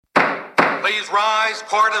Please rise.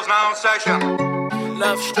 Court is now in session.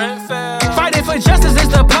 Love, strength, Fighting for Justice is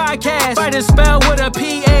the podcast. Fighting spelled with a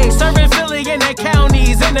P-A. Serving Philly in the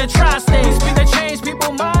counties and the tri-states. Speak to change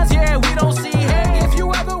people's minds, yeah, we don't see hate. If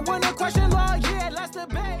you ever want to question law, yeah, let's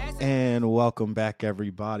debate. And welcome back,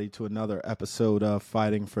 everybody, to another episode of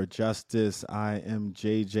Fighting for Justice. I am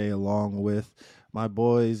JJ along with my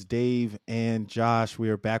boys, Dave and Josh. We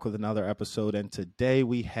are back with another episode, and today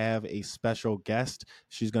we have a special guest.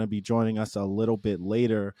 She's going to be joining us a little bit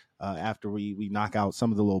later after we knock out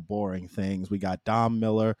some of the little boring things. We got Dom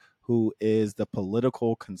Miller, who is the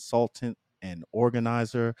political consultant and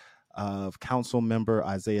organizer of Council Member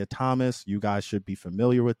Isaiah Thomas. You guys should be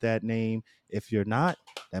familiar with that name. If you're not,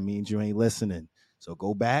 that means you ain't listening. So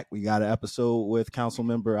go back. We got an episode with Council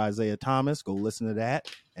Member Isaiah Thomas. Go listen to that.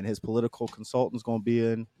 And his political consultant's going to be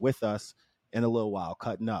in with us in a little while,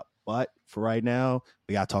 cutting up. But for right now,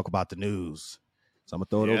 we got to talk about the news. So I'm going to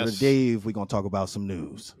throw it over to Dave. We're going to talk about some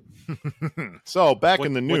news. So back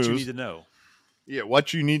in the news. What you need to know. Yeah,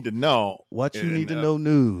 what you need to know. What you need to know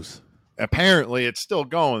news. Apparently, it's still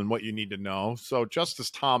going, what you need to know. So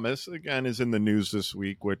Justice Thomas, again, is in the news this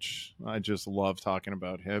week, which I just love talking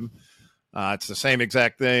about him. It's the same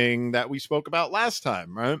exact thing that we spoke about last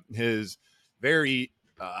time, right? His very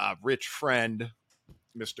rich friend,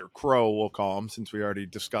 Mr. Crow, we'll call him, since we already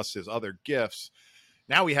discussed his other gifts.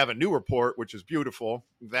 Now we have a new report, which is beautiful,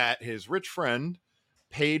 that his rich friend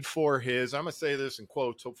paid for his, I'm going to say this in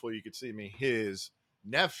quotes, hopefully you can see me, his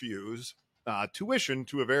nephew's tuition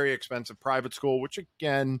to a very expensive private school, which,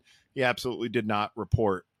 again, he absolutely did not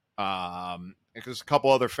report. There's a couple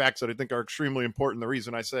other facts that I think are extremely important. The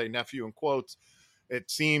reason I say nephew in quotes, it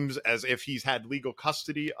seems as if he's had legal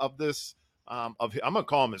custody of this. I'm going to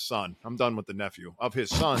call him his son. I'm done with the nephew of his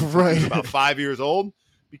son. Right. He's about 5 years old,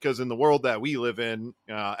 because in the world that we live in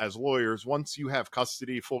as lawyers, once you have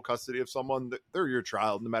custody, full custody of someone, they're your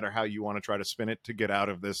child, no matter how you want to try to spin it to get out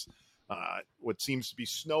of this, what seems to be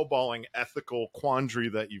snowballing ethical quandary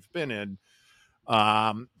that you've been in.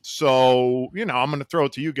 So, I'm going to throw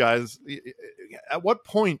it to you guys. At what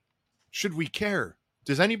point should we care?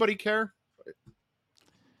 Does anybody care?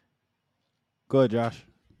 Go ahead, Josh.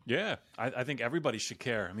 Yeah, I think everybody should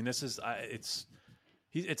care. I mean, this is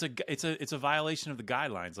it's a violation of the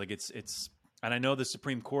guidelines. Like it's and I know the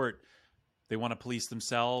Supreme Court, they want to police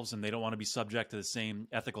themselves and they don't want to be subject to the same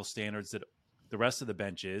ethical standards that the rest of the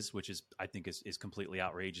bench is, which is I think is completely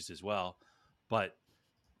outrageous as well. But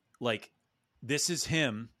like, this is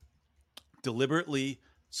him deliberately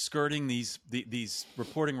skirting these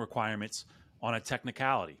reporting requirements on a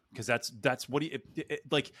technicality, because that's what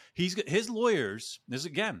his lawyers. This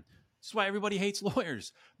is why everybody hates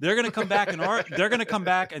lawyers. They're going to come back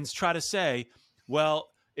and try to say, well,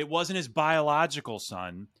 it wasn't his biological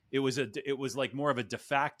son. It was like more of a de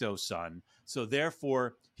facto son. So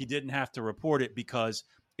therefore, he didn't have to report it because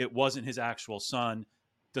it wasn't his actual son,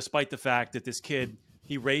 despite the fact that this kid.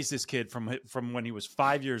 He raised this kid from when he was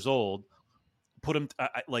 5 years old, put him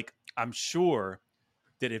I'm sure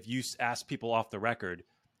that if you ask people off the record,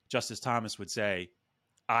 Justice Thomas would say,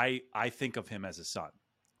 I think of him as a son,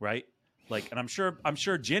 right? Like, and I'm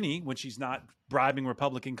sure Ginny, when she's not bribing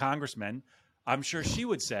Republican congressmen, I'm sure she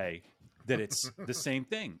would say that it's the same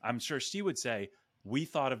thing. I'm sure she would say, we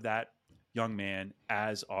thought of that young man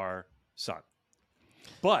as our son.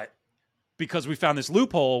 But because we found this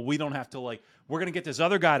loophole, we don't have to we're going to get this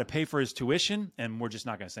other guy to pay for his tuition, and we're just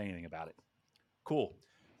not going to say anything about it. Cool.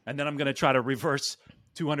 And then I'm going to try to reverse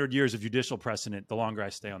 200 years of judicial precedent the longer I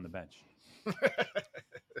stay on the bench.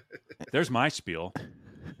 There's my spiel.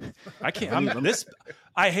 I can't.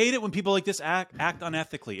 I hate it when people like this act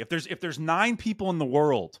unethically. If there's 9 people in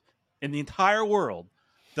the entire world,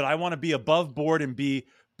 that I want to be above board and be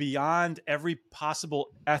beyond every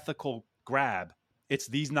possible ethical grab, it's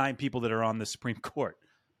these 9 people that are on the Supreme Court.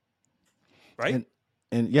 Right.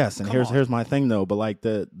 And yes, and here's my thing though. But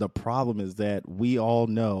the problem is that we all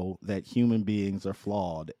know that human beings are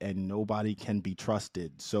flawed and nobody can be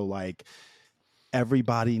trusted. So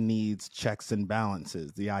everybody needs checks and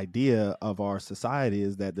balances. The idea of our society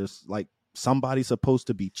is that there's somebody supposed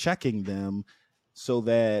to be checking them,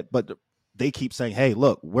 but they keep saying, hey,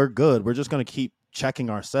 look, we're good. We're just going to keep checking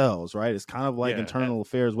ourselves, right? It's kind of like internal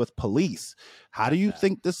affairs with police. How do you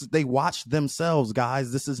think they watch themselves,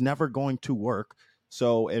 guys? This is never going to work.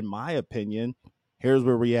 So in my opinion, here's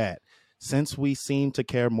where we at. Since we seem to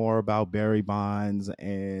care more about Barry Bonds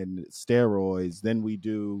and steroids than we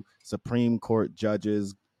do Supreme Court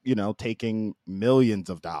judges, taking millions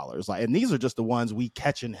of dollars, and these are just the ones we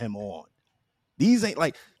catching him on. These ain't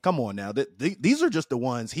come on now. These are just the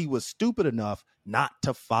ones he was stupid enough not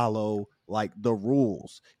to follow like the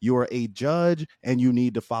rules. You're a judge and you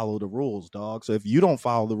need to follow the rules, dog. So if you don't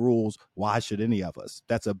follow the rules, why should any of us?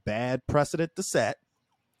 That's a bad precedent to set.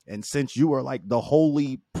 And since you are like the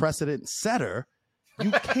holy precedent setter,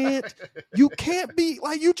 you can't be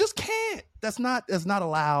like, you just can't. That's not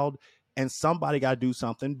allowed. And somebody got to do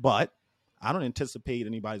something, but I don't anticipate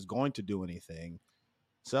anybody's going to do anything.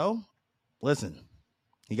 So listen,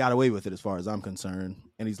 he got away with it as far as I'm concerned,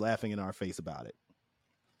 and he's laughing in our face about it.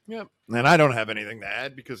 Yep. And I don't have anything to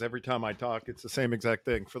add because every time I talk, it's the same exact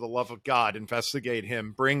thing. For the love of God, investigate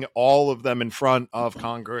him. Bring all of them in front of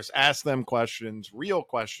Congress. Ask them questions, real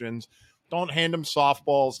questions. Don't hand them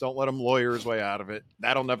softballs. Don't let them lawyer his way out of it.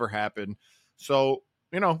 That'll never happen. So,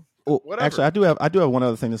 whatever. Actually, I do have one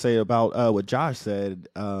other thing to say about what Josh said.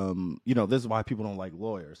 This is why people don't like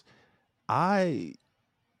lawyers. I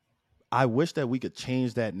wish that we could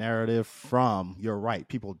change that narrative from, you're right,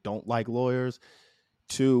 people don't like lawyers,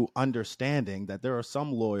 to understanding that there are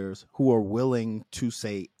some lawyers who are willing to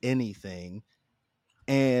say anything.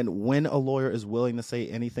 And when a lawyer is willing to say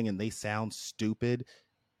anything and they sound stupid,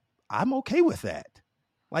 I'm okay with that.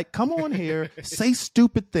 Like, come on here, say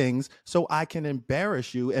stupid things so I can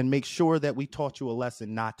embarrass you and make sure that we taught you a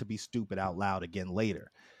lesson not to be stupid out loud again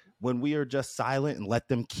later. When we are just silent and let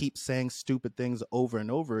them keep saying stupid things over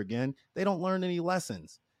and over again, they don't learn any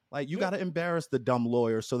lessons. Like, you got to embarrass the dumb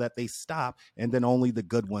lawyers so that they stop, and then only the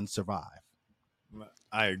good ones survive.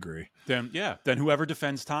 I agree. Then whoever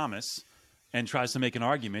defends Thomas and tries to make an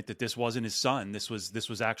argument that this wasn't his son, this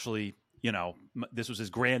was actually, this was his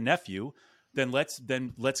grandnephew, then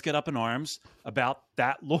let's get up in arms about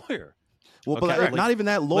that lawyer. Well, okay? but not even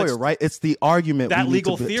that lawyer, right? It's the argument that we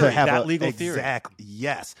legal need to, theory. to have that legal theory. Exactly.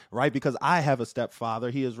 Yes. Right. Because I have a stepfather.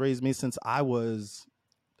 He has raised me since I was,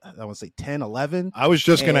 I want to say 10, 11. I was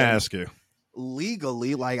just going to ask you.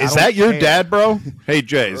 Legally, like, is that your dad, bro? Hey,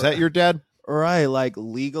 Jay, is that your dad? Right. Like,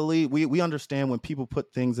 legally, we understand when people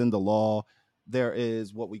put things in the law, there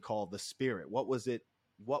is what we call the spirit. What was it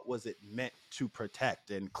meant to protect?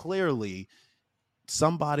 And clearly,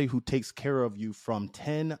 somebody who takes care of you from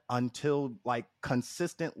 10 until like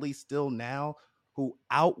consistently still now, who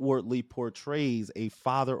outwardly portrays a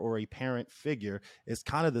father or a parent figure, is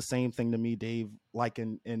kind of the same thing to me, Dave, like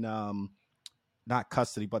in not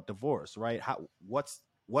custody, but divorce, right? What's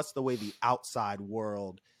the way the outside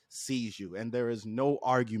world sees you? And there is no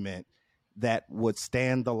argument that would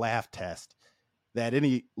stand the laugh test that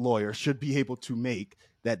any lawyer should be able to make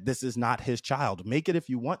that this is not his child. Make it if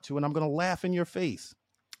you want to, and I'm going to laugh in your face.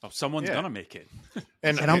 Oh, someone's going to make it.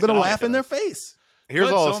 and I'm going to laugh in their face. Here's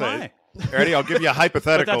Good, all so I'll say. Ready? I'll give you a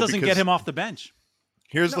hypothetical. But that doesn't get him off the bench.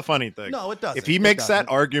 Here's the funny thing. No, it doesn't. If he makes that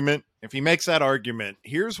argument,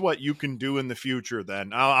 here's what you can do in the future then.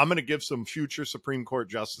 Now, I'm going to give some future Supreme Court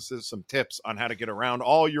justices some tips on how to get around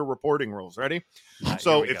all your reporting rules. Ready?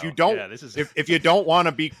 So if you don't, if you don't want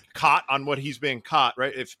to be caught on what he's being caught,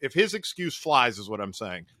 right? If his excuse flies is what I'm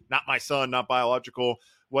saying, not my son, not biological,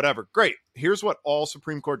 whatever. Great. Here's what all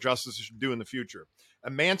Supreme Court justices should do in the future.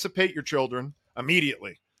 Emancipate your children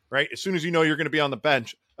immediately, right? As soon as you know you're going to be on the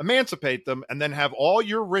bench, emancipate them, and then have all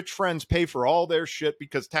your rich friends pay for all their shit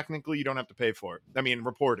because technically you don't have to pay for it. I mean,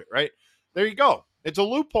 report it, right? There you go. It's a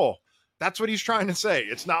loophole. That's what he's trying to say.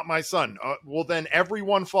 It's not my son. Well, then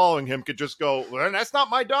everyone following him could just go, well, that's not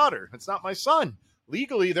my daughter. It's not my son.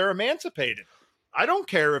 Legally, they're emancipated. I don't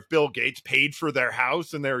care if Bill Gates paid for their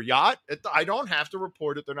house and their yacht. I don't have to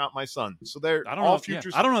report it. They're not my son. So they're all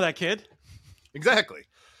futures. I don't know that kid. Exactly.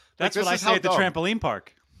 That's what I say at the trampoline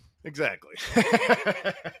park. Exactly.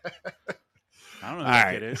 I don't know who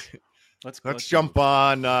that kid is. Let's jump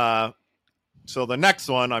on. So the next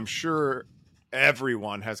one, I'm sure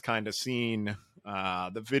everyone has kind of seen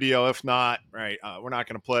the video. If not, right, we're not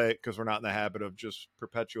going to play it because we're not in the habit of just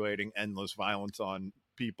perpetuating endless violence on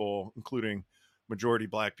people, including majority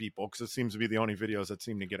black people, because it seems to be the only videos that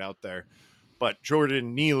seem to get out there. But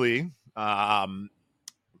Jordan Neely, I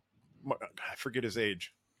forget his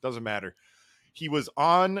age. Doesn't matter. He was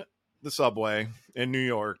on the subway in New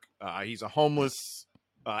York. He's a homeless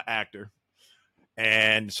actor.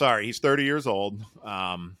 And he's 30 years old.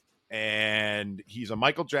 And he's a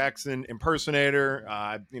Michael Jackson impersonator.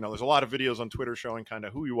 There's a lot of videos on Twitter showing kind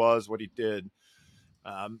of who he was, what he did.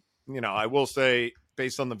 I will say,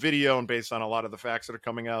 based on the video and based on a lot of the facts that are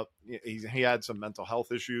coming out, he had some mental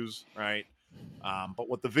health issues, right? But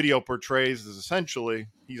what the video portrays is essentially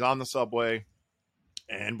he's on the subway,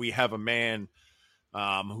 and we have a man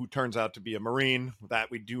who turns out to be a Marine that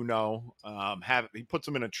we do know. He puts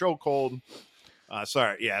him in a chokehold.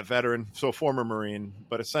 Veteran, so former Marine,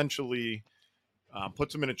 but essentially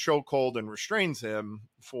puts him in a chokehold and restrains him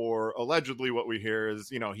for allegedly what we hear is,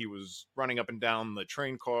 he was running up and down the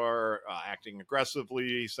train car, acting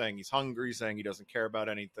aggressively, saying he's hungry, saying he doesn't care about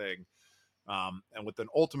anything. And with an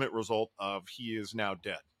ultimate result of he is now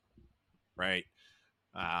dead. Right.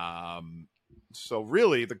 So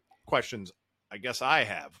really the questions I guess I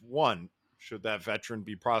have, one, should that veteran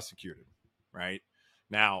be prosecuted? Right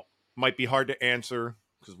now might be hard to answer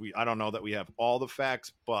because I don't know that we have all the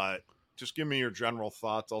facts, but just give me your general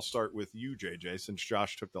thoughts. I'll start with you, JJ, since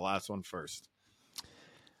Josh took the last one first.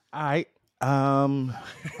 All right.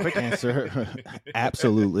 Quick answer.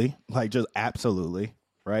 Absolutely. Like, just absolutely.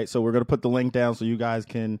 Right. So we're going to put the link down so you guys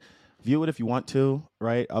can view it if you want to.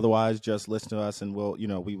 Right. Otherwise, just listen to us and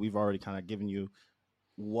we've already kind of given you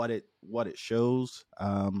what it shows.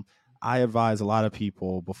 I advise a lot of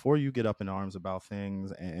people before you get up in arms about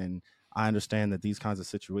things, and I understand that these kinds of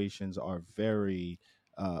situations are very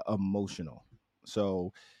emotional.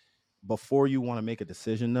 So before you want to make a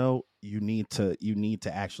decision, though, you need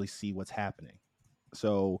to actually see what's happening.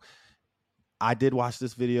 So I did watch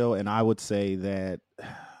this video, and I would say that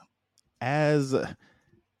as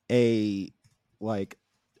a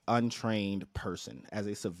untrained person, as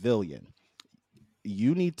a civilian,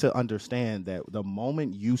 you need to understand that the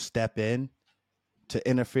moment you step in to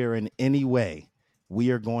interfere in any way,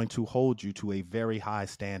 we are going to hold you to a very high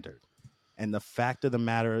standard. And the fact of the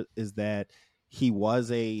matter is that he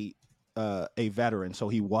was a veteran, so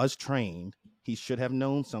he was trained. He should have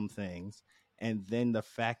known some things. And then the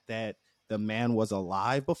fact that the man was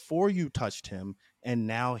alive before you touched him, and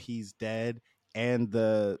now he's dead, and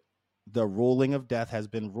the ruling of death has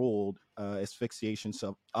been ruled asphyxiation,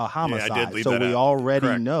 so a homicide. Yeah, I did leave so that we out.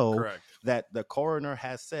 already know Correct. that the coroner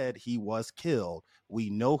has said he was killed.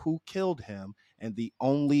 We know who killed him, and the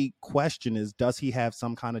only question is, does he have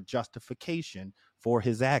some kind of justification for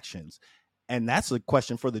his actions? And that's a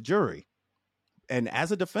question for the jury. And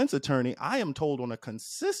as a defense attorney, I am told on a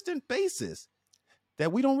consistent basis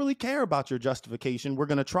that we don't really care about your justification. We're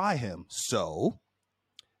going to try him. So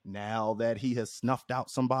now that he has snuffed out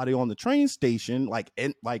somebody on the train station,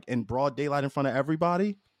 in broad daylight in front of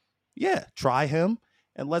everybody, yeah, try him.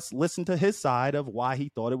 And let's listen to his side of why he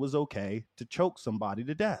thought it was okay to choke somebody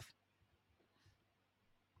to death.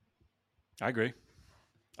 I agree.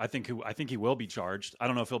 I think he will be charged. I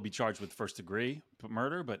don't know if he'll be charged with first degree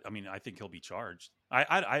murder, but I mean, I think he'll be charged.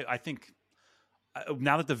 I think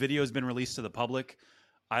now that the video has been released to the public,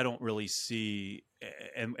 I don't really see,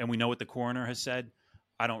 and we know what the coroner has said.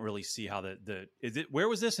 I don't really see how where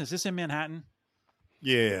was this? Is this in Manhattan?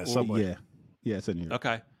 Yeah, subway. Yeah, it's in New York.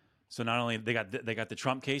 Okay. So not only they got the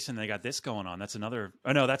Trump case, and they got this going on. That's another.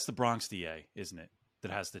 Oh no, that's the Bronx DA, isn't it?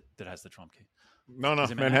 That has the Trump case. No,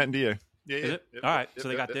 Manhattan DA. Yeah, is it? Yep, all right. yep, So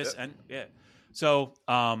they got yep, this, yep. and yeah. So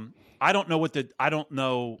I don't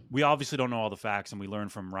know. We obviously don't know all the facts, and we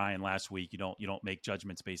learned from Ryan last week. You don't make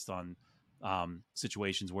judgments based on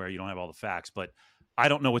situations where you don't have all the facts. But I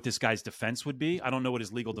don't know what this guy's defense would be. I don't know what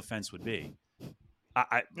his legal defense would be.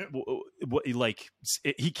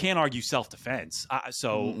 He can't argue self-defense. I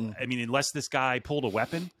mean, unless this guy pulled a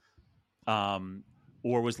weapon,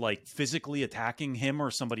 or was physically attacking him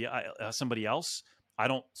or somebody else, I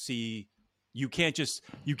don't see. You can't just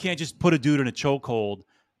put a dude in a chokehold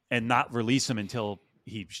and not release him until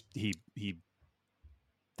he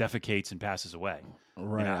defecates and passes away.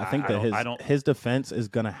 Right. You know, I think that his defense is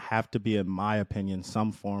going to have to be, in my opinion,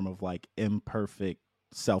 some form of imperfect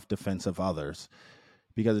self-defense of others.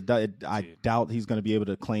 Because I doubt he's going to be able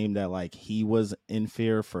to claim that he was in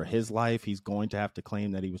fear for his life. He's going to have to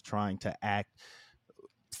claim that he was trying to act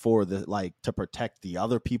for to protect the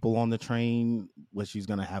other people on the train, which he's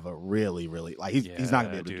going to have a really he's not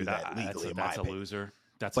going to be able to do that legally. That's a loser.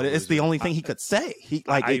 But it's the only thing he could say.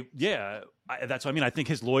 That's what I mean. I think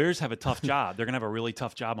his lawyers have a tough job. They're going to have a really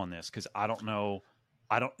tough job on this because I don't know.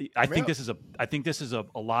 I think this is a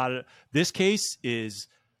lot of this case is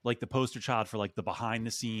the poster child for the behind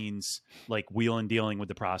the scenes, wheel and dealing with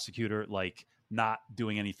the prosecutor, not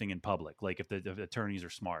doing anything in public. If the attorneys are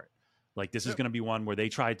smart, this is going to be one where they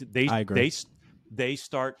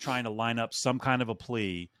start trying to line up some kind of a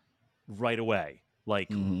plea right away,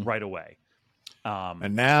 right away.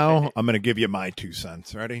 And now I'm going to give you my 2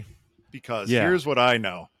 cents. Ready? Because here's what I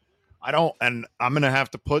know. And I'm going to have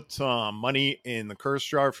to put some money in the curse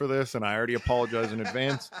jar for this. And I already apologize in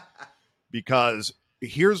advance because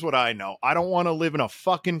here's what I know. I don't want to live in a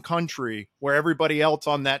fucking country where everybody else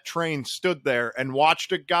on that train stood there and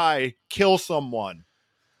watched a guy kill someone.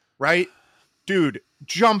 Right? Dude,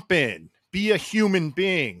 jump in. Be a human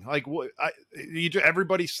being.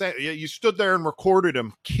 Everybody said you stood there and recorded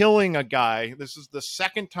him killing a guy. This is the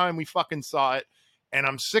second time we fucking saw it. and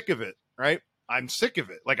I'm sick of it, right? I'm sick of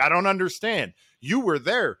it. Like, I don't understand. You were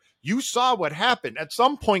there. You saw what happened. At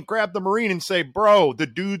some point, grab the Marine and say, bro, the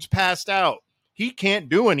dude's passed out. He can't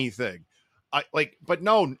do anything. But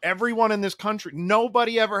no, everyone in this country,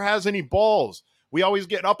 nobody ever has any balls. We always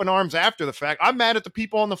get up in arms after the fact. I'm mad at the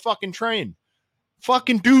people on the fucking train.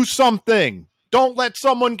 Fucking do something. Don't let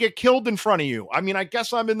someone get killed in front of you. I mean, I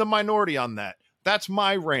guess I'm in the minority on that. That's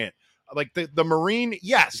my rant. Like the Marine,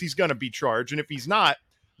 yes, he's going to be charged. And if he's not,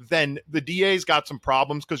 then the DA's got some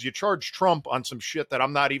problems because you charge Trump on some shit that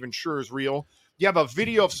I'm not even sure is real. You have a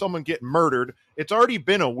video of someone getting murdered. It's already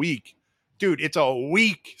been a week. Dude, it's a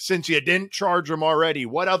week since you didn't charge him already.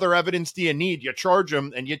 What other evidence do you need? You charge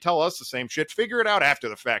him and you tell us the same shit. Figure it out after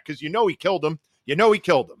the fact because you know he killed him. You know he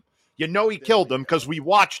killed him. You know he killed him because we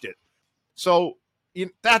watched it. So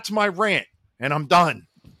that's my rant, and I'm done.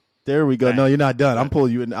 There we go. Thanks. No, you're not done. I'm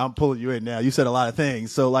pulling you in. I'm pulling you in now. You said a lot of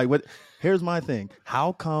things. So, like, what? Here's my thing.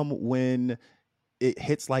 How come when it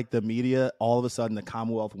hits like the media, all of a sudden the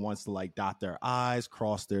Commonwealth wants to like dot their I's,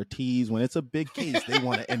 cross their T's? When it's a big case, they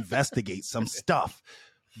want to investigate some stuff.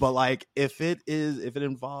 But like, if it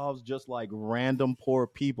involves just like random poor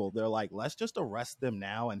people, they're like, let's just arrest them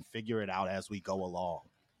now and figure it out as we go along.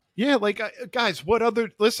 Yeah, like, guys, what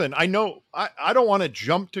other... Listen, I know I don't want to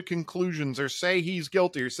jump to conclusions or say he's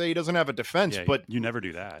guilty or say he doesn't have a defense, but... You never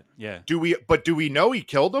do that, yeah. Do we know he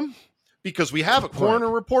killed him? Because we have a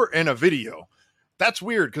coroner report and a video. That's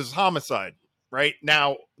weird because it's homicide, right?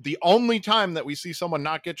 Now, the only time that we see someone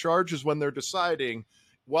not get charged is when they're deciding,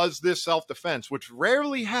 was this self-defense, which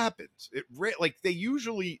rarely happens. They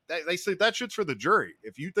usually... They say that shit's for the jury.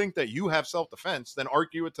 If you think that you have self-defense, then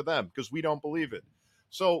argue it to them because we don't believe it.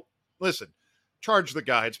 So, listen, charge the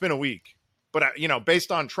guy. It's been a week. But,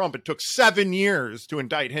 based on Trump, it took 7 years to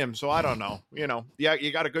indict him. So, I don't know. Yeah,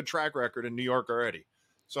 you got a good track record in New York already.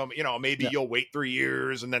 So, maybe you'll wait 3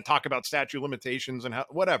 years and then talk about statute of limitations and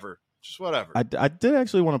whatever. Just whatever. I did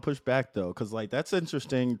actually want to push back, though, because, like, that's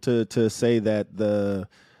interesting to say that the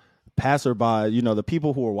passerby, the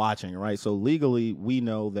people who are watching, right? So, legally, we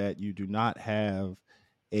know that you do not have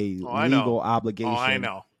a legal obligation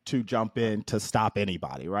to jump in to stop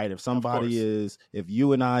anybody, right? If if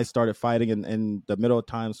you and I started fighting in the middle of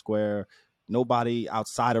Times Square, nobody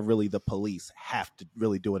outside of really the police have to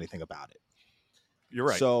really do anything about it. You're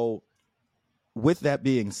right. So with that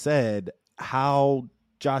being said,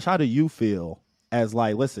 Josh, how do you feel as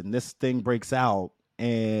like, listen, this thing breaks out,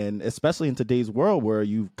 and especially in today's world where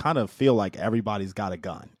you kind of feel like everybody's got a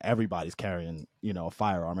gun, everybody's carrying, a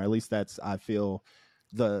firearm, or at least that's, I feel,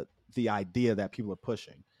 the idea that people are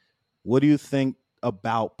pushing. What do you think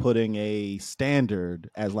about putting a standard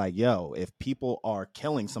as like, yo, if people are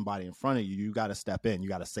killing somebody in front of you, you got to step in, you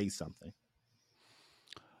got to say something?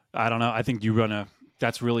 I don't know. I think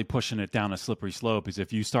that's really pushing it down a slippery slope, is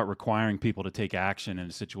if you start requiring people to take action in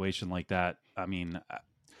a situation like that. I mean,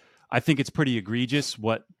 I think it's pretty egregious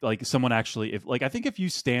what, like, someone actually, I think if you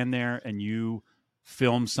stand there and you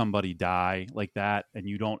film somebody die like that and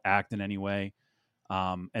you don't act in any way,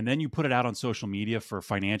 and then you put it out on social media for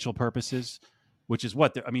financial purposes, which is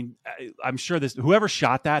what I'm sure whoever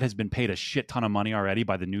shot that has been paid a shit ton of money already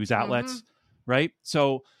by the news outlets, right?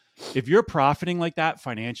 So if you're profiting like that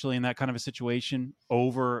financially in that kind of a situation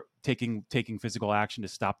over taking physical action to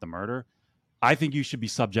stop the murder, I think you should be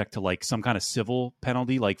subject to like some kind of civil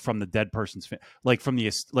penalty, like from the dead person's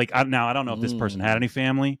now I don't know if this person had any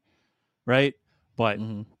family, right? But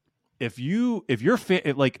if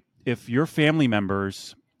your family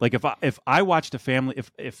members, like if I watched a family,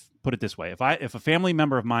 if put it this way, if a family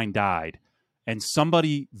member of mine died and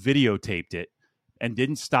somebody videotaped it and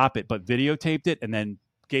didn't stop it, but videotaped it and then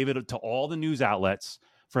gave it to all the news outlets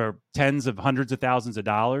for tens of hundreds of thousands of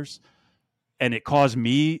dollars, and it caused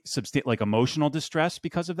me emotional distress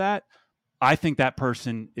because of that, I think that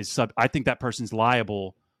person person's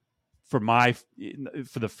liable for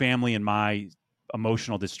the family and my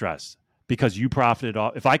emotional distress, because you profited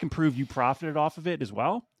off. If I can prove you profited off of it as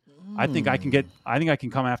well, I think I can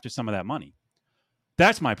come after some of that money.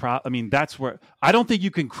 That's my problem. I mean, that's where I don't think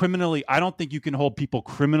you can hold people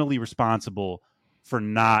criminally responsible for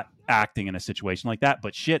not acting in a situation like that.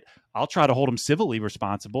 But shit, I'll try to hold them civilly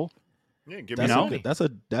responsible. Yeah, that's a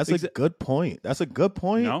good point. That's a good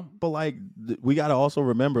point. But like, we got to also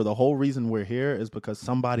remember the whole reason we're here is because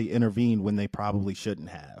somebody intervened when they probably shouldn't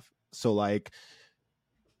have. So like,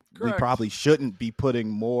 correct. We probably shouldn't be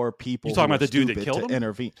putting more people. You talking about the dude that killed him?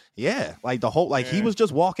 Intervene. Yeah, like the whole he was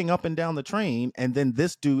just walking up and down the train, and then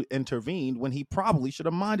this dude intervened when he probably should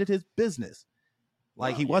have minded his business.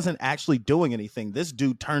 Like he wasn't actually doing anything. This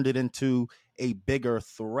dude turned it into a bigger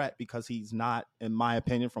threat because he's not, in my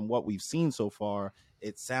opinion, from what we've seen so far,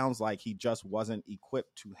 it sounds like he just wasn't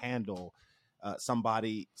equipped to handle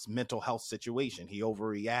somebody's mental health situation. He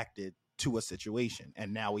overreacted to a situation,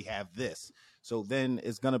 and now we have this. So then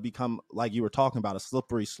it's going to become, like you were talking about, a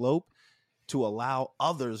slippery slope to allow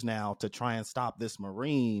others now to try and stop this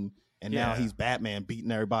Marine. And now he's Batman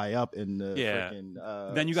beating everybody up in the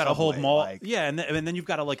freaking then you got to hold them all. And then you've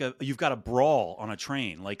got a brawl on a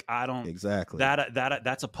train. Like, I don't exactly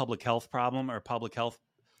that's a public health problem or a public health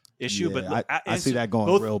issue. Yeah, but I see that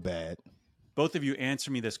going real bad. Both of you answer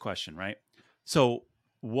me this question, right? So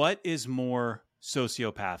what is more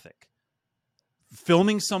sociopathic?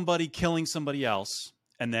 Filming somebody killing somebody else,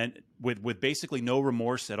 and then with basically no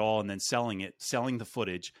remorse at all, and then selling the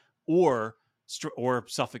footage, or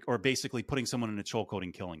basically putting someone in a chokehold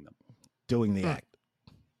and killing them, doing the act.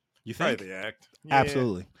 You think? Probably the act,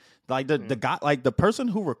 absolutely. Like the guy, like the person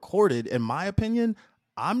who recorded, in my opinion,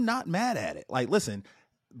 I'm not mad at it. Like, listen,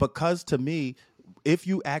 because to me, if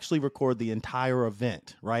you actually record the entire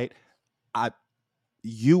event, right,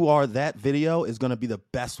 that video is going to be the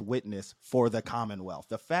best witness for the Commonwealth.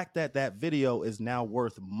 The fact that that video is now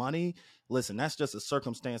worth money, listen, that's just a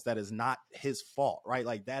circumstance that is not his fault, right?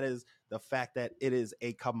 Like, that is the fact that it is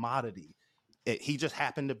a commodity. He just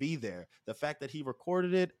happened to be there. The fact that he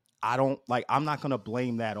recorded it, I'm not going to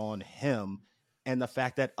blame that on him. And the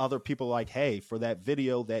fact that other people are like, hey, for that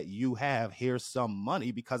video that you have, here's some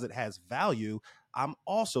money because it has value, I'm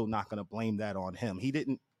also not going to blame that on him. He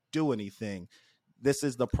didn't do anything. This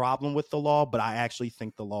is the problem with the law, but I actually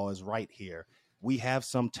think the law is right here. We have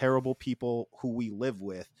some terrible people who we live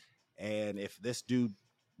with, and if this dude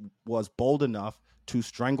was bold enough to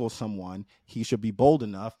strangle someone, he should be bold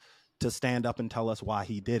enough to stand up and tell us why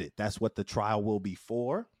he did it. That's what the trial will be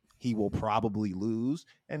for. He will probably lose,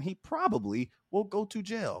 and he probably will go to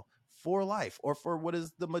jail for life, or for what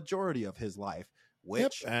is the majority of his life,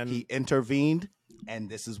 which he intervened, and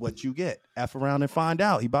this is what you get. F around and find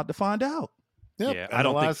out. He about to find out. Yep. Yeah, and I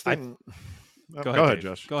don't think. Go ahead,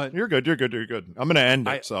 Josh. Go ahead. You're good. I'm going to end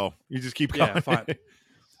it, so you just keep going. Yeah, fine.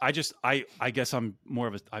 I guess I'm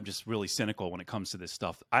just really cynical when it comes to this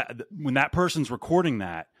stuff. When that person's recording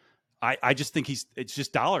that, I just think it's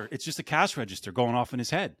just a cash register going off in his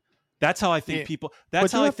head. That's how I think people.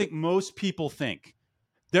 That's how I think most people think.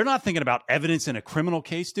 They're not thinking about evidence in a criminal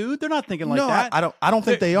case, dude. They're not thinking like that. I don't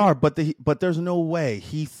think they are. But there's no way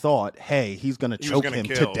he thought, hey, he's going to choke him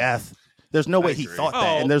to death. There's no way he thought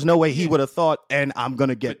that, and there's no way he would have thought, and I'm going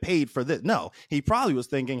to get paid for this. No, he probably was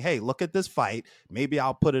thinking, hey, look at this fight. Maybe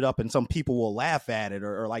I'll put it up, and some people will laugh at it,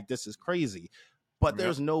 or like, this is crazy. But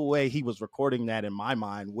there's no way he was recording that, in my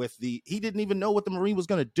mind, he didn't even know what the Marine was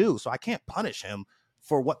going to do, so I can't punish him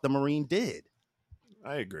for what the Marine did.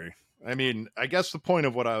 I agree. I mean, I guess the point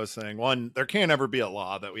of what I was saying, one, there can't ever be a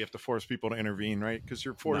law that we have to force people to intervene, right? Because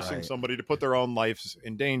you're forcing somebody to put their own lives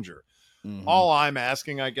in danger. Mm-hmm. All I'm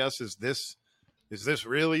asking, I guess, is this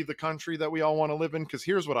really the country that we all want to live in? Because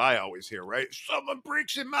here's what I always hear, right? Someone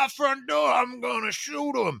breaks in my front door, I'm going to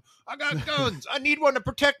shoot them. I got guns. I need one to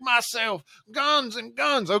protect myself. Guns and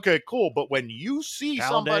guns. Okay, cool. But when you see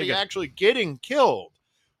somebody actually getting killed,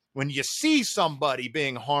 when you see somebody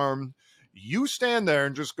being harmed, you stand there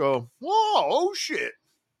and just go, whoa, oh shit.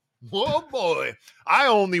 Whoa, boy. I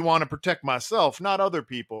only want to protect myself, not other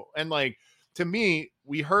people. And like, to me,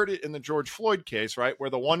 we heard it in the George Floyd case, right? Where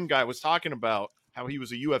the one guy was talking about how he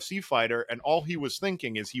was a UFC fighter and all he was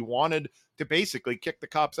thinking is he wanted to basically kick the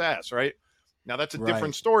cop's ass, right? Now that's a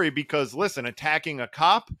different story because listen, attacking a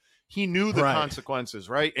cop, he knew the consequences,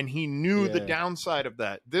 right? And he knew the downside of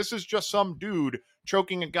that. This is just some dude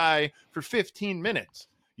choking a guy for 15 minutes.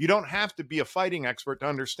 You don't have to be a fighting expert to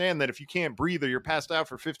understand that if you can't breathe or you're passed out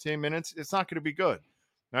for 15 minutes, it's not going to be good,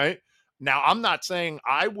 right? Now, I'm not saying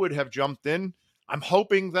I would have jumped in. I'm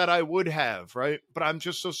hoping that I would have, right? But I'm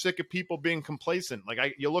just so sick of people being complacent.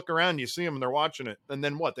 Like, you look around, you see them, and they're watching it. And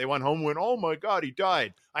then what? They went home and went, oh, my God, he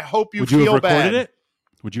died. I hope you feel bad. Would you have recorded it?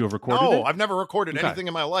 Would you have recorded it? No, I've never recorded anything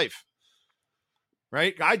in my life.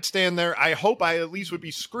 Right? I'd stand there. I hope I at least would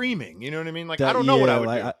be screaming. You know what I mean? Like, I don't know what I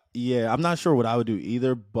would do. I'm not sure what I would do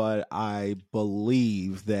either, but I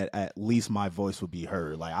believe that at least my voice would be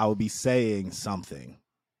heard. Like, I would be saying something.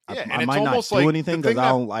 Yeah, I might not do anything because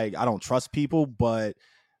I don't trust people, but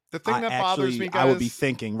the thing that bothers me, guys, I would be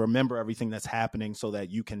thinking, remember everything that's happening so that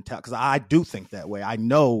you can tell. Because I do think that way. I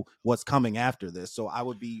know what's coming after this, so I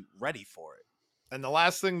would be ready for it. And the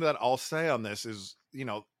last thing that I'll say on this is,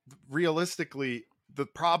 realistically, the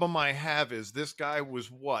problem I have is this guy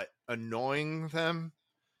was annoying them.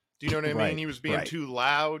 Do you know what I mean? He was being too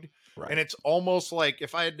loud. Right. And it's almost like,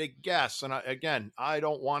 if I had to guess, and I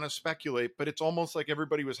don't want to speculate, but it's almost like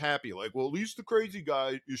everybody was happy. Like, well, at least the crazy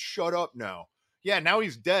guy is shut up now. Yeah, now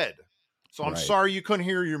he's dead. So I'm Right. sorry you couldn't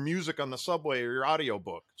hear your music on the subway or your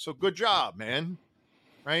audiobook. So good job, man.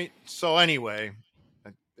 Right? So anyway.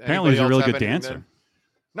 Apparently, he's a else really have good anything dancer. to-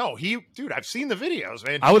 No, dude, I've seen the videos,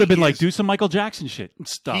 man. I would have been like, is- do some Michael Jackson shit and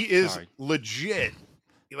stuff. He is Sorry. legit.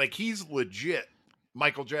 Like, he's legit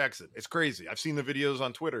Michael Jackson. It's crazy. I've seen the videos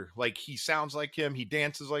on Twitter. Like, he sounds like him. He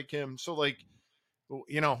dances like him. So, like,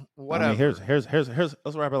 whatever. I mean, here's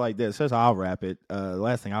let's wrap it like this. Here's how I'll wrap it. The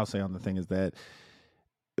last thing I'll say on the thing is that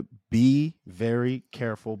be very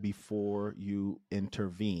careful before you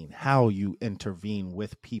intervene. How you intervene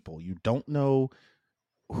with people. You don't know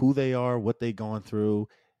who they are, what they're going through.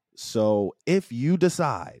 So if you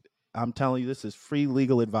decide, I'm telling you, this is free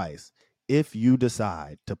legal advice. If you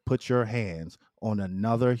decide to put your hands on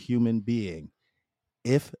another human being,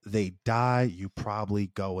 if they die, you probably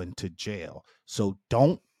go into jail. So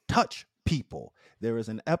don't touch people. There is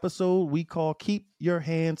an episode we call Keep Your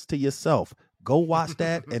Hands to Yourself. Go watch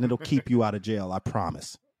that and it'll keep you out of jail. I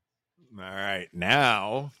promise. All right.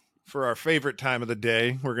 Now, for our favorite time of the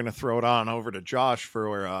day, we're going to throw it on over to Josh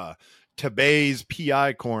for today's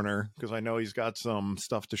PI corner, because I know he's got some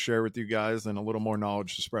stuff to share with you guys and a little more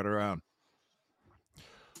knowledge to spread around.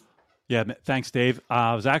 Yeah, thanks, Dave.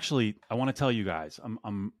 I want to tell you guys,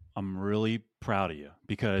 I'm really proud of you,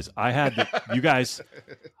 because I had you guys.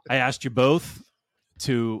 I asked you both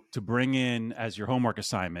to bring in as your homework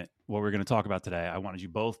assignment what we're going to talk about today. I wanted you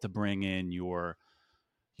both to bring in your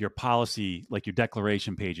policy, like your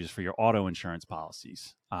declaration pages for your auto insurance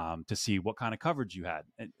policies, to see what kind of coverage you had.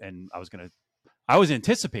 And I was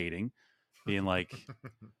anticipating being like,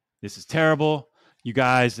 this is terrible. You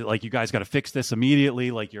guys got to fix this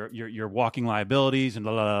immediately. Like your walking liabilities and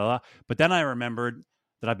blah, blah, blah, blah. But then I remembered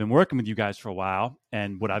that I've been working with you guys for a while,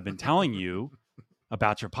 and what I've been telling you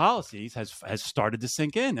about your policies has started to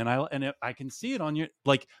sink in, and I can see it on your,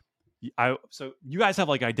 like, so you guys have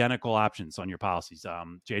like identical options on your policies.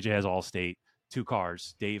 JJ has Allstate, 2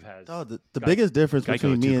 cars. Dave has. Oh, the biggest difference Geico,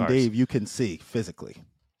 between 2 me and cars. Dave, you can see physically.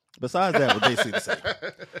 Besides that, we're basically the same.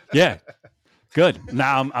 Yeah, good.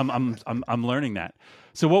 Now I'm learning that.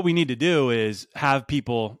 So what we need to do is have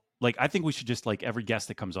people, like, I think we should just, like, every guest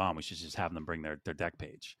that comes on, we should just have them bring their deck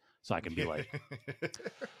page, so I can be like,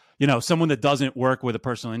 someone that doesn't work with a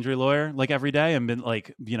personal injury lawyer like every day, and been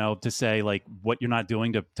like, to say like what you're not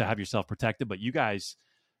doing to have yourself protected. But you guys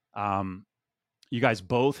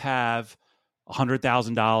both have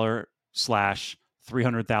 $100,000 /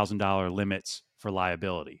 $300,000 limits for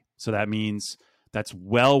liability. So that means that's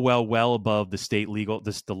well above the state legal,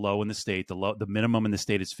 the low in the state. The minimum in the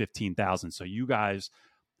state is $15,000. So you guys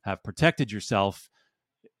have protected yourself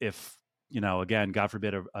if, again, God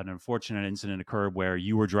forbid, an unfortunate incident occurred where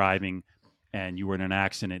you were driving and you were in an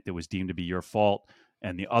accident that was deemed to be your fault,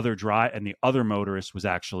 and the other motorist was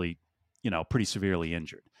actually, pretty severely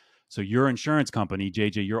injured. So your insurance company,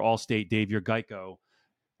 JJ, your Allstate, Dave, your Geico,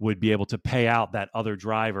 would be able to pay out that other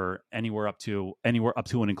driver anywhere up to and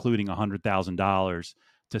including $100,000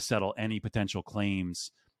 to settle any potential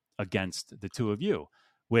claims against the two of you,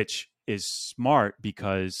 which is smart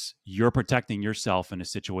because you're protecting yourself in a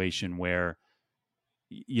situation where,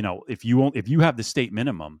 if you have the state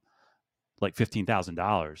minimum, like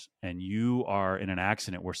 $15,000, and you are in an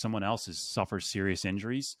accident where someone else suffers serious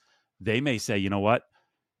injuries, they may say, you know what,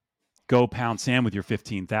 go pound sand with your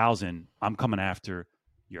 $15,000. I'm coming after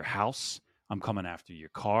your house. I'm coming after your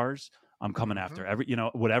cars. I'm coming after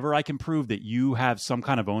whatever I can prove that you have some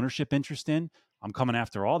kind of ownership interest in. I'm coming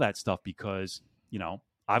after all that stuff because,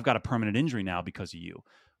 I've got a permanent injury now because of you.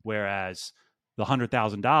 Whereas the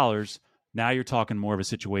 $100,000, now you're talking more of a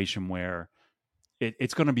situation where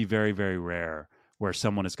it's going to be very, very rare where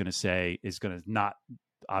someone is going to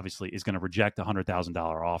reject a $100,000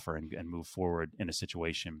 offer and move forward in a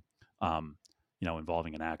situation,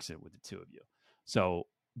 involving an accident with the two of you. So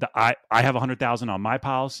I have $100,000 on my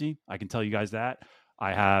policy. I can tell you guys that.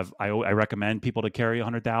 I recommend people to carry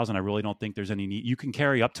 $100,000. I really don't think there's any need. You can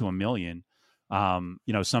carry up to $1 million.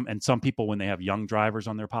 Some people, when they have young drivers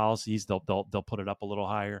on their policies, they'll put it up a little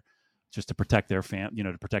higher just to protect their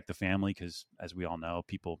to protect the family. Cause as we all know,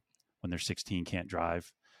 people when they're 16 can't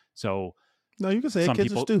drive. So no, you can say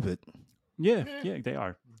kids are stupid. Yeah, they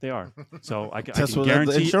are. So I can what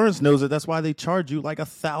guarantee. The insurance knows it. That's why they charge you like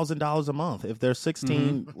 $1,000 a month. If they're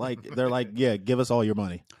 16, they're like, yeah, give us all your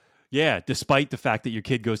money. Yeah, despite the fact that your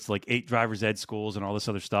kid goes to like 8 driver's ed schools and all this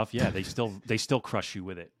other stuff, yeah, they still crush you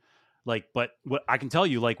with it. Like, but what I can tell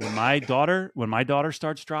you, like when my daughter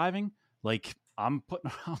starts driving, like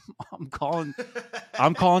I'm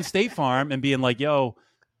calling State Farm and being like, yo,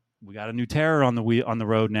 we got a new terror on the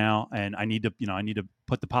road now, and I need to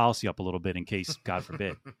put the policy up a little bit in case, God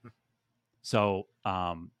forbid. So, do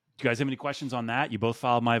you guys have any questions on that? You both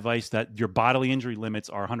followed my advice that your bodily injury limits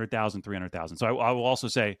are 100,000, 300,000. So I will also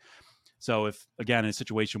say, so if, again, in a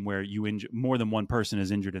situation where more than one person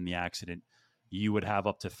is injured in the accident, you would have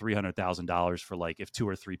up to $300,000 for like if 2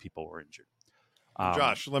 or 3 people were injured.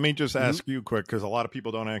 Josh, let me just ask you quick, because a lot of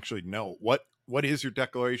people don't actually know what is your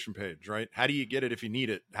declaration page, right? How do you get it if you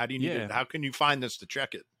need it? How do you need it? How can you find this to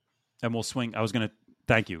check it? And we'll swing.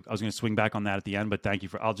 Thank you. I was going to swing back on that at the end, but thank you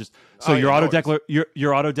for. Your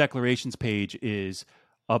auto declarations page is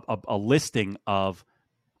a listing of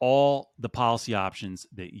all the policy options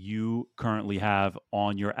that you currently have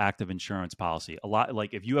on your active insurance policy. A lot,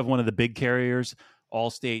 like if you have one of the big carriers,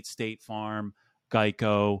 Allstate, State Farm,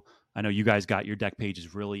 Geico. I know you guys got your deck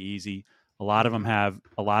pages really easy. A lot of them have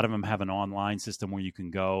an online system where you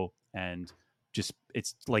can go and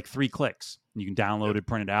it's like 3 clicks. You can download it,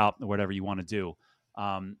 print it out, or whatever you want to do.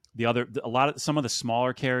 Some of the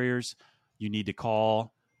smaller carriers you need to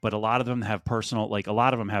call, but a lot of them have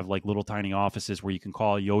little tiny offices where you can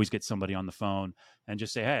call. You always get somebody on the phone and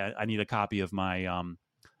just say, hey, I need a copy of my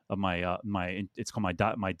it's called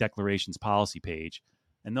my declarations policy page.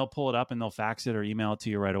 And they'll pull it up and they'll fax it or email it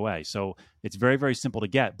to you right away. So it's very, very simple to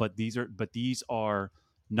get, but these are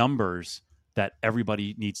numbers that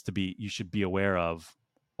everybody you should be aware of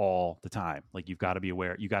all the time. Like you've got to be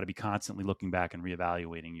aware, you got to be constantly looking back and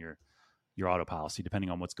reevaluating your auto policy,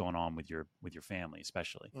 depending on what's going on with your family,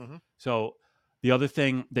 especially. Mm-hmm. So the other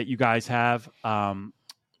thing that you guys have,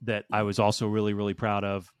 that I was also really, really proud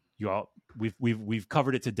of, we've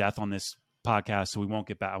covered it to death on this podcast, so we won't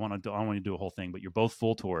get back. I want to do a whole thing, but you're both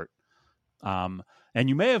full tort, and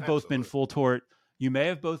you may have both been full tort. You may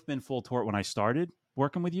have both been full tort when I started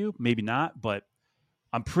working with you, maybe not, but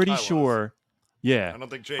I'm pretty sure. Yeah, I don't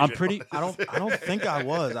think JJ I don't think I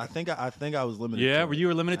was. I think I was limited. Yeah, tort. were you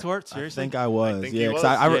a limited tort? Seriously, I think I was. I think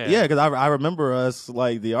yeah, because I remember us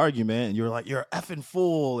like the argument, and you were like, "You're effing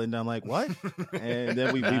fool," and I'm like, "What?" And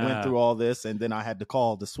then we went through all this, and then I had to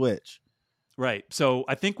call the switch. Right. So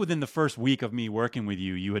I think within the first week of me working with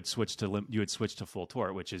you, you had switched to full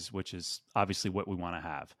tort, which is obviously what we want to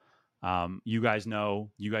have. You guys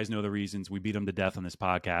know the reasons. We beat them to death on this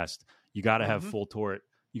podcast. You got to have full tort.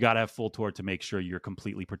 You got to have full tort to make sure you're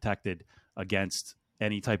completely protected against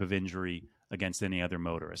any type of injury against any other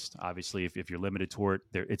motorist. Obviously, if you're limited tort,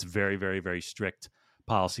 it's very, very, very strict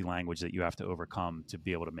policy language that you have to overcome to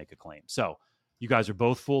be able to make a claim. So you guys are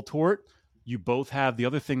both full tort. You both have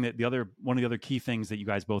one of the other key things that you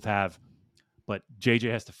guys both have, but JJ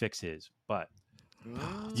has to fix his. But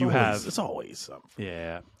it's always something.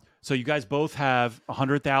 Yeah. So you guys both have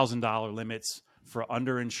 $100,000 limits for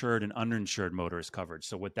underinsured and uninsured motorist coverage.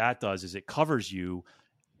 So what that does is it covers you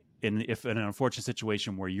if in an unfortunate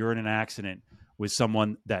situation where you're in an accident with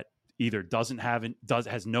someone that either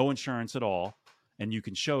has no insurance at all, and you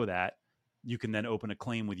can show that, you can then open a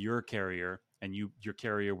claim with your carrier, and your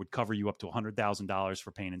carrier would cover you up to $100,000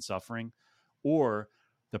 for pain and suffering, or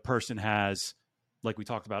the person has, like we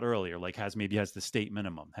talked about earlier, has the state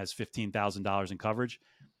minimum, has $15,000 in coverage.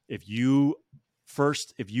 If you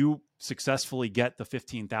successfully get the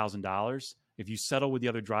 $15,000, if you settle with the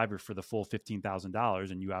other driver for the full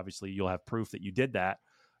 $15,000, and you'll have proof that you did that,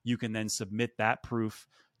 you can then submit that proof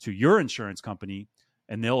to your insurance company,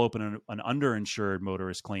 and they'll open an underinsured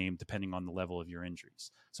motorist claim depending on the level of your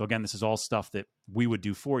injuries. So again, this is all stuff that we would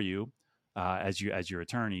do for you as your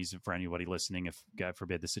attorneys, for anybody listening, if God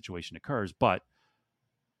forbid the situation occurs. But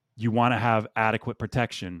you want to have adequate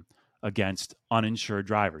protection against uninsured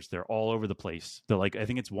drivers. They're all over the place. They're I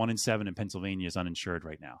think it's 1 in 7 in Pennsylvania is uninsured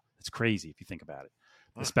right now. It's crazy if you think about it,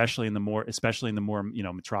 especially in the more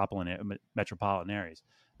metropolitan areas.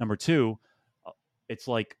 Number 2, it's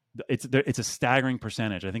a staggering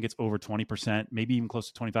percentage. I think it's over 20%, maybe even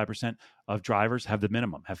close to 25% of drivers have the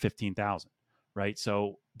minimum, have 15,000, right?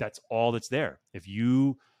 So that's all that's there. If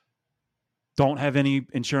you don't have any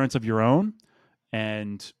insurance of your own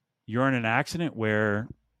and you're in an accident where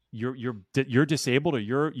you're disabled, or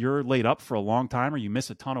you're laid up for a long time, or you miss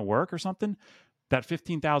a ton of work or something, that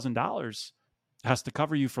 $15,000 has to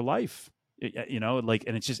cover you for life. And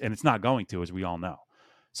it's not going to, as we all know.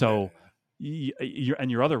 So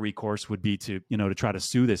your other recourse would be to try to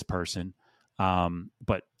sue this person.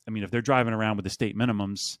 But I mean, if they're driving around with the state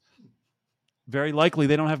minimums, very likely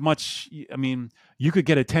they don't have much. I mean, you could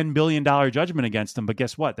get a $10 billion judgment against them, but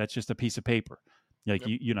guess what? That's just a piece of paper.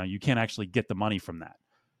 You can't actually get the money from that.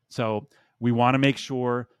 So we want to make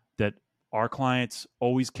sure that our clients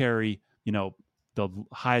always carry, the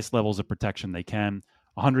highest levels of protection they can.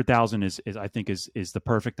 100,000 is I think is the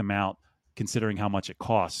perfect amount, considering how much it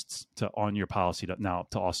costs on your policy to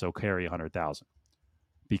also carry 100,000.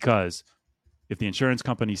 Because if the insurance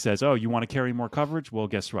company says, "Oh, you want to carry more coverage?" Well,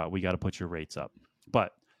 guess what? We got to put your rates up.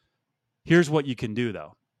 But here's what you can do,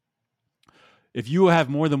 though. If you have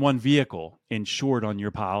more than one vehicle insured on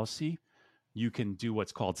your policy, you can do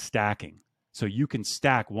what's called stacking. So you can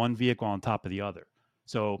stack one vehicle on top of the other.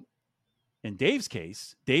 So in Dave's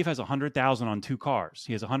case, Dave has 100,000 on 2 cars.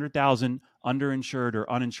 He has 100,000 underinsured or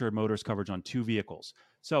uninsured motorist coverage on 2 vehicles.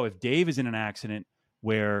 So if Dave is in an accident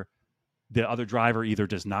where the other driver either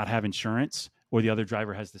does not have insurance or the other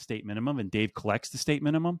driver has the state minimum and Dave collects the state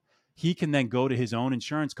minimum, he can then go to his own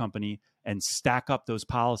insurance company and stack up those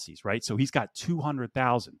policies, right? So he's got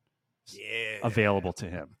 200,000 available to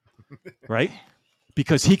him, right?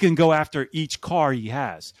 Because he can go after each car he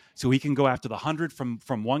has. So he can go after the 100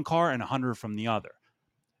 from one car and 100 from the other.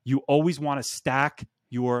 You always want to stack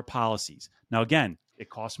your policies. Now, again, it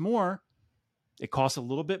costs more. It costs a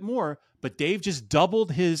little bit more, but Dave just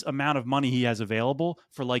doubled his amount of money he has available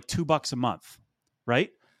for like $2 a month, right?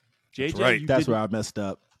 JJ, right. That's where I messed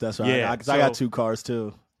up. That's right. Yeah, I got 2 cars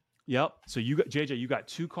too. Yep. So you got JJ, you got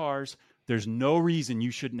 2 cars. There's no reason you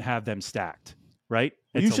shouldn't have them stacked, right?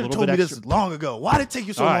 You should have told me this long ago. Why did it take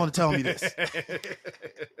you so long to tell me this?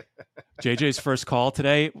 JJ's first call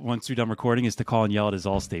today, once we're done recording, is to call and yell at his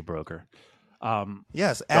Allstate broker.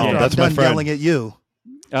 Yes, after that's I'm my done friend. yelling at you.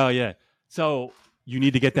 Oh yeah. So you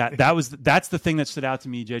need to get that. That's the thing that stood out to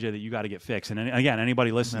me, JJ, that you got to get fixed. And again,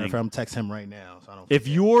 anybody listening, I'm text him right now. So I don't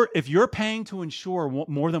if you're paying to insure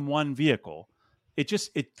more than one vehicle,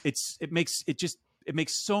 it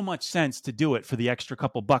makes so much sense to do it for the extra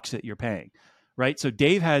couple bucks that you're paying, right? So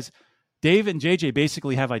Dave and JJ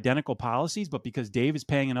basically have identical policies, but because Dave is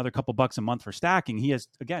paying another couple bucks a month for stacking, he has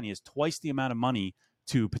twice the amount of money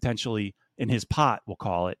to potentially in his pot, we'll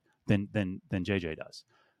call it, than JJ does.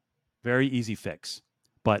 Very easy fix,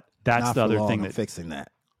 but that's Not the for other long, thing I'm fixing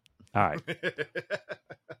that. All right,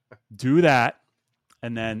 do that,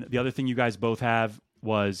 and then the other thing you guys both have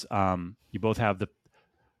was you both have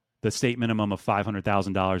the state minimum of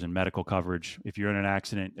 $500,000 in medical coverage. If you're in an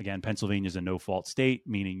accident, again, Pennsylvania is a no-fault state,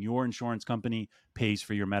 meaning your insurance company pays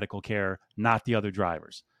for your medical care, not the other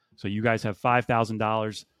drivers. So you guys have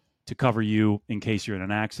 $5,000 to cover you in case you're in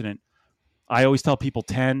an accident. I always tell people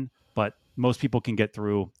 10, but most people can get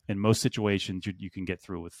through. In most situations, you can get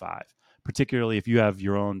through with 5, particularly if you have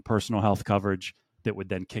your own personal health coverage that would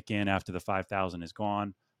then kick in after the 5,000 is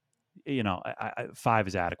gone. 5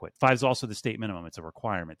 is adequate. 5 is also the state minimum. It's a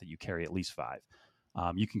requirement that you carry at least 5.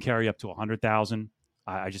 You can carry up to 100,000.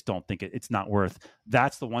 I just don't think it's not worth.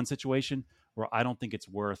 That's the one situation where I don't think it's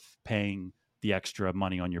worth paying the extra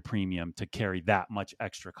money on your premium to carry that much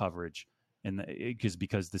extra coverage. And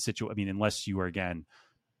because the situation, I mean, unless you're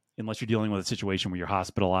dealing with a situation where you're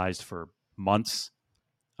hospitalized for months,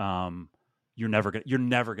 you're never gonna burn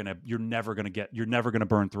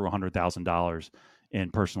through $100,000 in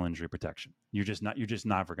personal injury protection. You're just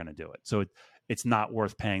never going to do it. So it's not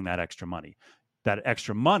worth paying that extra money. That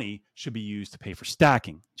extra money should be used to pay for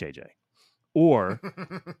stacking, JJ, or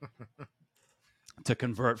to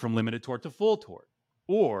convert from limited tort to full tort,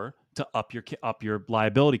 or to up your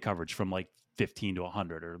liability coverage from like 15 to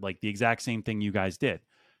 100, or like the exact same thing you guys did.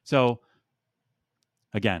 So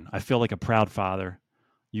again, I feel like a proud father.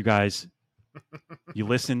 You guys, you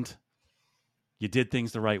listened, you did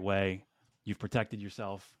things the right way. You've protected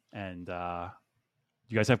yourself, and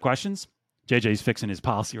you guys have questions? JJ's fixing his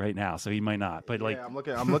policy right now, so he might not. But I'm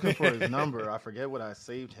looking for his number. I forget what I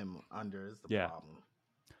saved him under. Is the problem?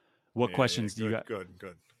 What questions do you got? Good.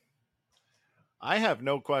 I have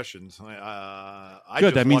no questions.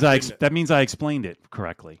 Good. That means I explained it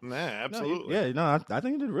correctly. Nah, absolutely. I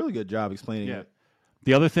think you did a really good job explaining it.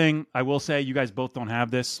 The other thing I will say, you guys both don't have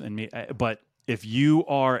this, but if you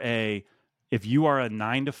are a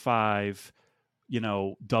 9 to 5,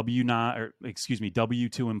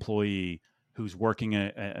 W-2 employee who's working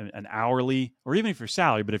an hourly, or even if you're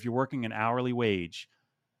salary, but if you're working an hourly wage,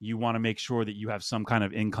 you want to make sure that you have some kind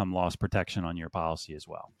of income loss protection on your policy as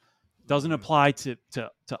well. Doesn't apply to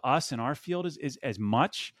us in our field as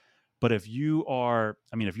much, but if you're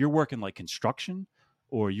working like construction,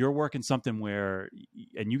 or you're working something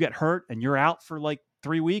and you get hurt and you're out for like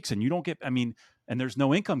 3 weeks and you don't get, and there's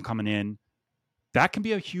no income coming in, that can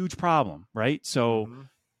be a huge problem, right? So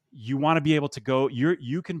you want to be able to go,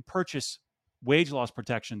 you can purchase wage loss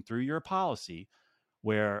protection through your policy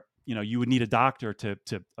where, you would need a doctor to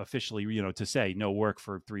officially, to say no work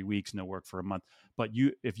for 3 weeks, no work for a month. But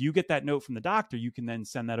if you get that note from the doctor, you can then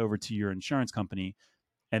send that over to your insurance company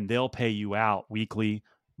and they'll pay you out weekly,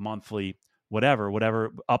 monthly,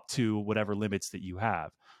 whatever, up to whatever limits that you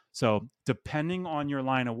have. So depending on your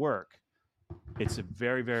line of work, it's a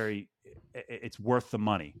very, it's worth the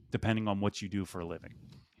money depending on what you do for a living.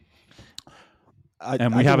 I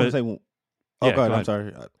And we did have want to a- say, Yeah, go ahead. go I'm ahead.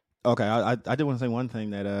 sorry. Okay, I did want to say one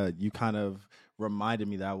thing that you kind of reminded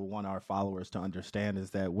me that I would want our followers to understand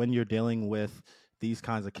is that when you're dealing with these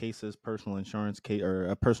kinds of cases, personal insurance case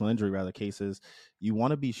or personal injury rather cases, you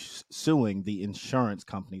want to be suing the insurance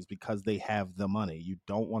companies because they have the money. You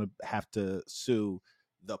don't want to have to sue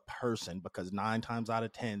the person because 9 times out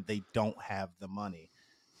of 10 they don't have the money.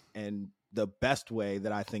 And the best way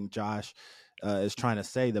that I think Josh is trying to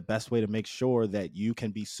say, the best way to make sure that you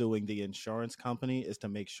can be suing the insurance company is to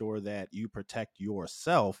make sure that you protect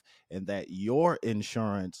yourself and that your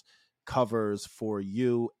insurance covers for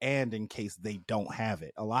you and in case they don't have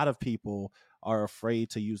it. A lot of people are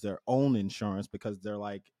afraid to use their own insurance because they're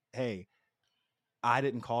like, hey, I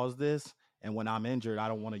didn't cause this. And when I'm injured, I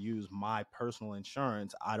don't want to use my personal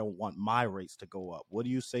insurance. I don't want my rates to go up. What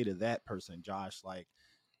do you say to that person, Josh? Like,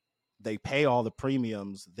 they pay all the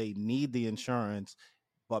premiums, they need the insurance,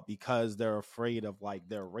 but because they're afraid of like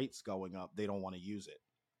their rates going up, they don't want to use it.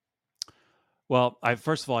 Well,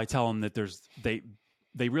 first of all, I tell them that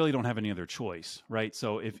they really don't have any other choice, right?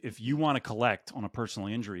 So if you want to collect on a personal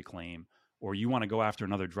injury claim or you want to go after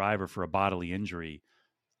another driver for a bodily injury,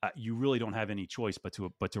 you really don't have any choice but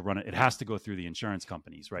to run it. It has to go through the insurance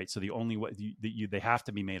companies, right? So the only way they have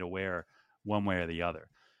to be made aware one way or the other.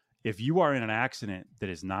 If you are in an accident that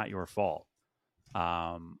is not your fault,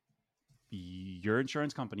 your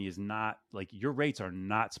insurance company is not like your rates are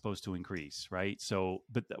not supposed to increase, right? So,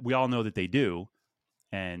 but we all know that they do,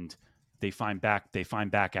 and they find back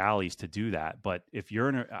alleys to do that. But if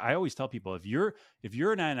you're I always tell people if you're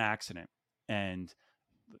in an accident and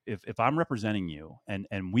if I'm representing you and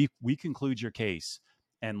we conclude your case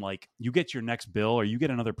and like you get your next bill or you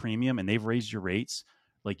get another premium and they've raised your rates,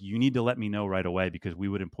 like you need to let me know right away because we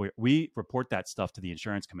report that stuff to the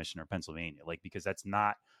insurance commissioner of Pennsylvania, like because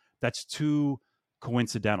that's too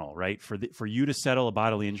coincidental, right? For you to settle a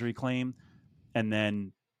bodily injury claim and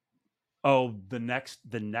then the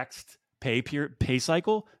next pay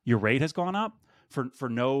cycle your rate has gone up for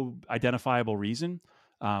no identifiable reason.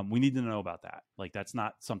 We need to know about that. Like that's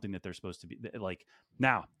not something that they're supposed to be like.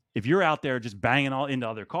 Now, if you're out there just banging all into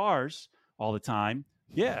other cars all the time,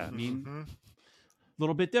 yeah, I mean, a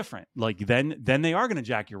little bit different. Like then they are going to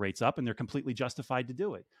jack your rates up, and they're completely justified to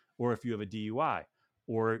do it. Or if you have a DUI,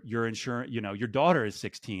 or your insurance, your daughter is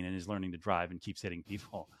 16 and is learning to drive and keeps hitting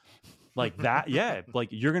people, like that, yeah, like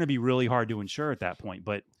you're going to be really hard to insure at that point.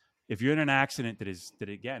 But if you're in an accident that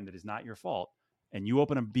is not your fault, and you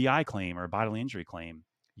open a BI claim or a bodily injury claim,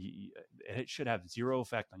 it should have zero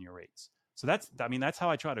effect on your rates. So that's how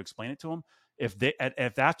I try to explain it to them. If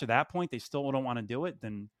after that point they still don't want to do it,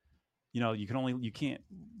 then you can't.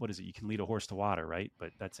 What is it? You can lead a horse to water, right?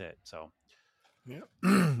 But that's it. So. Yeah.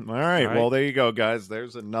 All right. Well, there you go, guys.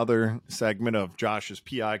 There's another segment of Josh's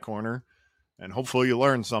PI Corner, and hopefully you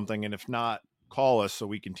learned something. And if not, call us so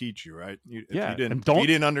we can teach you. Right? If you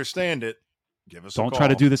didn't understand it, give us a call. Don't try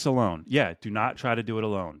to do this alone. Yeah, do not try to do it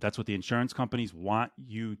alone. That's what the insurance companies want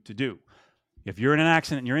you to do. If you're in an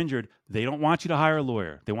accident and you're injured, they don't want you to hire a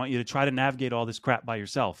lawyer. They want you to try to navigate all this crap by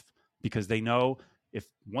yourself because they know if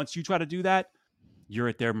once you try to do that, you're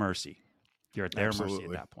at their mercy. You're at their mercy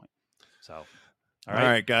at that point. So, all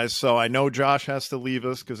right, guys. So I know Josh has to leave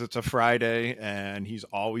us because it's a Friday and he's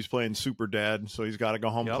always playing Super Dad. So he's got to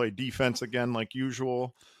go home and play defense again like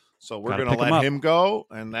usual. So we're going to let him go.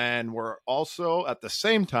 And then we're also at the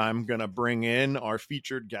same time going to bring in our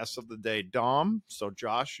featured guest of the day, Dom. So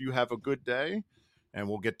Josh, you have a good day and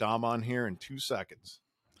we'll get Dom on here in 2 seconds.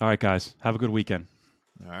 All right, guys. Have a good weekend.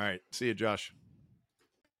 All right. See you, Josh.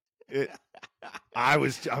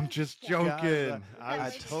 I'm just joking. I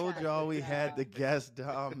told y'all we had the guest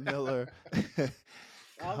Dom Miller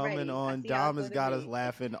coming on. Dom has got us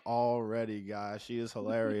laughing already, guys. She is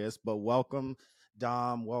hilarious. But welcome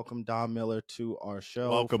Dom Miller to our show.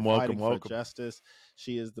 Welcome for Justice.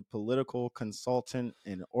 She is the political consultant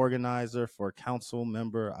and organizer for Council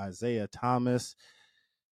Member Isaiah Thomas.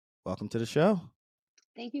 Welcome to the show.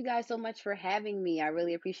 Thank you guys so much for having me. I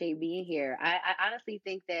really appreciate being here. I honestly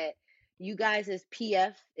think that you guys as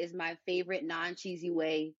PF is my favorite non-cheesy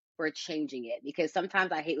way for changing it, because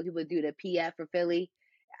sometimes I hate when people do the PF for Philly,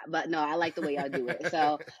 but no, I like the way y'all do it.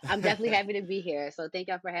 So I'm definitely happy to be here. So thank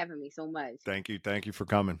y'all for having me so much. Thank you for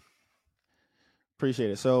coming.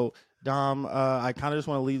 Appreciate it. So Dom, I kind of just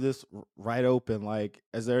want to leave this right open. Like,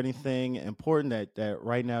 is there anything important that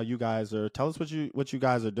right now you guys are? Tell us what you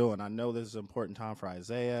guys are doing. I know this is an important time for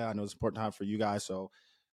Isaiah. I know it's an important time for you guys. So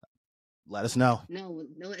let us know. No,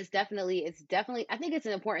 it's definitely, I think it's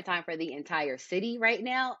an important time for the entire city right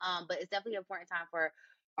now. But it's definitely an important time for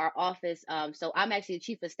our office. So I'm actually the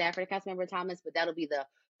chief of staff for the Councilmember Thomas, but that'll be the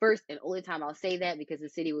first and only time I'll say that because the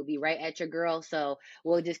city will be right at your girl. So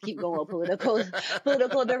we'll just keep going with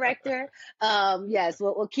political director. Yes,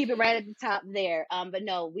 we'll keep it right at the top there. But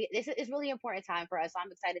no, it's really important time for us. So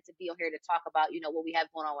I'm excited to be on here to talk about, what we have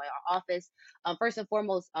going on in our office. First and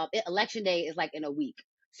foremost, election day is like in a week.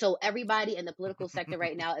 So everybody in the political sector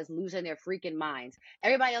right now is losing their freaking minds.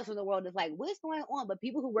 Everybody else in the world is like, what's going on? But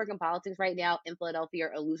people who work in politics right now in Philadelphia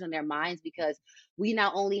are losing their minds because we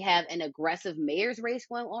not only have an aggressive mayor's race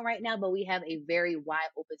going on right now, but we have a very wide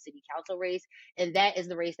open city council race. And that is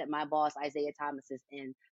the race that my boss, Isaiah Thomas, is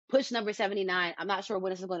in. Push number 79. I'm not sure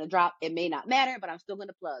when this is going to drop. It may not matter, but I'm still going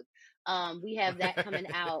to plug. We have that coming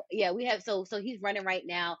out. Yeah, we have. So he's running right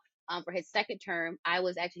now. For his second term. I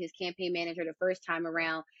was actually his campaign manager the first time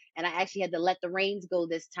around, and I actually had to let the reins go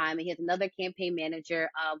this time. And he has another campaign manager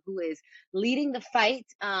who is leading the fight.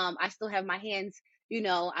 I still have my hands.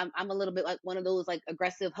 I'm a little bit like one of those like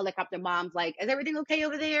aggressive helicopter moms. Like, is everything okay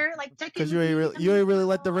over there? Like, check in Because with me. you ain't really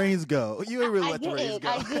let the reins go. You ain't really I let the reins didn't. go.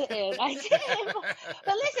 I didn't. I didn't.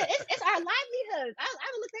 But listen, it's our livelihood. I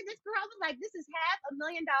looked at this girl. I was like, this is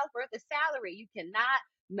 $500,000 worth of salary. You cannot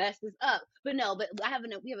mess this up. But no, but we have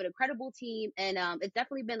an incredible team, and it's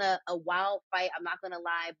definitely been a wild fight. I'm not gonna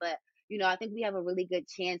lie, but I think we have a really good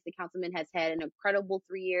chance. The councilman has had an incredible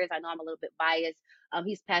 3 years. I know I'm a little bit biased.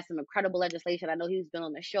 He's passed some incredible legislation. I know he's been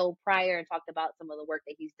on the show prior and talked about some of the work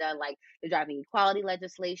that he's done, like the driving equality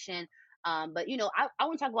legislation. But I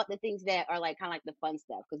want to talk about the things that are like kind of like the fun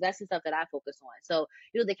stuff because that's the stuff that I focus on. So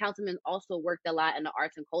the councilman also worked a lot in the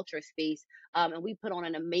arts and culture space, and we put on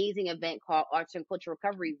an amazing event called Arts and Culture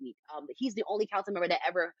Recovery Week. He's the only council member that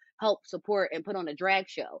ever helped support and put on a drag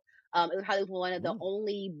show. It was probably one of the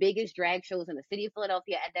only biggest drag shows in the city of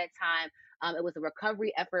Philadelphia at that time. It was a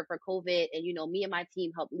recovery effort for COVID, and me and my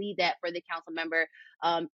team helped lead that for the council member.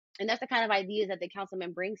 And that's the kind of ideas that the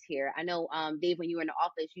councilman brings here. I know, Dave, when you were in the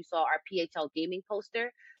office, you saw our PHL gaming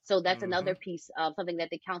poster. So that's another piece of something that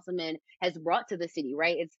the councilman has brought to the city,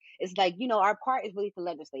 right? It's like, our part is really to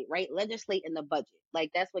legislate, right? Legislate in the budget.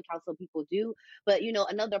 Like that's what council people do. But,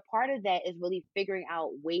 another part of that is really figuring out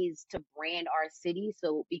ways to brand our city.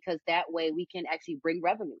 So because that way we can actually bring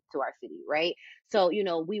revenue to our city, right? So,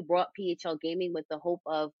 we brought PHL gaming with the hope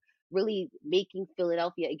of really making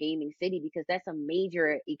Philadelphia a gaming city because that's a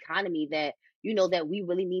major economy that that we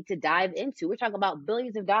really need to dive into. We're talking about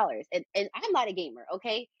billions of dollars. And I'm not a gamer,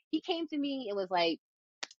 okay? He came to me and was like,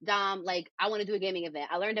 Dom, like I want to do a gaming event.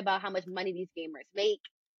 I learned about how much money these gamers make.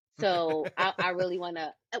 So I really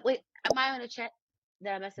wanna wait, am I on a chat?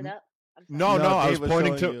 Did I mess it up? I'm sorry. No, I was Dave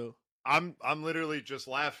pointing showing to. you. I'm literally just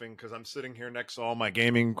laughing because I'm sitting here next to all my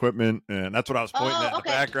gaming equipment, and that's what I was pointing at in the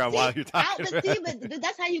background while you're talking. But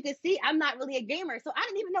that's how you can see I'm not really a gamer, so I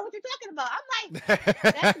didn't even know what you're talking about. I'm like,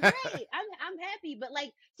 that's great. I'm happy, but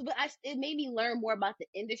like, it made me learn more about the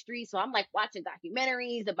industry. So I'm like watching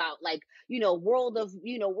documentaries about like World of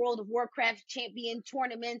Warcraft champion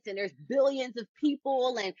tournaments, and there's billions of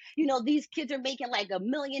people, and these kids are making like $1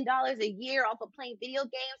 million a year off of playing video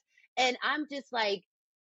games, and I'm just like,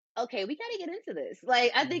 okay, we got to get into this.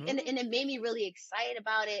 Like, I think, and it made me really excited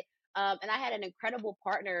about it. And I had an incredible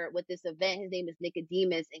partner with this event. His name is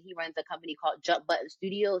Nicodemus, and he runs a company called Jump Button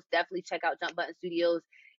Studios. Definitely check out Jump Button Studios.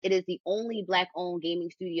 It is the only Black-owned gaming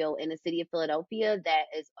studio in the city of Philadelphia that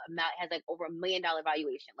has like over $1 million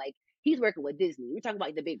valuation. Like, he's working with Disney. We're talking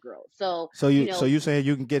about the big girls. So you saying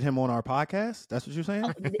you can get him on our podcast? That's what you're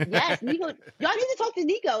saying? yes, Nico. Y'all need to talk to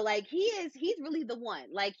Nico. Like he's really the one.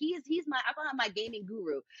 Like he's I call him my gaming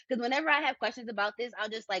guru. Because whenever I have questions about this, I'll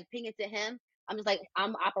just like ping it to him. I'm just like,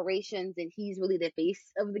 I'm operations, and he's really the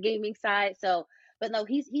face of the gaming side. So, but no,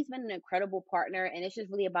 he's been an incredible partner, and it's just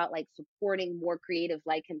really about like supporting more creatives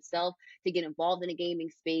like himself to get involved in the gaming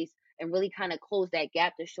space and really kind of close that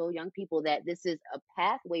gap to show young people that this is a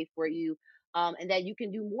pathway for you, and that you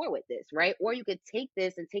can do more with this, right? Or you could take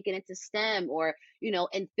this and take it into STEM, or,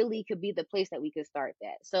 and Philly could be the place that we could start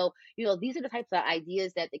that. So, these are the types of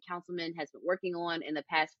ideas that the councilman has been working on in the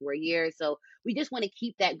past 4 years. So we just want to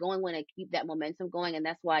keep that going, want to keep that momentum going. And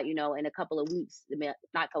that's why, in a couple of weeks, not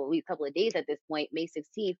a couple of weeks, couple of days at this point, May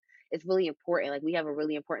 16th, it's really important. Like we have a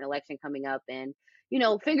really important election coming up, and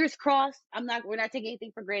fingers crossed. We're not taking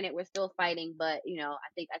anything for granted. We're still fighting, but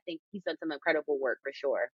I think he's done some incredible work for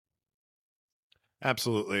sure.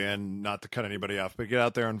 Absolutely, and not to cut anybody off, but get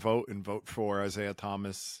out there and vote for Isaiah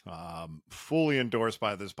Thomas. Fully endorsed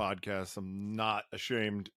by this podcast. I'm not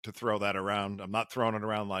ashamed to throw that around. I'm not throwing it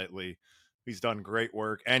around lightly. He's done great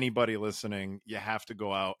work. Anybody listening, you have to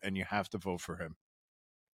go out and you have to vote for him.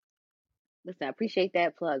 Listen, I appreciate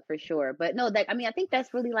that plug for sure. But no, that I mean, I think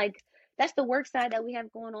that's really like that's the work side that we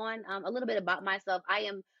have going on. A little bit about myself. I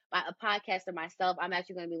am a podcaster myself. I'm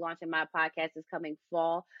actually going to be launching my podcast this coming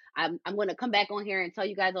fall. I'm going to come back on here and tell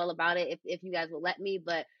you guys all about it if you guys will let me.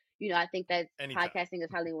 But I think that Anytime. podcasting is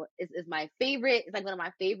probably is my favorite. It's like one of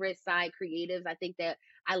my favorite side creatives. I think that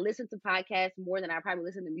I listen to podcasts more than I probably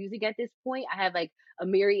listen to music at this point. I have like a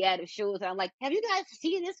myriad of shows. And I'm like, have you guys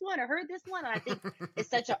seen this one or heard this one? And I think it's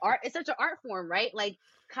such an art form, right? Like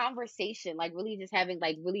conversation, like really just having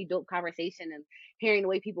like really dope conversation and hearing the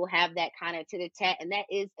way people have that kind of tit tat, and that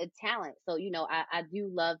is a talent. So I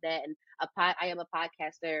do love that, and I am a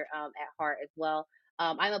podcaster at heart as well.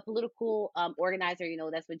 I'm a political organizer.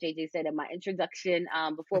 That's what JJ said in my introduction.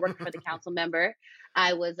 Before working for the council member,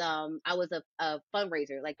 I was a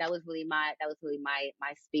fundraiser. Like that was really my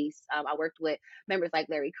space. I worked with members like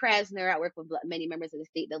Larry Krasner. I worked with many members of the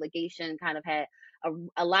state delegation. Kind of had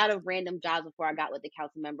a lot of random jobs before I got with the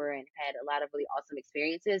council member, and had a lot of really awesome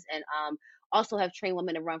experiences. And also have trained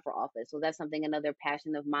women to run for office. So that's another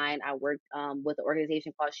passion of mine. I worked with an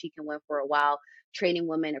organization called She Can Win for a while, training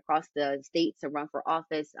women across the state to run for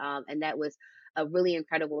office. And that was a really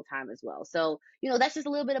incredible time as well. So, that's just a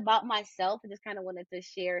little bit about myself. I just kind of wanted to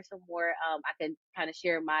share some more. I can kind of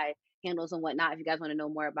share my handles and whatnot if you guys want to know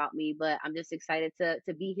more about me, but I'm just excited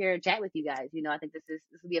to be here and chat with you guys. I think this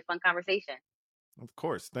will be a fun conversation. Of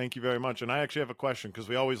course. Thank you very much. And I actually have a question because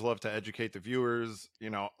we always love to educate the viewers,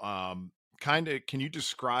 kind of, can you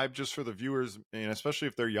describe just for the viewers, and especially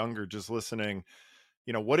if they're younger, just listening,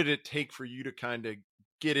 what did it take for you to kind of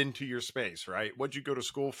get into your space, right? What'd you go to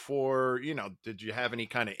school for? Did you have any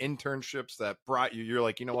kind of internships that brought you're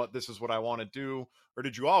like, what, this is what I want to do? Or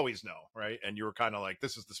did you always know, right? And you were kind of like,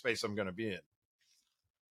 this is the space I'm going to be in.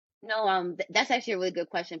 No, that's actually a really good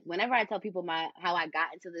question. Whenever I tell people how I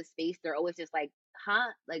got into this space, they're always just like,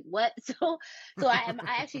 "Huh? Like what?" So I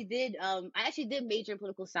actually did major in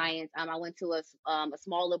political science. I went to a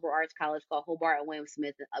small liberal arts college called Hobart and William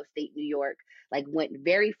Smith in upstate New York. Like went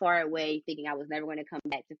very far away, thinking I was never going to come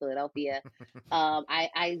back to Philadelphia.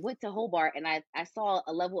 I went to Hobart and I saw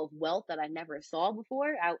a level of wealth that I never saw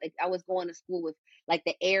before. I was going to school with like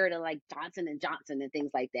the heir to like Johnson and Johnson and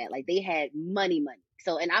things like that. Like they had money.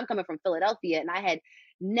 So, and I'm coming from Philadelphia and I had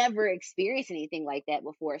never experienced anything like that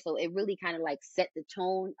before. So it really kind of like set the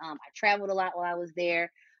tone. I traveled a lot while I was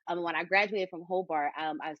there. When I graduated from Hobart,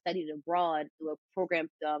 I studied abroad through a program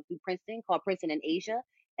through Princeton called Princeton in Asia.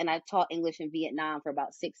 And I taught English in Vietnam for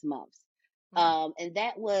about 6 months. And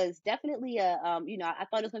that was definitely I thought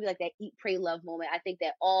it was gonna be like that eat, pray, love moment. I think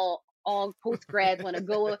that all post grads want to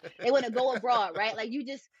go abroad, right? Like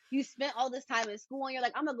you spent all this time in school and you're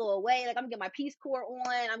like, I'm gonna go away, like I'm gonna get my Peace Corps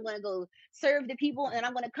on, I'm gonna go serve the people, and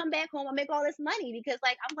I'm gonna come back home and make all this money because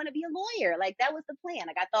like I'm gonna be a lawyer. Like that was the plan.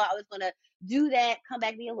 Like I thought I was gonna do that, come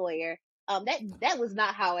back, be a lawyer. That was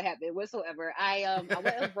not how it happened whatsoever. I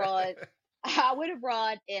went abroad. I went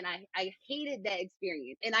abroad and I hated that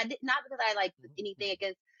experience. And I did not because I like anything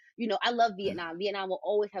against, I love Vietnam. Vietnam will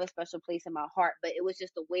always have a special place in my heart, but it was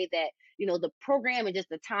just the way that, the program and just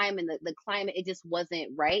the time and the climate, it just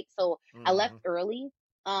wasn't right. So I left early.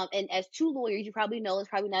 And as two lawyers, you probably know it's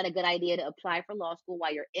probably not a good idea to apply for law school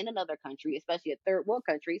while you're in another country, especially a third world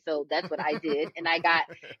country. So that's what I did. And I got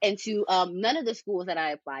into none of the schools that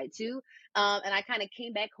I applied to. And I kind of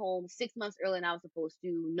came back home 6 months earlier than I was supposed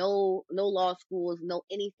to. No law schools, no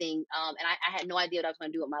anything. And I had no idea what I was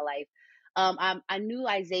going to do with my life. I knew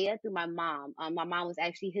Isaiah through my mom. My mom was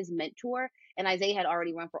actually his mentor, and Isaiah had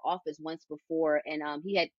already run for office once before, and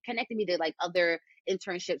he had connected me to like other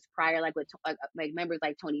internships prior, like with like members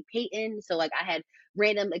like Tony Payton. So like I had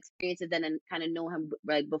random experiences and kind of know him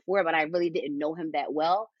like before, but I really didn't know him that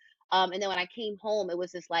well. And then when I came home, it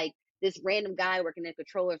was just like this random guy working in the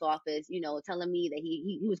controller's office, telling me that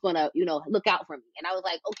he was gonna, look out for me. And I was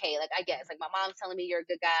like, okay, like I guess, like my mom's telling me you're a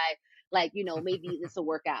good guy, like, maybe this will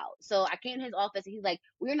work out. So I came to his office and he's like,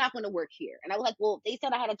 we're not gonna work here. And I was like, well, they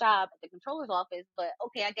said I had a job at the controller's office, but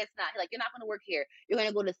okay, I guess not. He's like, you're not gonna work here. You're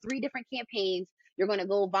gonna go to 3 different campaigns. You're gonna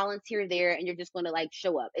go volunteer there, and you're just gonna like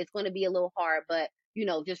show up. It's gonna be a little hard, but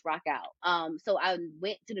just rock out. So I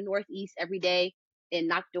went to the Northeast every day and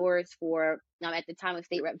knocked doors for at the time of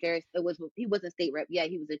state rep Jared. He wasn't state rep yet.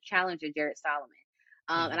 He was a challenger, Jared Solomon.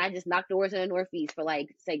 And I just knocked doors in the Northeast for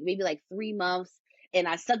like say maybe like 3 months. and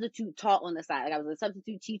I substitute taught on the side. Like I was a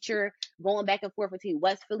substitute teacher going back and forth between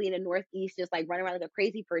West Philly and the Northeast, just like running around like a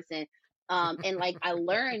crazy person. And like I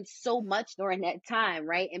learned so much during that time,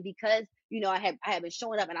 right? And because I had been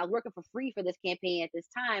showing up and I was working for free for this campaign at this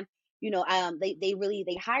time,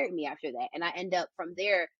 they hired me after that, and I end up from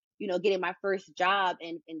there, getting my first job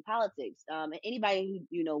in politics. And anybody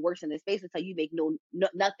who works in this space will tell you make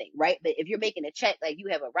nothing, right? But if you're making a check, like you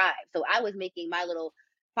have arrived. So I was making my little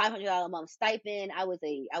 $500 a month stipend. I was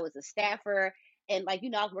a staffer, and like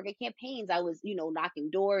I was working campaigns. I was knocking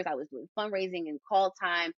doors. I was doing fundraising and call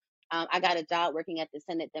time. I got a job working at the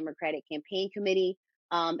Senate Democratic Campaign Committee.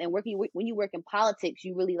 And when you work in politics,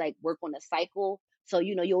 you really like work on a cycle. So,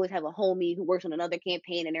 you always have a homie who works on another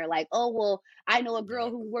campaign and they're like, oh, well, I know a girl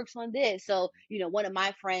who works on this. So, one of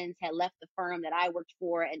my friends had left the firm that I worked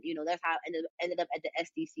for, and, that's how I ended up at the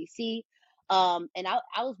SDCC. And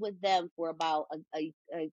I was with them for about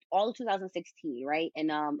all of 2016, right? And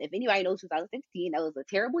if anybody knows 2016, that was a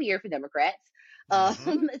terrible year for Democrats.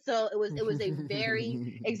 So it was a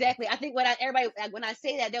very exactly. I think everybody when I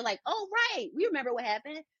say that, they're like, oh right, we remember what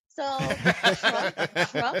happened. So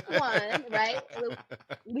Trump won, right?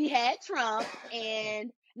 We had Trump,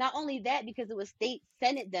 and not only that, because it was state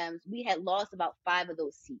Senate Dems, we had lost about 5 of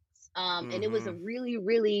those seats. And it was a really,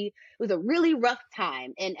 really rough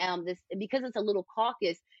time. And because it's a little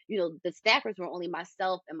caucus, the staffers were only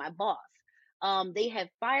myself and my boss. They had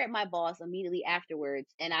fired my boss immediately afterwards,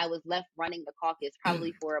 and I was left running the caucus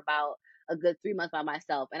probably for about a good 3 months by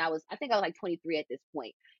myself. And I think I was like 23 at this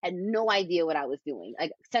point. Had no idea what I was doing.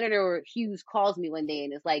 Like Senator Hughes calls me one day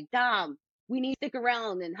and is like, Dom, we need to stick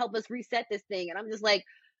around and help us reset this thing. And I'm just like,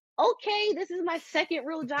 okay, this is my second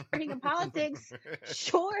real job working in politics.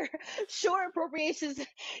 Sure, appropriations,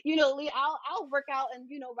 I'll work out and,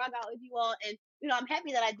 rock out with you all. And, I'm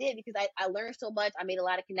happy that I did, because I learned so much. I made a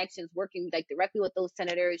lot of connections working like directly with those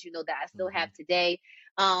senators, that I still have today.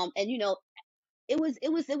 And, it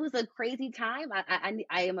was a crazy time.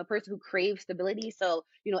 I am a person who craves stability. So,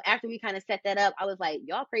 after we kind of set that up, I was like,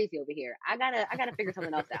 y'all crazy over here. I gotta figure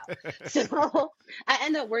something else out. So I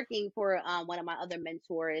ended up working for one of my other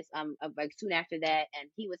mentors like soon after that, and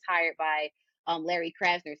he was hired by Larry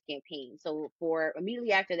Krasner's campaign. So for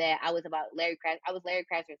immediately after that, I was Larry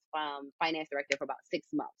Krasner's finance director for about 6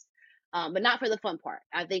 months. But not for the fun part.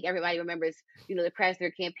 I think everybody remembers, the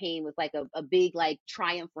Krasner campaign was like a big like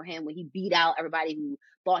triumph for him when he beat out everybody who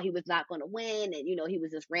thought he was not going to win, and he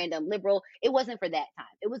was this random liberal. It wasn't for that time.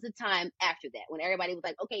 It was the time after that when everybody was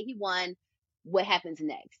like, okay, he won. What happens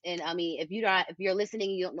next? And I mean, if you're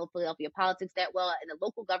listening, you don't know Philadelphia politics that well, in the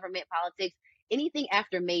local government politics, anything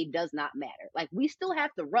after May does not matter. Like we still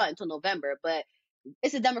have to run until November, but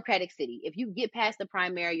it's a Democratic city. If you get past the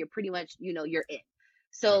primary, you're pretty much, you're in.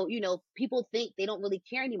 So, people think they don't really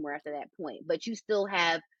care anymore after that point, but you still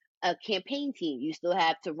have a campaign team. You still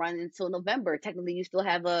have to run until November. Technically, you still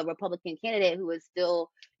have a Republican candidate who is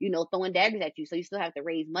still, throwing daggers at you. So you still have to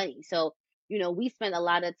raise money. So, we spent a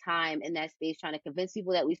lot of time in that space trying to convince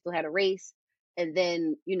people that we still had a race. And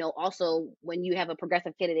then, also when you have a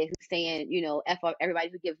progressive candidate who's saying, F up everybody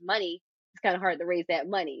who gives money, it's kind of hard to raise that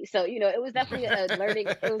money. So, it was definitely a learning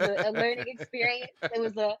experience. It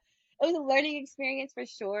was a learning experience for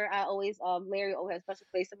sure. I always, Larry always has a special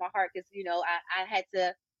place in my heart, because, I had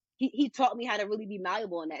to, he taught me how to really be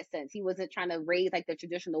malleable in that sense. He wasn't trying to raise like the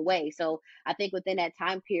traditional way. So I think within that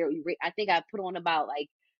time period, I think I put on about like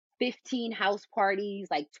 15 house parties,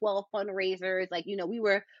 like 12 fundraisers. Like, we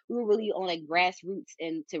were really on like grassroots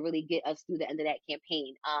and to really get us through the end of that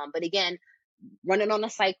campaign. But again, running on a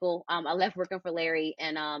cycle, I left working for Larry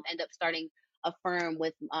and ended up starting a firm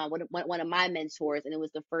with one of my mentors, and it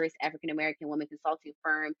was the first African American woman consulting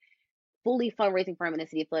firm, fully fundraising firm in the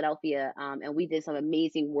city of Philadelphia. And we did some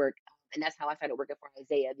amazing work, and that's how I started working for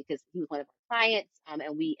Isaiah, because he was one of our clients,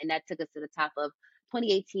 and that took us to the top of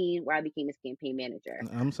 2018, where I became his campaign manager.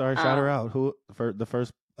 I'm sorry, shout her out. Who for the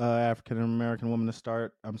first African American woman to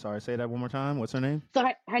start? I'm sorry, say that one more time. What's her name? So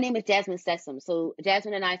her name is Jasmine Sessom. So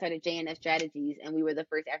Jasmine and I started JNS Strategies, and we were the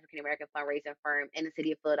first African American fundraising firm in the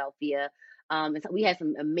city of Philadelphia. And so we had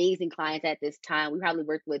some amazing clients at this time. We probably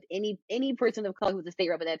worked with any person of color who was a state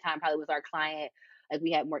rep at that time. Probably was our client. Like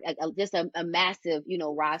we had more, just a massive,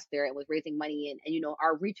 roster, and was raising money, and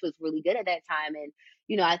our reach was really good at that time.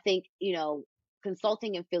 And I think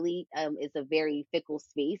consulting in Philly is a very fickle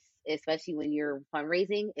space, especially when you're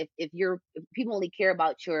fundraising. If people only care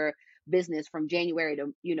about your business from January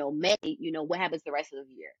to May, what happens the rest of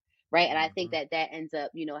the year? right? And I think that ends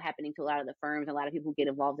up, happening to a lot of the firms, a lot of people who get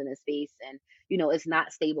involved in this space, and it's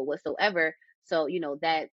not stable whatsoever. So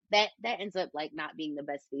that ends up like not being the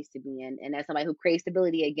best space to be in. And as somebody who craves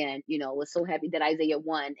stability again, was so happy that Isaiah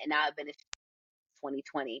won, and now I've been in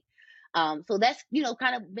 2020. So that's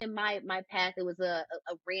kind of been my path. It was a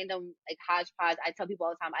random like hodgepodge. I tell people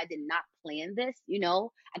all the time I did not plan this.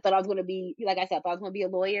 I thought I was going to be, like I said, I thought I was going to be a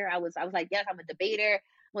lawyer. I was like, yes, I'm a debater.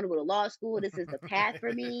 I want to go to law school. This is the path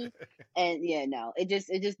for me. And yeah, no, it just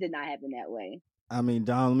did not happen that way. I mean,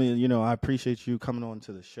 Don, I appreciate you coming on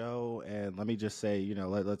to the show. And let me just say,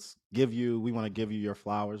 we want to give you your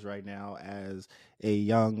flowers right now as a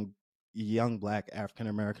young Black African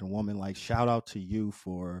American woman. Like, shout out to you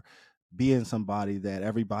for being somebody that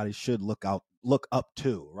everybody should look up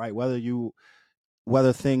to, right?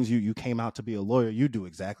 Whether things you came out to be a lawyer, you do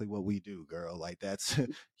exactly what we do, girl. Like, that's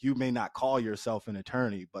you may not call yourself an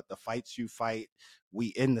attorney, but the fights you fight, we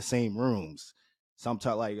in the same rooms.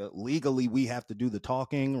 Sometimes, like, legally we have to do the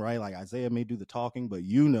talking, right? Like, Isaiah may do the talking, but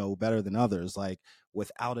better than others, like,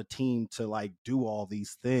 without a team to like do all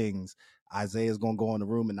these things, Isaiah's gonna go in the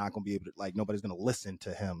room and not gonna be able to, like, nobody's gonna listen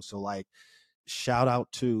to him. So, like, shout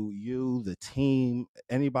out to you, the team,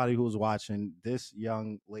 anybody who's watching. This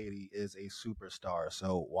young lady is a superstar,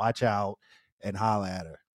 so watch out and holla at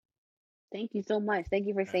her. Thank you so much. Thank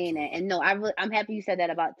you for saying that. Absolutely. And no, I'm happy you said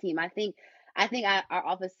that about team. I think our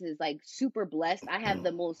office is like super blessed. I have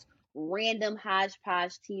the most random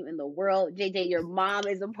hodgepodge team in the world. JJ, your mom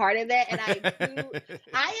is a part of that, and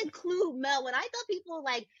I include Mel. When I tell people,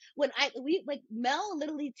 like, Mel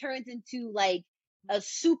literally turns into like a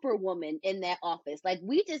superwoman in that office. Like,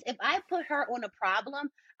 if I put her on a problem,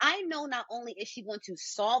 I know not only is she going to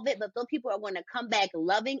solve it, but those people are going to come back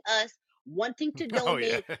loving us, wanting to Oh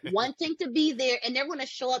yeah. donate, wanting to be there, and they're going to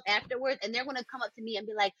show up afterwards, and they're going to come up to me and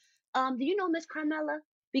be like, do you know Miss Carmela?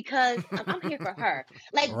 Because I'm here for her.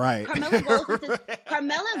 Like, Right. Carmela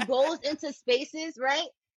goes into spaces, right?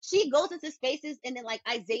 She goes into spaces, and then like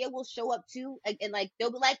Isaiah will show up too, and like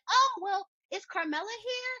they'll be like, "Oh, well, is Carmela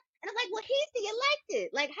here?" And I'm like, "Well, he's the elected.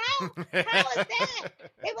 Like, how is that?"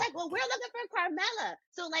 They're like, "Well, we're looking for Carmela."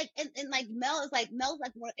 So like, and like Mel's like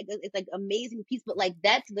one, it's like amazing piece, but like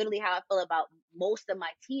that's literally how I feel about most of my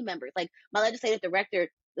team members. Like, my legislative director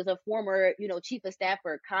was a former, chief of staff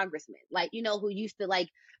for a congressman, like, who used to like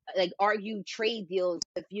argue trade deals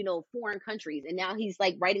with, foreign countries, and now he's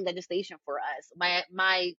like writing legislation for us.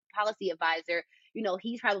 My policy advisor,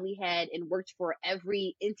 he's probably had and worked for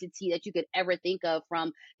every entity that you could ever think of,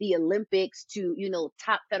 from the Olympics to,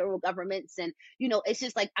 top federal governments. And, it's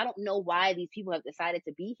just like, I don't know why these people have decided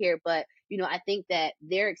to be here, but, I think that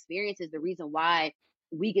their experience is the reason why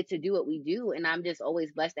we get to do what we do. And I'm just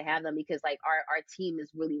always blessed to have them, because like our team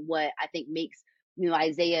is really what I think makes,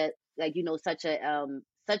 Isaiah, like, such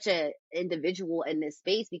a individual in this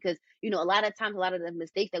space. Because, a lot of times, a lot of the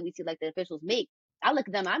mistakes that we see like the officials make, I look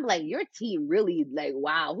at them, I'm like, your team really, like,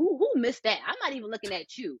 wow, who missed that? I'm not even looking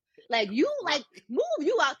at you. Like, you, like, move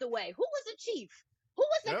you out the way. Who was the chief? Who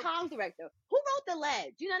was the Yep. comms director? Who wrote the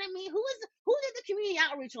ledge? You know what I mean? Who did the community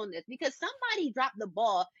outreach on this? Because somebody dropped the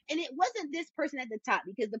ball, and it wasn't this person at the top.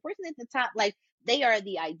 Because the person at the top, like, they are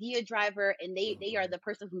the idea driver, and they are the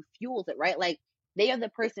person who fuels it, right? Like, they are the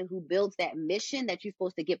person who builds that mission that you're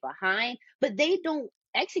supposed to get behind, but they don't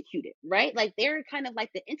execute it, right? Like, they're kind of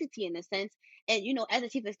like the entity in a sense. And, as a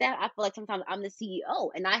chief of staff, I feel like sometimes I'm the CEO,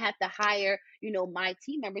 and I have to hire, my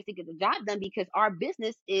team members to get the job done, because our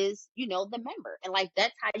business is, the member. And like,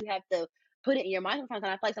 that's how you have to put it in your mind sometimes.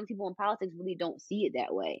 And I feel like some people in politics really don't see it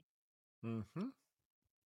that way. Mm-hmm.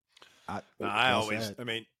 I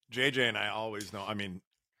mean, JJ and I always know. I mean,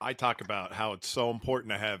 I talk about how it's so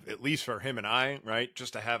important to have, at least for him and I, right,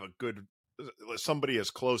 just to have a good, somebody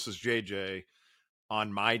as close as JJ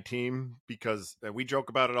on my team, because we joke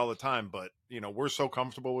about it all the time, but we're so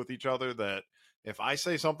comfortable with each other that if I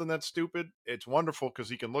say something that's stupid, it's wonderful, because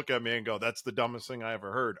he can look at me and go, "That's the dumbest thing I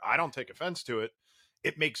ever heard." I don't take offense to it.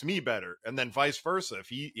 It makes me better. And then vice versa. If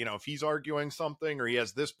if he's arguing something, or he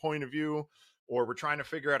has this point of view, or we're trying to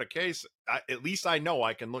figure out a case, at least I know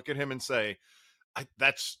I can look at him and say,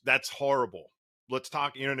 that's horrible. Let's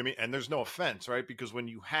talk. You know what I mean? And there's no offense, right? Because when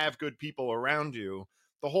you have good people around you,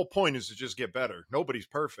 the whole point is to just get better. Nobody's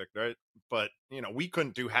perfect, right? But we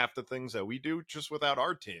couldn't do half the things that we do just without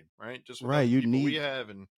our team, right? Just without the people we have.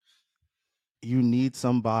 And you need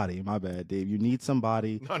somebody. My bad, Dave. You need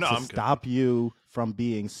somebody to stop you from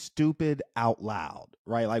being stupid out loud,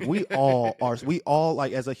 right? Like, we all are. We all,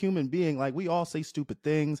 like, as a human being, like, we all say stupid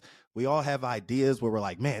things. We all have ideas where we're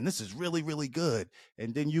like, "Man, this is really, really good,"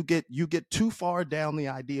 and then you get too far down the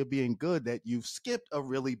idea of being good that you've skipped a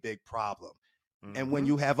really big problem. And when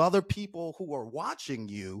you have other people who are watching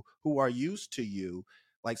you, who are used to you,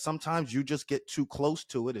 like sometimes you just get too close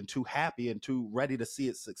to it and too happy and too ready to see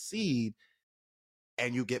it succeed,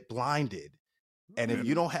 and you get blinded. And if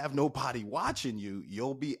you don't have nobody watching you,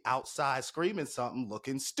 you'll be outside screaming something,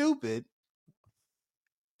 looking stupid.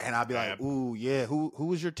 And I'd be like, "Ooh, yeah, who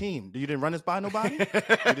was your team? You didn't run this by nobody?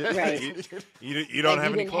 Right. You don't Like,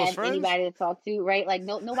 have you any didn't close have friends? anybody to talk to, right? Like,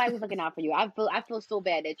 nobody was looking out for you. I feel so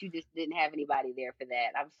bad that you just didn't have anybody there for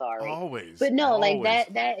that. I'm sorry. Always, But no, like always.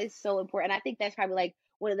 that is so important. I think that's probably like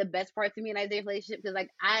one of the best parts of me and Isaiah's relationship, because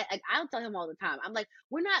I'll tell him all the time. I'm like,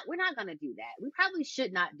 we're not gonna do that. We probably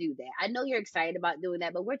should not do that. I know you're excited about doing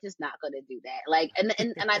that, but we're just not gonna do that. Like,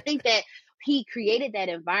 and I think that he created that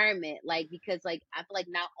environment, like, because like I feel like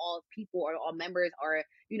not all people or all members are,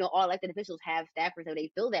 all elected officials have staffers that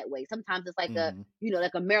they feel that way. Sometimes it's like a,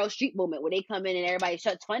 like a Meryl Streep moment where they come in and everybody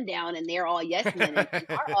shuts fun down and they're all yes men. And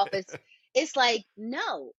in our office, it's like,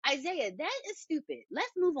 no, Isaiah, that is stupid.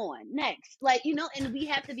 Let's move on next. Like, and we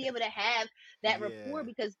have to be able to have that rapport,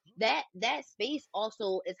 because that space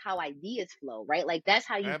also is how ideas flow, right? Like, that's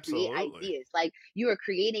how you create Absolutely. ideas. Like, you are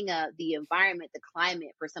creating the environment, the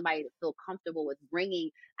climate for somebody to feel comfortable with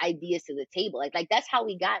bringing ideas to the table. Like that's how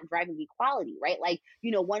we got driving equality, right? Like,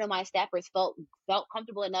 one of my staffers felt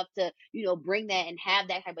comfortable enough to, bring that and have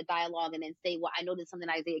that type of dialogue, and then say, well, I know there's something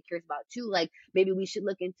Isaiah cares about too. Like, maybe we should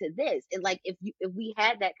look into this. And like, if we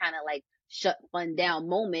had that kind of like shut fun down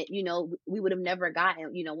moment, we would have never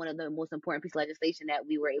gotten, one of the most important pieces of legislation that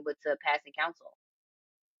we were able to pass in council.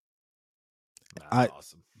 That's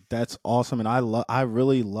awesome. That's awesome. And I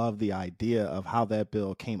really love the idea of how that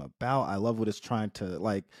bill came about. I love what it's trying to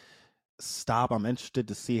like stop. I'm interested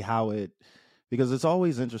to see how it, because it's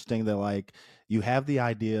always interesting that like you have the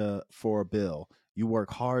idea for a bill, you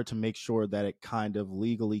work hard to make sure that it kind of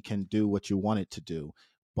legally can do what you want it to do,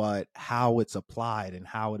 but how it's applied and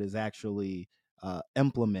how it is actually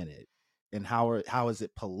implemented, and how is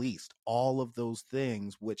it policed, all of those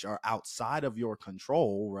things which are outside of your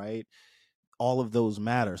control, right? All of those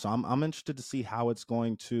matter. So I'm interested to see how it's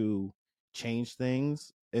going to change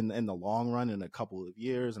things in the long run in a couple of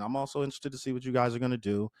years. And I'm also interested to see what you guys are going to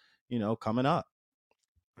do, coming up.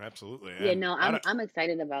 Absolutely. Yeah, And no, I'm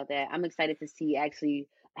excited about that. I'm excited to see actually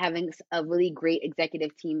having a really great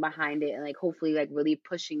executive team behind it, and like hopefully like really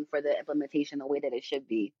pushing for the implementation the way that it should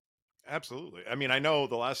be. absolutely. I mean, I know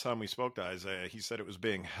the last time we spoke to Isaiah, he said it was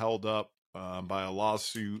being held up by a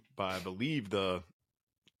lawsuit by, I believe, the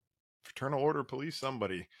Fraternal Order Police,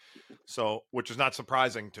 somebody. So, which is not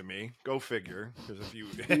surprising to me. Go figure, because if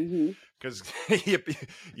you, because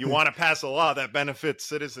you want to pass a law that benefits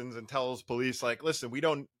citizens and tells police, like, listen, we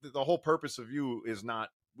don't. The whole purpose of you is not.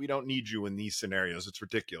 We don't need you in these scenarios. It's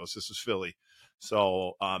ridiculous. This is Philly.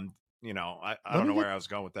 So, I don't know where I was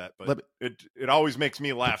going with that, but it always makes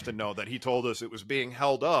me laugh to know that he told us it was being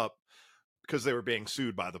held up because they were being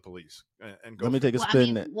sued by the police. And go Let me take a Well, I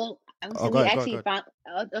spin. mean, well, Oh, we go ahead, actually go ahead.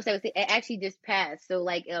 found. It actually just passed. So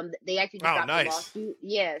like, they actually just Oh, dropped the nice. lawsuit.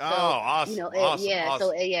 Yeah. Oh, So awesome. Awesome. yeah. Awesome.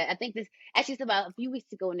 So yeah, I think this actually it's about a few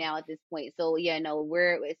weeks ago now at this point. So yeah, no,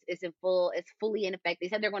 it's fully in effect. They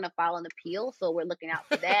said they're going to file an appeal, so we're looking out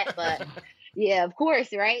for that. But yeah, of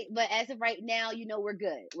course, right. But as of right now, we're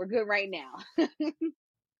good. We're good right now.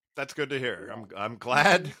 That's good to hear. Yeah. I'm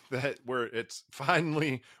glad that it's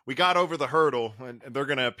finally we got over the hurdle, and they're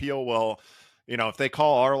going to appeal. Well, if they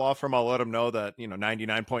call our law firm, I'll let them know that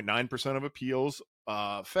 99.9% of appeals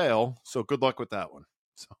fail. So good luck with that one.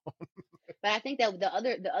 So But I think that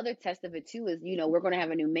the other test of it too is, we're going to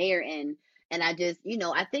have a new mayor in, and I just,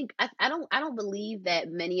 I think I don't believe that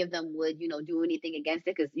many of them would, do anything against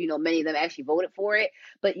it, because many of them actually voted for it.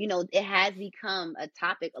 But it has become a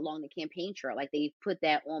topic along the campaign trail. Like, they put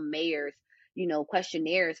that on mayors,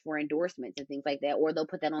 questionnaires for endorsements and things like that, or they'll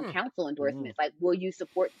put that on council endorsements. Like, will you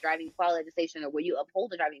support the driving equality legislation, or will you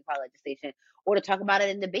uphold the driving equality legislation, or to talk about it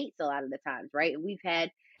in debates a lot of the times, right? And we've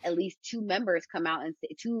had at least two members come out and say,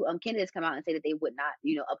 two candidates come out and say that they would not,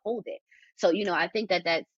 uphold it. So, I think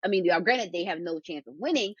that's, I mean, granted, they have no chance of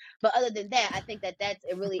winning, but other than that, I think that that's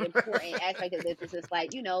a really important aspect of this. It's just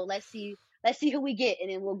like, let's see who we get, and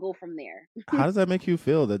then we'll go from there. How does that make you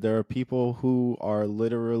feel that there are people who are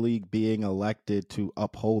literally being elected to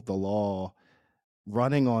uphold the law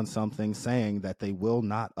running on something saying that they will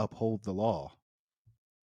not uphold the law?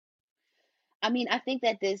 I mean, I think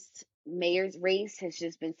that this mayor's race has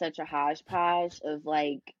just been such a hodgepodge of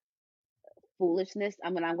like foolishness.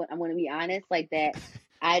 I'm gonna be honest, like that.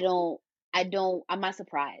 I don't, I'm not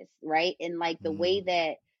surprised, right? And like the way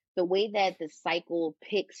that the cycle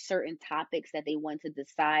picks certain topics that they want to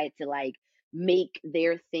decide to like make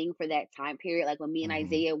their thing for that time period. Like when me and Mhm.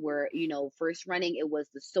 Isaiah were, first running, it was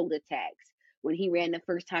the soda tags. When he ran the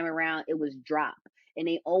first time around, it was drop. And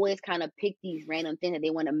they always kind of pick these random things that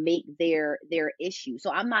they want to make their issue. So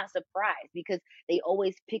I'm not surprised because they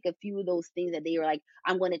always pick a few of those things that they are like,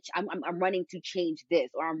 I'm running to change this,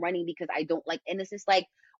 or I'm running because I don't like. And it's just like,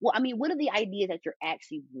 well, I mean, what are the ideas that you're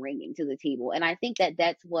actually bringing to the table? And I think that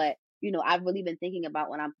that's what I've really been thinking about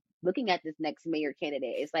when I'm looking at this next mayor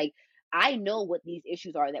candidate. It's like, I know what these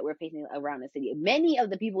issues are that we're facing around the city. Many of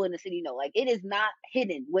the people in the city know, like, it is not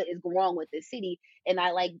hidden what is wrong with the city. And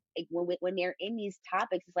I like when they're in these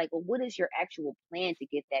topics, it's like, well, what is your actual plan to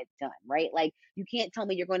get that done, right? Like, you can't tell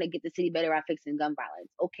me you're going to get the city better at fixing gun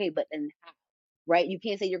violence. Okay, but then how? Right? You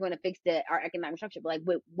can't say you're going to fix our economic structure, but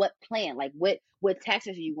like, what plan? Like, what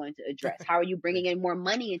taxes are you going to address? How are you bringing in more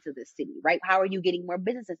money into the city? Right? How are you getting more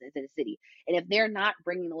businesses into the city? And if they're not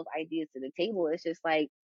bringing those ideas to the table, it's just like,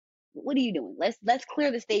 what are you doing? Let's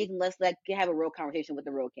clear the stage and let's have a real conversation with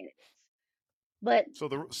the real candidates. But So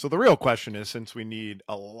the real question is, since we need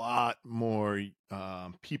a lot more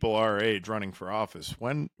people our age running for office,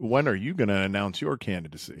 when are you going to announce your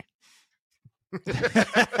candidacy?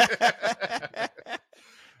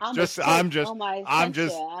 I'm just a I'm tick just on my I'm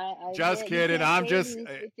censor. just You kidding. can't I'm say just these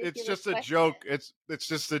it's ridiculous just a questions. joke. It's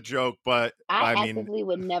just a joke, but I I mean, actively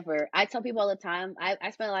would never. I tell people all the time. I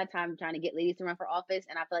spend a lot of time trying to get ladies to run for office,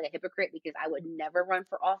 and I feel like a hypocrite because I would never run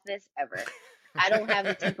for office ever. I don't have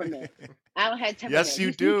the temperament. I don't have yes temperament. you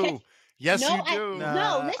You catch. do. Yes No, you do. no.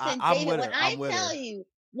 Nah, Listen, I'm David. with When her. I I'm with tell her. you,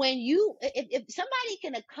 if somebody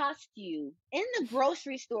can accost you in the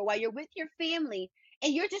grocery store while you're with your family,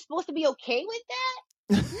 and you're just supposed to be okay with that.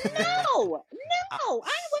 No, I- no,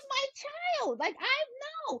 I'm with my child. Like, I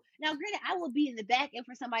know. Now, granted, I will be in the back end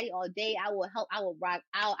for somebody all day. I will help. I will rock.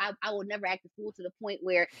 I will never act a fool to the point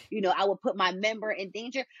where I will put my member in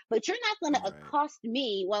danger. But you're not going to right. accost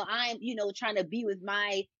me while I'm trying to be with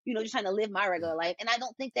my just trying to live my regular life. And I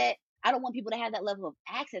don't think that I don't want people to have that level of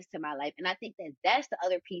access to my life. And I think that that's the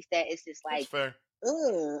other piece that is just That's like, fair.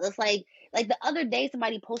 ugh. It's like the other day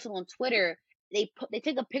somebody posted on Twitter. They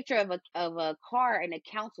took a picture of a car in a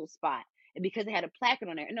council spot, and because they had a placard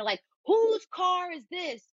on there, and they're like, "Whose car is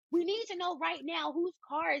this? We need to know right now whose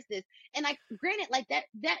car is this." And like, granted, like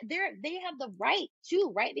they have the right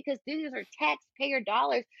to, right, because these are taxpayer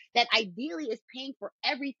dollars that ideally is paying for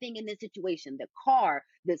everything in this situation, the car,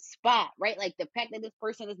 the spot, right? Like the fact that this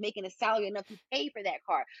person is making a salary enough to pay for that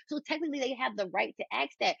car. So technically they have the right to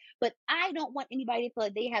ask that. But I don't want anybody to feel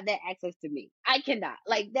like they have that access to me. I cannot.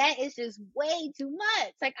 Like, that is just way too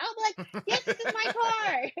much. Like, I'll be like, yes, this is my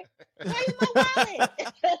car. Why are you in my wallet?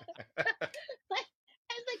 Like,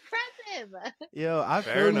 it's aggressive. Yo, I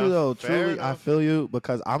Fair feel you enough. though. Fair Truly, I enough. feel you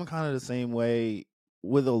because I'm kind of the same way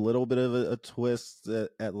with a little bit of a twist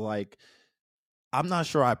at like I'm not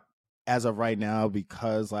sure I as of right now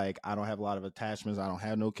because like I don't have a lot of attachments. I don't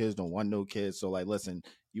have no kids, don't want no kids. So like listen,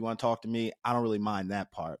 you want to talk to me? I don't really mind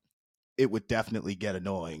that part. It would definitely get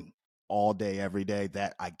annoying all day, every day.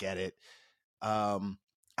 That I get it. Um,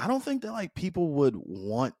 I don't think that like people would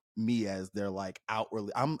want me as their like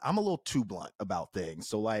outwardly. I'm a little too blunt about things.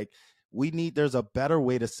 So like there's a better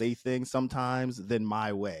way to say things sometimes than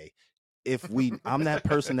my way. I'm that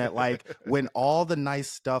person that like when all the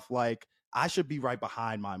nice stuff like I should be right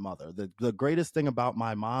behind my mother. The greatest thing about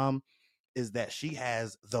my mom is that she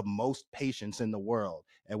has the most patience in the world.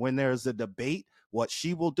 And when there's a debate, what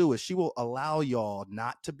she will do is she will allow y'all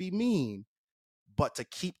not to be mean, but to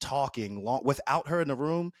keep talking long without her in the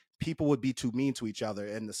room, people would be too mean to each other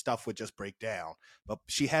and the stuff would just break down. But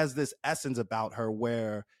she has this essence about her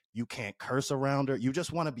where you can't curse around her. You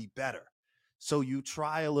just want to be better. So you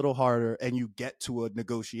try a little harder and you get to a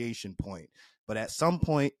negotiation point. But at some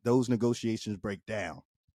point, those negotiations break down.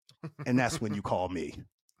 And that's when you call me.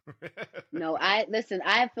 No, I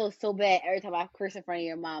feel so bad every time I curse in front of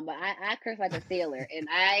your mom, but I curse like a sailor, and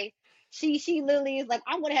she literally is like,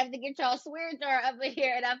 I'm gonna have to get y'all swear jar over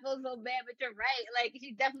here, and I feel so bad, but you're right, like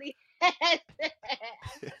she definitely has that.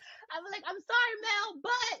 I'm like, I'm sorry, Mel,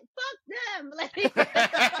 but fuck them, like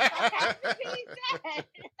I have to be that.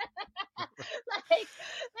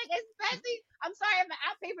 Especially, I'm sorry,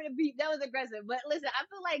 I'll pay for the beat. That was aggressive, but listen, I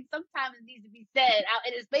feel like sometimes it needs to be said out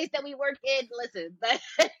in the space that we work in. Listen, but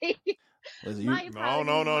Listen, my apologies,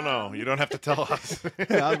 No. You mom. don't have to tell us.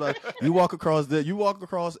 I was like, you walk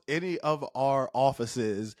across any of our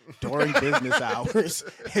offices during business hours,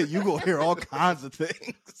 and you gonna hear all kinds of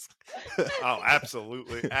things. Oh,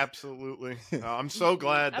 absolutely, absolutely. I'm so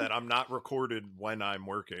glad that I'm not recorded when I'm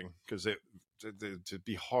working because it'd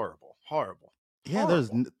be horrible. Yeah,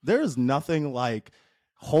 there's nothing like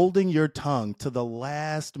holding your tongue to the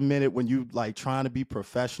last minute when you like trying to be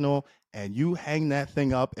professional and you hang that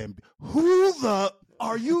thing up and who the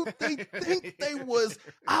are you? They think they was.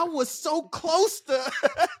 I was so close to.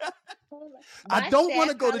 I don't want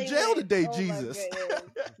to go to jail today, oh Jesus. My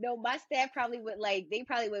goodness. No, my staff probably would they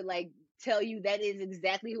probably would like tell you that is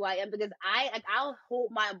exactly who I am because I'll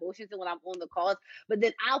hold my emotions when I'm on the calls, but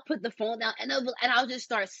then I'll put the phone down and I'll just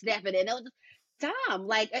start snapping it. And it'll just, Tom,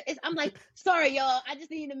 like I'm like, sorry, y'all, I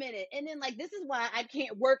just need a minute. And then like this is why I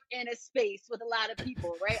can't work in a space with a lot of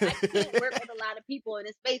people, right? I can't work with a lot of people in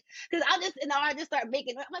a space because I just start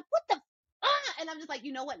making. I'm like, what the. And I'm just like,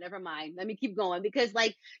 you know what? Never mind. Let me keep going because,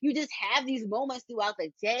 like, you just have these moments throughout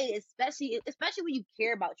the day, especially when you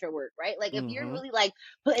care about your work, right? Like, if you're really like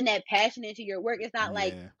putting that passion into your work, it's not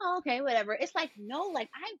like, oh, okay, whatever. It's like, no, like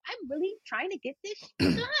I'm really trying to get this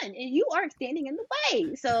done, and you are standing in the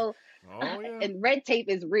way. So, and red tape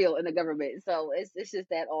is real in the government, so it's just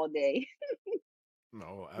that all day.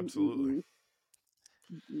 No, absolutely.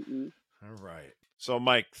 Mm-mm. All right. So,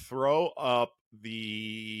 Mike, throw up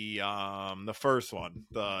the first one,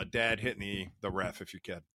 the dad hitting the ref, if you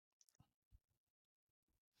can.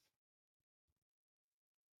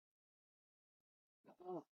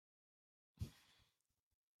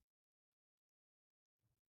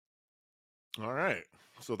 All right.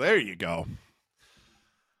 So there you go.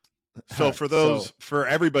 So for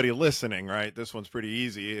everybody listening, right, this one's pretty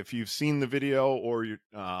easy. If you've seen the video or you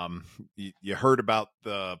heard about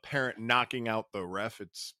the parent knocking out the ref,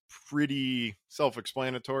 it's pretty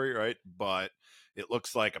self-explanatory, right? But it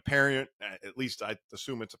looks like a parent, at least I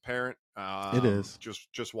assume it's a parent. It is.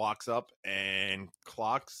 Just walks up and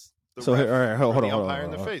clocks the so ref all right, hold on, umpire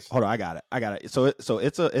in the face. Hold on, I got it. So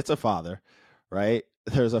it's a father, right?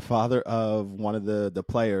 There's a father of one of the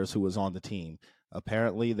players who was on the team.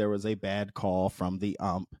 Apparently, there was a bad call from the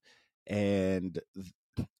ump, and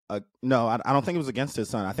no, I don't think it was against his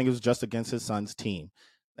son. I think it was just against his son's team.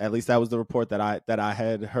 At least that was the report that I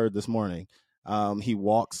had heard this morning. He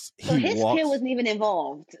walks. So his kid wasn't even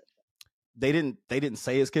involved. They didn't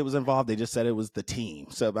say his kid was involved. They just said it was the team.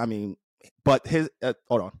 So I mean, but his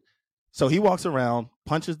hold on. So he walks around,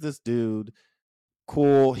 punches this dude.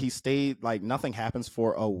 Cool. He stayed like nothing happens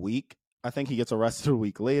for a week. I think he gets arrested a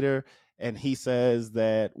week later. And he says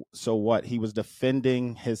that, so what? He was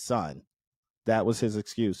defending his son. That was his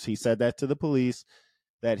excuse. He said that to the police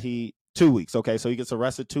that 2 weeks. Okay. So he gets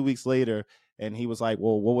arrested 2 weeks later. And he was like,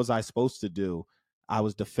 well, what was I supposed to do? I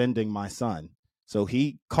was defending my son. So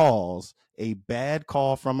he calls a bad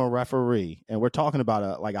call from a referee. And we're talking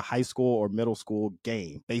about a high school or middle school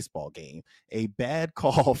game, baseball game. A bad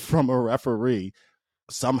call from a referee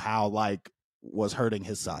somehow was hurting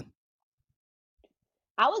his son.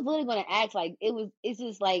 I was literally going to ask, like, it's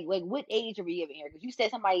just like what age are we giving here? Because you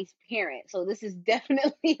said somebody's parent, so this is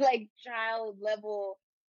definitely like child level.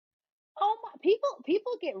 Oh my,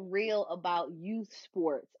 people get real about youth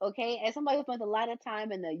sports, okay? As somebody who spends a lot of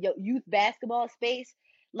time in the youth basketball space,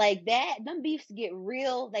 like that, them beefs get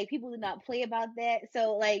real. Like people do not play about that.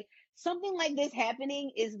 So like something like this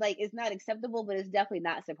happening is like it's not acceptable, but it's definitely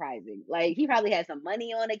not surprising. Like he probably has some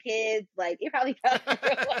money on the kids. Like he probably got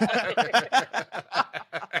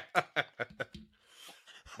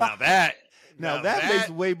Now that makes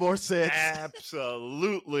way more sense.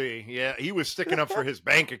 Absolutely. Yeah, he was sticking up for his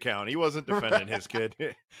bank account. He wasn't defending his kid.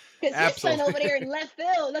 Because his son over there in left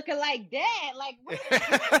field looking like dad. Like, what like,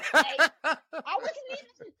 I wasn't even,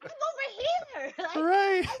 I'm over here. Like,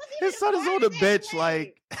 right. His son is on the bench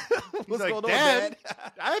like, what's like, going on, Dad?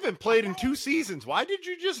 I haven't played in 2 seasons. Why did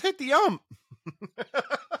you just hit the ump?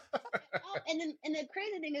 And the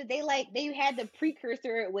crazy thing is they had the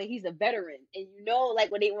precursor where he's a veteran, and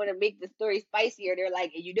like when they want to make the story spicier, they're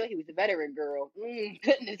like, and he was a veteran, girl.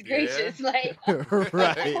 Goodness gracious, like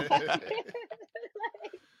right.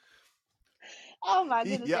 Oh my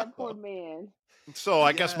goodness, that poor man. So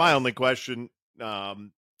I guess my only question,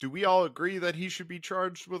 do we all agree that he should be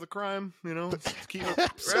charged with a crime? You know,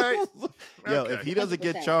 right? Yo, if he doesn't 100%.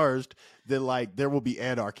 Get charged, then there will be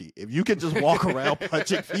anarchy. If you can just walk around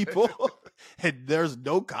punching people and there's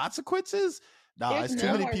no consequences, there's too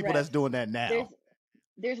many people that's doing that now.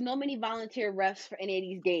 There's no many volunteer refs for any of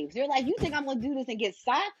these games. They're like, you think I'm gonna do this and get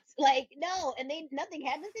socked? Like, no, and nothing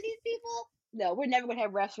happens to these people. No, we're never gonna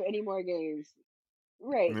have refs for any more games.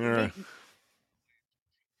 Right. Yeah.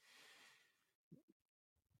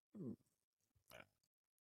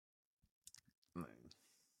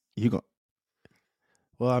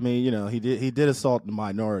 Well, I mean, he did assault the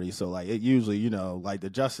minority, so it usually, the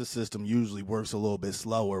justice system usually works a little bit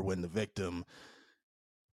slower when the victim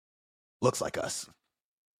looks like us.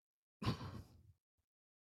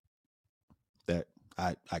 That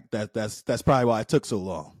That's probably why it took so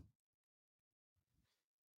long.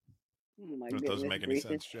 Oh my That doesn't make any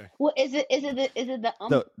sense, Jay. Well, is it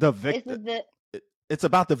The victim. It's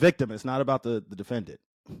about the victim. It's not about the defendant.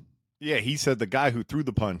 Yeah, he said the guy who threw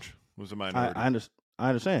the punch was a minority. I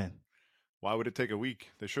understand. Why would it take a week?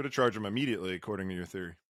 They should have charged him immediately, according to your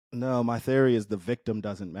theory. No, my theory is the victim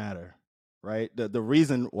doesn't matter, right? The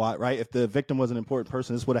reason why, right? If the victim was an important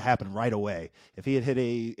person, this would have happened right away. If he had hit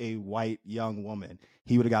a white young woman,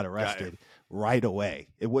 he would have got arrested right away.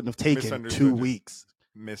 It wouldn't have taken 2 weeks.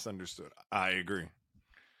 Misunderstood. I agree.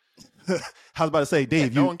 I was about to say,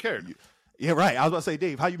 Dave. No one cared. Yeah, right. I was about to say,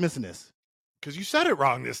 Dave, how you missing this? Because you said it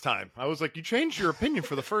wrong this time. I was like, you changed your opinion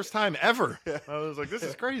for the first time ever. I was like, this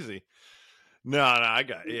is crazy. No, I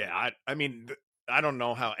got, I mean, I don't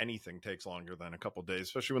know how anything takes longer than a couple days,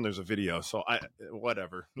 especially when there's a video. So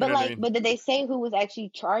whatever. You know what I mean? But did they say who was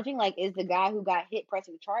actually charging? Like, is the guy who got hit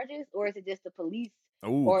pressing charges, or is it just the police?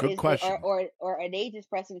 Oh, good question. Or are they just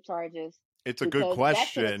pressing charges? It's a good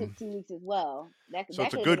question. That took 2 weeks as well. So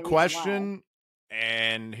it's a good question.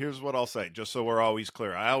 And here's what I'll say, just so we're always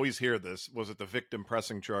clear. I always hear this. Was it the victim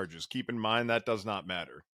pressing charges? Keep in mind that does not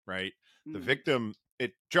matter, right? The victim,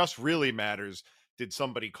 it just really matters. Did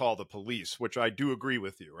somebody call the police? Which I do agree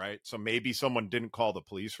with you, right? So maybe someone didn't call the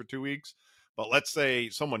police for 2 weeks, but let's say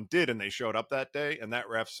someone did and they showed up that day and that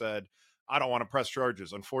ref said, I don't want to press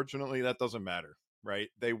charges. Unfortunately, that doesn't matter, right?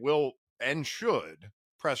 They will and should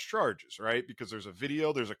press charges, right? Because there's a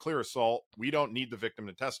video, there's a clear assault. We don't need the victim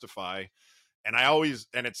to testify. And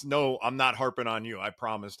I'm not harping on you. I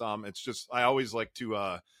promise, Dom. It's just, I always like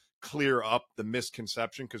to clear up the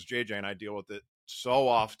misconception because JJ and I deal with it so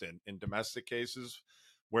often in domestic cases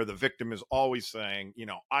where the victim is always saying,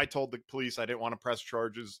 I told the police I didn't want to press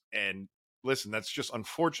charges. And listen, that's just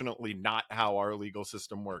unfortunately not how our legal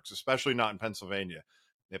system works, especially not in Pennsylvania.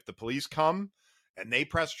 If the police come and they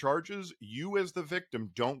press charges, you as the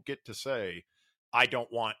victim don't get to say, I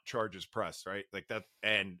don't want charges pressed, right? Like that.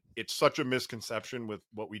 And it's such a misconception with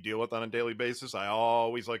what we deal with on a daily basis. I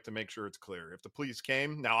always like to make sure it's clear. If the police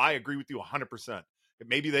came, now I agree with you 100%. If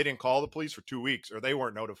maybe they didn't call the police for 2 weeks or they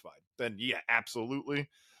weren't notified, then yeah, absolutely.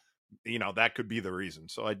 That could be the reason.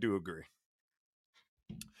 So I do agree.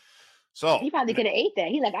 So he probably could have ate that.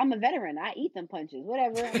 He's like, I'm a veteran. I eat them punches,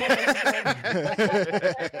 whatever.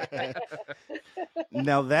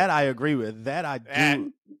 Now that I agree with, that I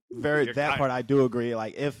do part I do agree.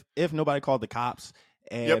 Like if nobody called the cops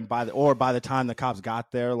and by the time the cops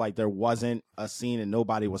got there, like there wasn't a scene and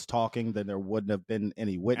nobody was talking, then there wouldn't have been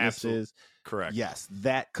any witnesses. Absolutely. Correct. Yes,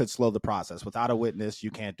 that could slow the process. Without a witness,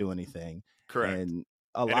 you can't do anything. Correct. And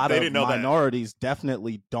a lot of minorities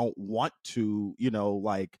definitely don't want to,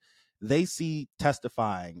 like they see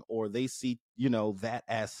testifying or they see, that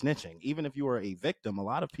as snitching. Even if you are a victim, a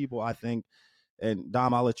lot of people, I think, and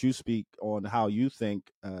Dom, I'll let you speak on how you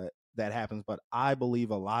think that happens, but I believe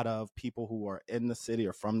a lot of people who are in the city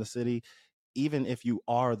or from the city, even if you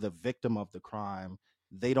are the victim of the crime,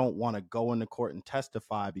 they don't want to go into court and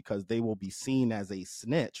testify because they will be seen as a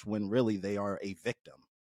snitch when really they are a victim.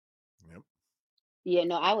 Yep. Yeah,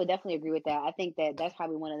 no, I would definitely agree with that. I think that that's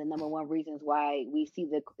probably one of the number one reasons why we see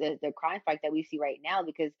the crime spike that we see right now,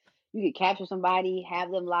 because you could capture somebody,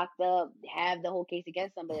 have them locked up, have the whole case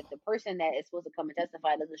against them, but if the person that is supposed to come and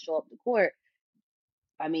testify doesn't show up to court,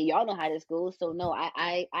 I mean, y'all know how this goes. So no,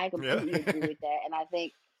 I completely agree with that. And I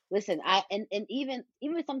think, listen, and even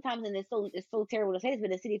sometimes, and it's so terrible to say this, but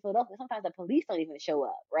in the city of Philadelphia, sometimes the police don't even show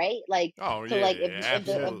up, right? Like, if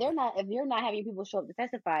they're not having people show up to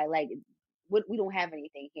testify, like, we don't have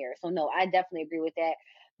anything here. So no, I definitely agree with that.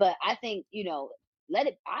 But I think, let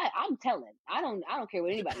it. I'm telling. I don't care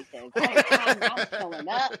what anybody says. I'm showing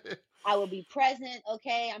up. I will be present.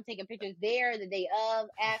 Okay, I'm taking pictures there, the day of,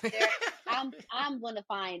 after. I'm gonna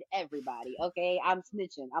find everybody. Okay, I'm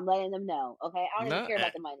snitching. I'm letting them know. Okay, I don't even care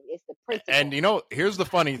about the money. It's the principle. And here's the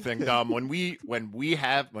funny thing, Dom. when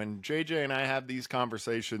JJ and I have these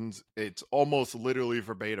conversations, it's almost literally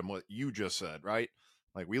verbatim what you just said, right?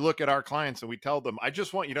 Like we look at our clients and we tell them, I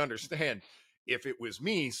just want you to understand. If it was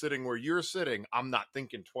me sitting where you're sitting, I'm not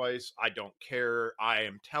thinking twice. I don't care. I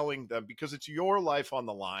am telling them because it's your life on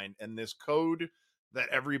the line. And this code that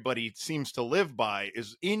everybody seems to live by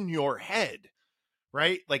is in your head,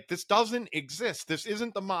 right? Like this doesn't exist. This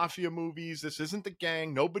isn't the mafia movies. This isn't the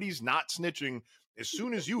gang. Nobody's not snitching. As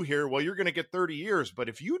soon as you hear, well, you're going to get 30 years. But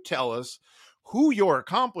if you tell us who your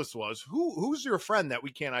accomplice was, who's your friend that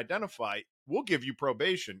we can't identify, we'll give you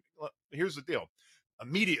probation. Here's the deal.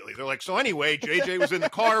 Immediately they're like, so anyway, JJ was in the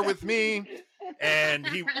car with me And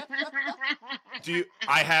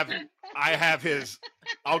I have his,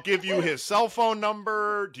 I'll give you his cell phone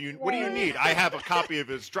number. What do you need? I have a copy of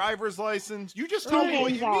his driver's license. You just tell me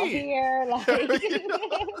what you need. Here,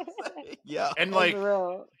 Yeah. And that's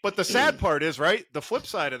real. but the sad part is, right? The flip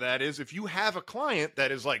side of that is if you have a client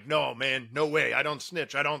that is like, no, man, no way. I don't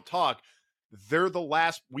snitch. I don't talk. They're the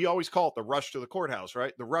last. We always call it the rush to the courthouse,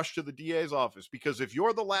 right? The rush to the DA's office. Because if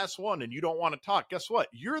you're the last one and you don't want to talk, guess what?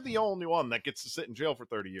 You're the only one that gets to sit in jail for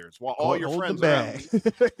 30 years while all your friends are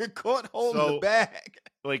out. Court holding the bag.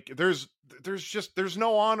 Like there's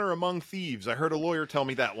no honor among thieves. I heard a lawyer tell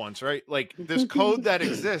me that once, right? Like this code that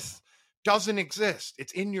exists doesn't exist.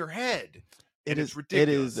 It's in your head. It's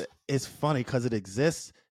ridiculous. It's funny because it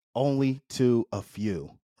exists only to a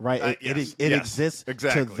few, right? It exists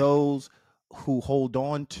exactly. to those who hold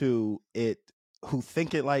on to it, who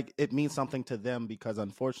think it like it means something to them, because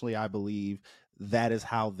unfortunately I believe that is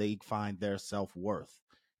how they find their self-worth.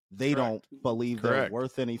 They don't believe they're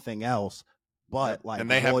worth anything else but like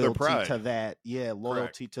and they have their pride to that,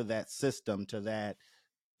 loyalty to that system, to that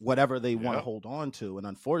whatever they want to hold on to. And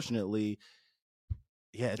unfortunately,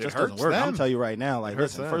 it just doesn't work. I'm telling you right now, like,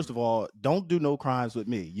 listen, first of all, don't do no crimes with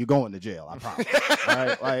me. You going to jail, I promise.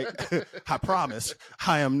 Right? Like, I promise.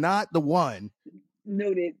 I am not the one.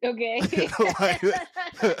 Noted. Okay.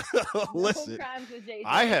 Listen,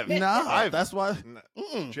 I have that's why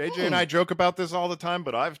JJ and I joke about this all the time,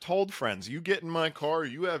 but I've told friends, you get in my car,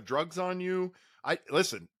 you have drugs on you.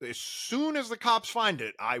 Listen, as soon as the cops find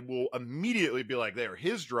it, I will immediately be like, they're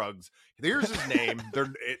his drugs. There's his name.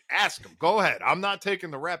 Ask him. Go ahead. I'm not taking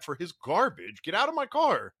the rap for his garbage. Get out of my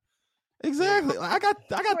car. Exactly. I got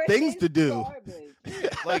things to do.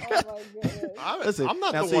 Like, I'm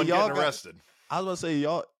not the one getting arrested. I was gonna say,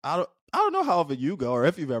 y'all, I don't know how often you go or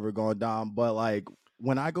if you've ever gone down, but like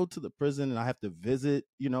when I go to the prison and I have to visit,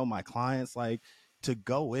 my clients, like to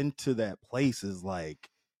go into that place is like,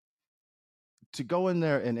 to go in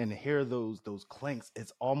there and hear those clinks,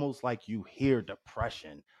 it's almost like you hear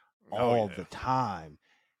depression all the time.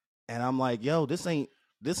 And I'm like, yo, this ain't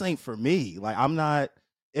for me. Like, I'm not,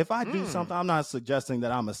 if I do something, I'm not suggesting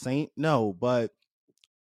that I'm a saint. No, but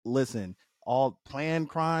listen, all planned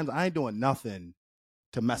crimes, I ain't doing nothing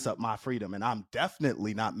to mess up my freedom. And I'm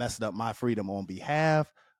definitely not messing up my freedom on behalf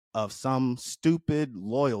of some stupid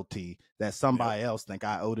loyalty that somebody else think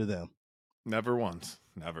I owe to them. Never once.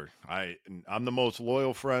 Never. I'm the most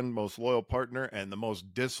loyal friend, most loyal partner, and the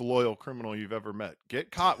most disloyal criminal you've ever met.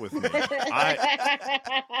 Get caught with me.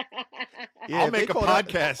 I'll make a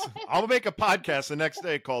podcast. I'll make a podcast the next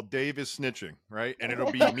day called Dave is Snitching, right? And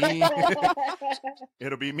it'll be me.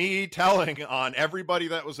 It'll be me telling on everybody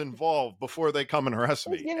that was involved before they come and arrest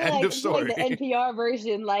me. End of story. Like the NPR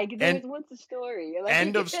version, like, what's the story? Like,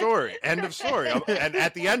 end of story. End of story. And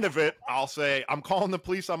at the end of it, I'll say, I'm calling the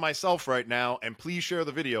police on myself right now, and please share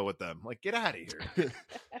the video with them. Like, get out of here.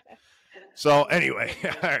 So anyway,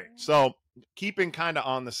 all right. So keeping kind of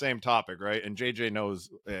on the same topic, right? And JJ knows,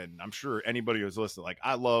 and I'm sure anybody who's listening, like,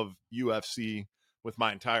 I love UFC with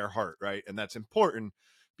my entire heart, right? And that's important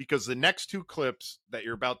because the next two clips that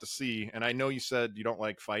you're about to see, and I know you said you don't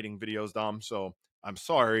like fighting videos, Dom, so I'm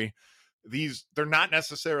sorry. They're not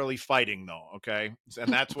necessarily fighting though, okay?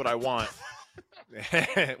 And that's what I want.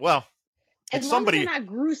 Well, as long as they're not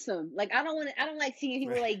gruesome. Like, I don't like seeing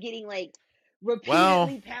people like getting like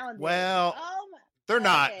repeatedly pounded. Well, they're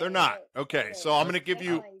not. Okay, so I'm gonna give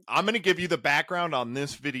you the background on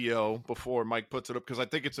this video before Mike puts it up because I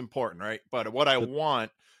think it's important, right? But what I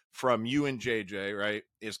want from you and JJ, right,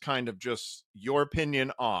 is kind of just your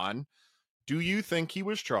opinion on: do you think he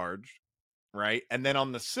was charged, right? And then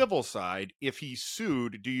on the civil side, if he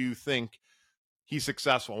sued, do you think he's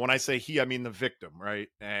successful? When I say he, I mean the victim, right?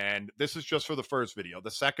 And this is just for the first video.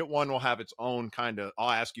 The second one will have its own kind of,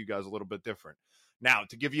 I'll ask you guys a little bit different. Now,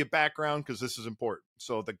 to give you a background, because this is important.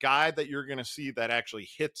 So the guy that you're going to see that actually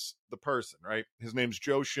hits the person, right? His name's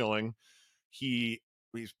Joe Schilling. He's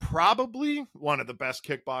probably one of the best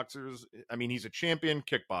kickboxers. I mean, he's a champion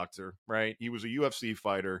kickboxer, right? He was a UFC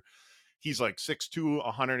fighter. He's like 6'2",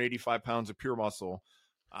 185 pounds of pure muscle.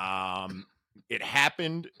 It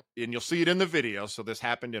happened, and you'll see it in the video. So this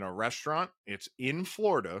happened in a restaurant. It's in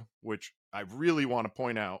Florida, which I really want to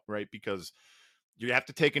point out, right? Because you have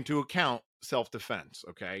to take into account self-defense,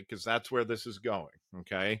 okay? Because that's where this is going,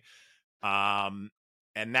 okay? And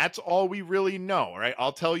that's all we really know, right?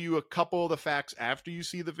 I'll tell you a couple of the facts after you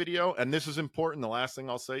see the video, and this is important. The last thing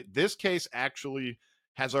I'll say, this case actually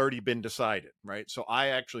has already been decided, right? So I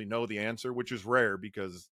actually know the answer, which is rare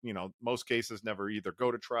because, most cases never either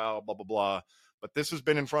go to trial, blah, blah, blah. But this has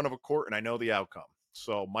been in front of a court and I know the outcome.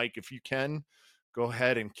 So Mike, if you can, Go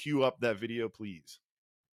ahead and cue up that video, please.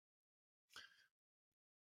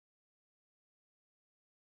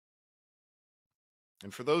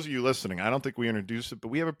 And for those of you listening, I don't think we introduced it, but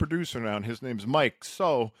we have a producer now, and his name's Mike.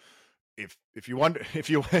 So if you wonder if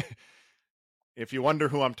you wonder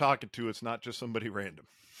who I'm talking to, it's not just somebody random.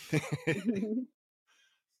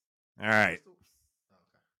 All right.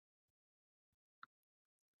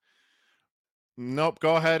 Nope.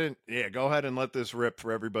 Go ahead and let this rip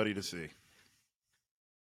for everybody to see.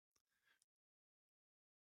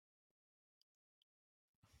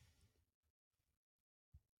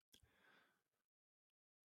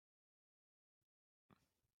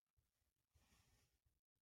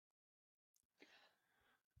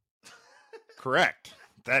 Correct.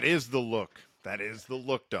 That is the look. That is the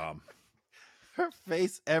look, Dom. Her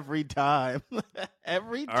face every time.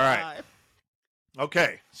 Every All time. right.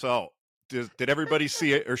 Okay. So did everybody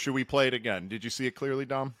see it, or should we play it again? Did you see it clearly,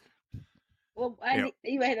 Dom? Well,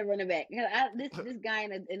 you had to run it back. This guy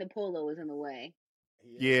in the polo is in the way.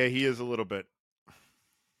 Yeah, he is a little bit.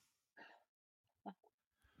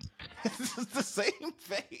 This is the same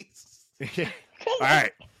face. All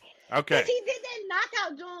right. Okay. Because he did that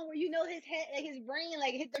knockout joint where his head, like his brain,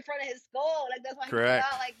 like hit the front of his skull. Like that's why he Correct.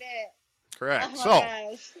 fell out like that. Correct. Oh my So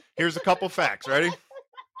gosh. here's a couple facts. Ready?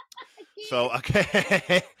 So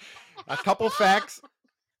okay, a couple facts.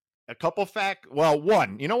 Well,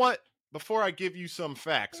 one. You know what? Before I give you some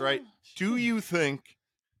facts, right? Do you think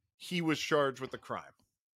he was charged with a crime?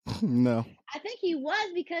 No. I think he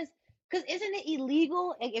was because isn't it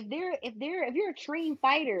illegal? Like if you're a trained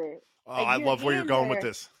fighter. Oh, like I love where you're going with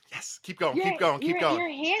this. Yes, keep going. Keep going. Your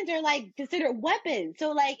hands are like considered weapons.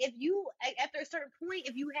 So like if you after a certain point,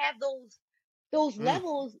 if you have those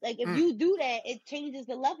levels, like if you do that, it changes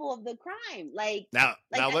the level of the crime. Like now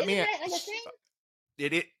let me. That like a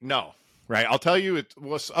thing? No, right? I'll tell you, it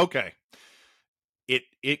was okay.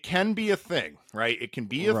 It can be a thing, right? It can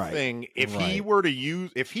be a thing if he were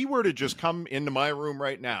to just come into my room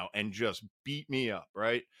right now and just beat me up,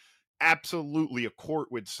 right? Absolutely, a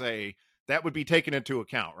court would say that would be taken into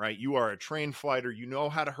account, right? You are a trained fighter. You know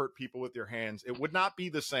how to hurt people with your hands. It would not be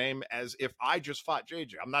the same as if I just fought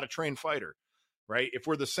JJ. I'm not a trained fighter, right? If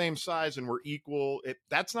we're the same size and we're equal,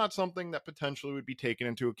 that's not something that potentially would be taken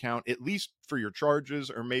into account, at least for your charges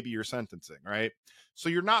or maybe your sentencing, right? So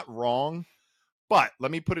you're not wrong, but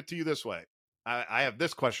let me put it to you this way. I have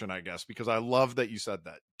this question, I guess, because I love that you said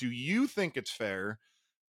that. Do you think it's fair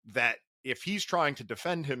that if he's trying to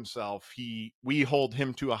defend himself, we hold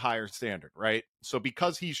him to a higher standard, right? So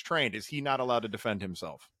because he's trained, is he not allowed to defend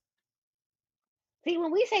himself? See,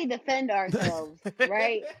 when we say defend ourselves,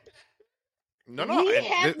 right? No. We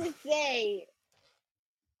have to say,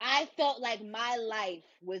 I felt like my life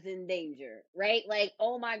was in danger, right? Like,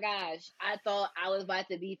 oh my gosh, I thought I was about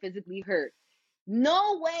to be physically hurt.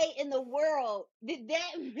 No way in the world did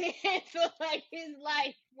that man feel like his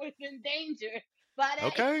life was in danger by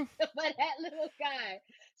that little guy.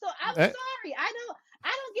 So I'm sorry. I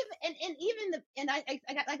don't give and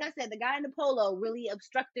like I said, the guy in the polo really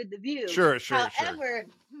obstructed the view. Sure. However,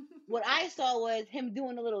 what I saw was him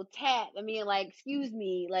doing a little tap. I mean, like, excuse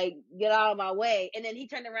me, like, get out of my way. And then he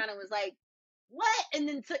turned around and was like, what? And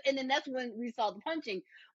then that's when we saw the punching.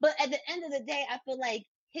 But at the end of the day, I feel like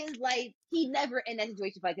his life, he never in that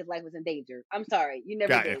situation felt like his life was in danger. I'm sorry, you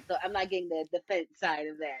never did. So I'm not getting the defense side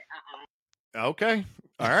of that. Okay.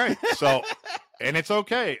 All right. So, and it's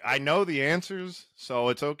okay. I know the answers, so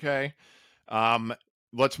it's okay.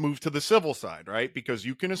 Let's move to the civil side, right? Because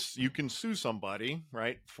you can sue somebody,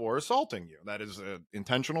 right, for assaulting you. That is an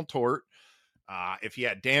intentional tort. If he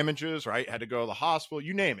had damages, right, had to go to the hospital,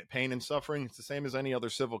 you name it, pain and suffering, it's the same as any other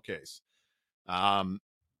civil case.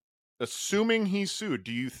 Assuming he sued,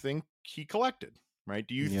 do you think he collected, right?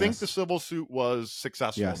 Do you think the civil suit was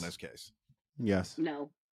successful in this case? Yes. No.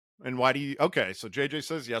 And why do you, okay, so JJ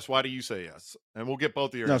says yes. Why do you say yes? And we'll get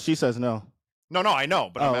both of your No, she says no. No, I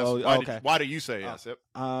know, but I'm asking, okay. Why do you say yes? Yep.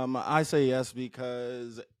 I say yes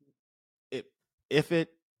because if it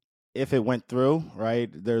went through, right,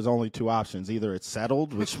 there's only two options. Either it's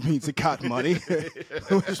settled, which means it got money,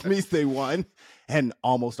 which means they won, and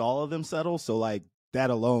almost all of them settle. So like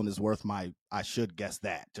that alone is worth I should guess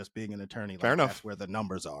that, just being an attorney. Like, fair enough. That's where the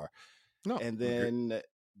numbers are. No. And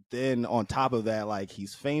then on top of that, like,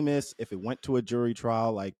 he's famous. If it went to a jury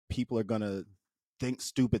trial, like, people are gonna think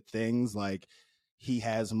stupid things, like he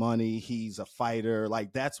has money, he's a fighter.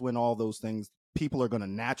 Like, that's when all those things, people are going to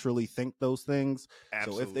naturally think those things.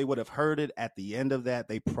 Absolutely. So if they would have heard it at the end of that,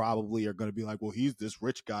 they probably are going to be like, well, he's this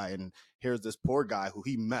rich guy and here's this poor guy who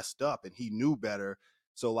he messed up and he knew better.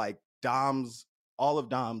 So like Dom's all of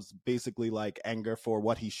Dom's basically like anger for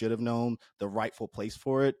what he should have known, the rightful place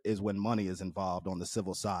for it is when money is involved on the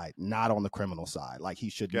civil side, not on the criminal side. Like he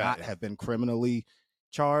should Got not it. have been criminally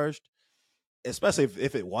charged, especially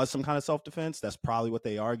if it was some kind of self-defense. That's probably what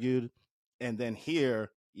they argued. And then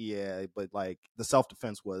here, yeah, but like the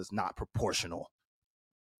self-defense was not proportional.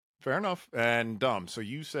 Fair enough. And Dom, so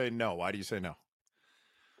you say no. Why do you say no?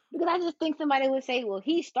 Because I just think somebody would say, "Well,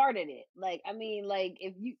 he started it." Like, I mean, like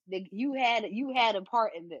if you had a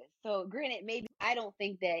part in this. So, granted, maybe I don't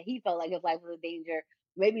think that he felt like his life was a danger.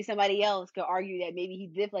 Maybe somebody else could argue that maybe he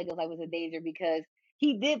did feel like his life was a danger because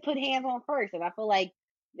he did put hands on first. And I feel like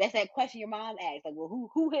that's that question your mom asked, like, "Well,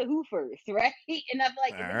 who hit who first, right?" And I feel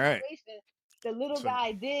like All in this right. situation, the little So-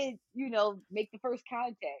 guy did, make the first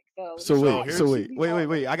contact. So, So yeah, wait, he so should wait, be wait, wait, hard.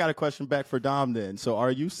 wait. I got a question back for Dom then. So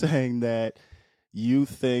are you saying that you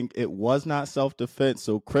think it was not self-defense,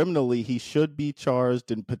 so criminally he should be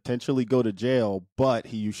charged and potentially go to jail,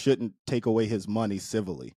 but you shouldn't take away his money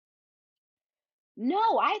civilly?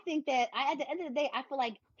 No, I think that at the end of the day, I feel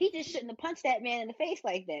like he just shouldn't have punched that man in the face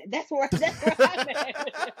like that. That's where I'm at. With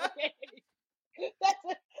it, okay?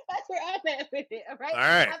 That's where I'm at with it. All right. All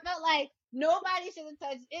right. I felt like nobody should have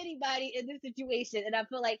touched anybody in this situation, and I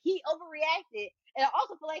feel like he overreacted. And I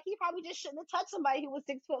also feel like he probably just shouldn't have touched somebody who was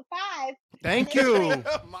 6'5". Thank And then, you.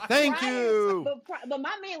 Thank you. But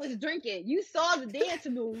my man was drinking. You saw the dance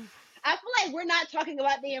move. I feel like we're not talking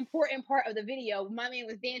about the important part of the video. My man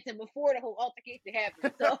was dancing before the whole altercation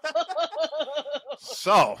happened.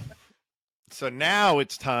 So now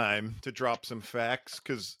it's time to drop some facts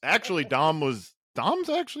because actually Dom's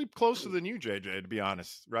actually closer than you, JJ, to be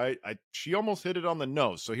honest, right? She almost hit it on the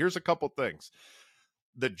nose. So here's a couple things.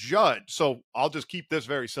 The judge, so I'll just keep this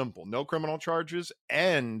very simple. No criminal charges,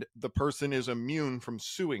 and the person is immune from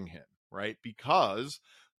suing him, right? Because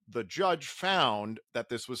the judge found that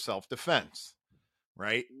this was self-defense,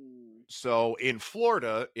 right? So in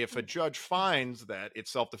Florida, if a judge finds that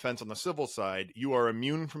it's self-defense on the civil side, you are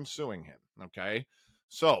immune from suing him, okay?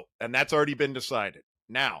 So, and that's already been decided.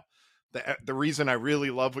 Now, the reason I really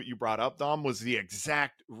love what you brought up, Dom, was the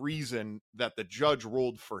exact reason that the judge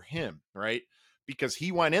ruled for him, right? Because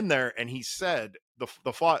he went in there and he said, the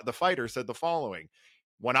fighter said the following: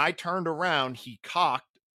 when I turned around, he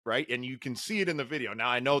cocked, right? And you can see it in the video. Now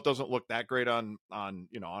I know it doesn't look that great on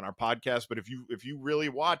our podcast, but if you really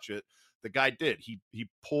watch it, the guy did. He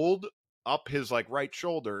pulled up his like right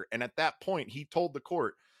shoulder, and at that point he told the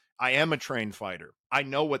court, I am a trained fighter. I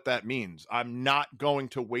know what that means. I'm not going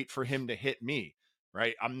to wait for him to hit me,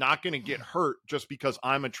 right? I'm not going to get hurt just because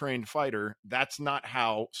I'm a trained fighter. That's not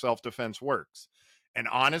how self-defense works. And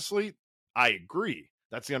honestly, I agree.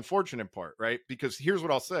 That's the unfortunate part, right? Because here's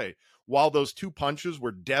what I'll say. While those two punches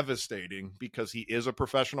were devastating because he is a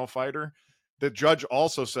professional fighter, the judge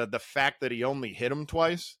also said the fact that he only hit him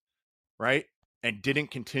twice, right, and didn't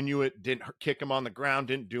continue it, didn't kick him on the ground,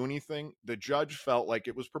 didn't do anything, the judge felt like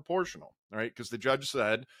it was proportional, right? Because the judge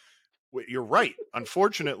said, well, you're right.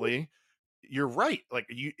 Unfortunately, you're right. Like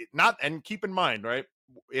and keep in mind, right?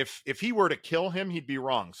 If he were to kill him, he'd be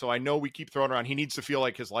wrong. So I know we keep throwing around, he needs to feel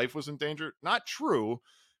like his life was in danger. Not true.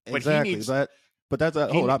 But exactly. He needs, but that's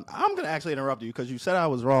hold on. I'm going to actually interrupt you because you said I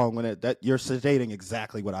was wrong when that you're stating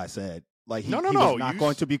exactly what I said. Like he was not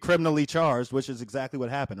going to be criminally charged, which is exactly what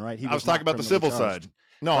happened, right? I was talking about the civil side.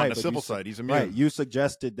 No, right, on the civil side, he's immune. Right. You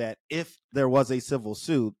suggested that if there was a civil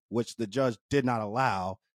suit, which the judge did not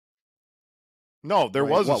allow. No, there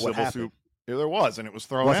was a civil suit. There was, and it was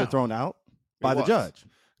thrown out. Was it thrown out by the judge?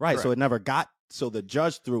 Right. Correct. So it never got. So the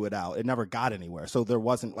judge threw it out. It never got anywhere. So there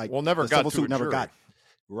wasn't like never the got civil to suit. a Never jury. got.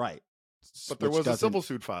 Right. But there was a civil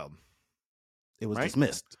suit filed. It was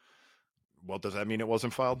dismissed. Well, does that mean it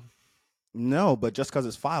wasn't filed? No, but just because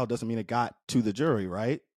it's filed doesn't mean it got to the jury,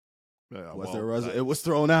 right? Yeah, it was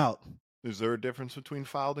thrown out. Is there a difference between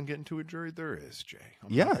filed and getting to a jury? There is, Jay. I'm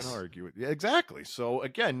yes. not going to argue it. Yeah, exactly. So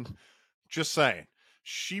again, just saying,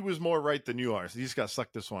 she was more right than you are. So you just got to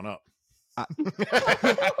suck this one up.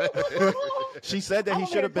 She said that he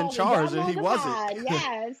should have been charged and he wasn't.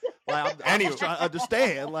 Yes. Like, I'm trying to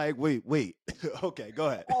understand. Like, wait. Okay, go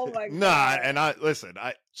ahead. Oh my God. Nah, and listen.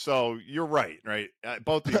 So you're right?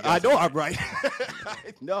 Both of you. I know I'm right.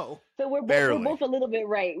 No. So we're both a little bit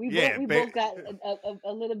right. We both got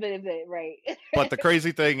a little bit of it right. But the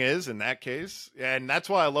crazy thing is, in that case, and that's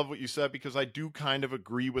why I love what you said, because I do kind of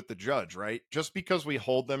agree with the judge, right? Just because we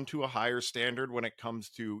hold them to a higher standard when it comes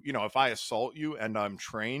to, if I assault you and I'm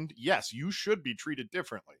trained, yes, you should be treated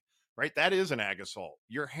differently, right? That is an ag assault.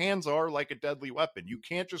 Your hands are like a deadly weapon. You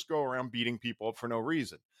can't just go around beating people up for no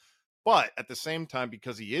reason. But at the same time,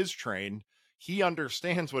 because he is trained, he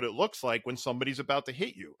understands what it looks like when somebody's about to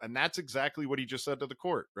hit you. And that's exactly what he just said to the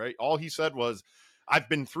court, right? All he said was, I've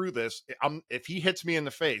been through this. If he hits me in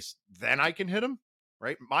the face, then I can hit him,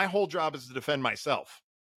 right? My whole job is to defend myself.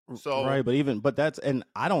 So right, but that's, and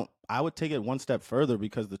I would take it one step further,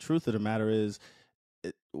 because the truth of the matter is,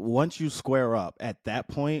 once you square up at that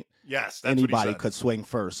point, yes, that's anybody what he could swing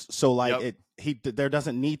first. So like Yep. there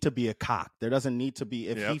doesn't need to be a cock. There doesn't need to be,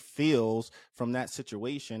 if Yep. he feels from that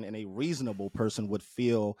situation, and a reasonable person would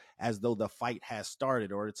feel as though the fight has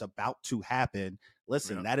started or it's about to happen.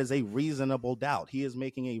 Listen, Yep. that is a reasonable doubt. He is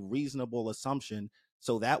making a reasonable assumption.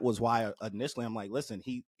 So that was why initially I'm like, listen,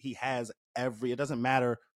 he has it doesn't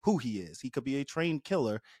matter who he is. He could be a trained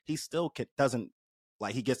killer. He still doesn't,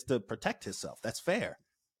 like, he gets to protect himself. That's fair.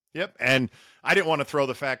 Yep, and I didn't want to throw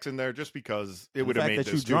the facts in there just because it would have made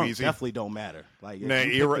this too easy. Definitely don't matter. Like, if Nah,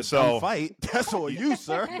 you pick a dumb fight, that's on you,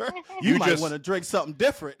 sir. You might want to drink something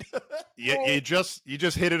different. you just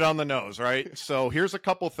hit it on the nose, right? So here's a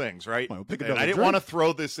couple things, right? Well, pick And another I didn't drink. want to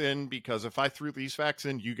throw this in because if I threw these facts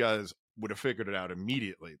in, you guys would have figured it out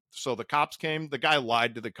immediately. So the cops came. The guy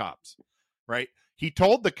lied to the cops, right? He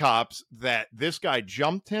told the cops that this guy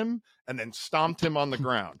jumped him and then stomped him on the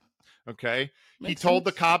ground. Okay. He told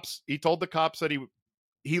the cops that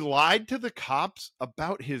he lied to the cops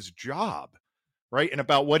about his job, right? And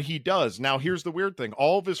about what he does. Now, here's the weird thing.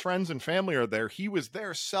 All of his friends and family are there. He was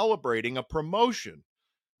there celebrating a promotion,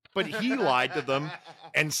 but he lied to them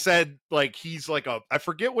and said, like, he's like I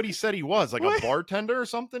forget what he said he was, like a bartender or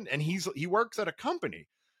something. And he works at a company,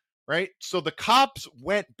 right? So the cops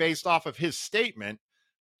went based off of his statement.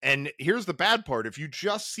 And here's the bad part. If you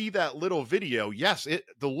just see that little video, yes,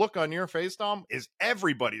 the look on your face, Dom, is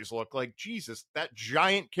everybody's look. Like, Jesus, that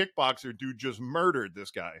giant kickboxer dude just murdered this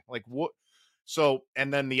guy. Like, what? So,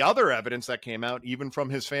 and then the other evidence that came out, even from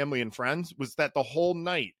his family and friends, was that the whole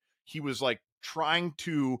night he was like trying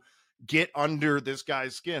to get under this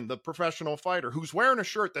guy's skin, the professional fighter who's wearing a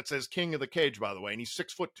shirt that says King of the Cage, by the way, and he's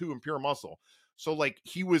 6'2" and pure muscle. So, like,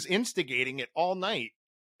 he was instigating it all night.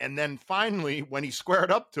 And then finally, when he squared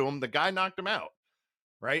up to him, the guy knocked him out,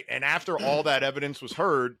 right? And after all that evidence was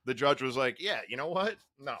heard, the judge was like, yeah, you know what?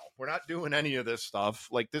 No, we're not doing any of this stuff.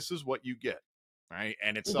 Like, this is what you get, right?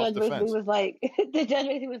 And it's self-defense. The judge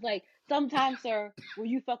basically was like, sometimes, sir, when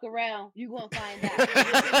you fuck around, you're going to find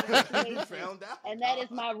out. You found out. And that is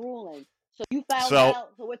my ruling. So you found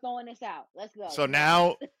out, so we're throwing this out. Let's go. So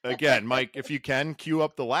now, again, Mike, if you can, cue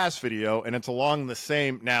up the last video, and it's along the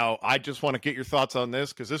same. Now, I just want to get your thoughts on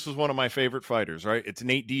this, because this is one of my favorite fighters, right? It's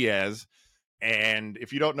Nate Diaz. And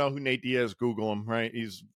if you don't know who Nate Diaz, Google him, right?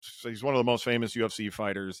 He's one of the most famous UFC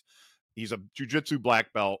fighters. He's a jiu-jitsu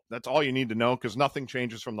black belt. That's all you need to know, because nothing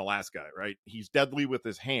changes from the last guy, right? He's deadly with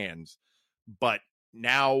his hands. But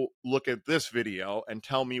now look at this video and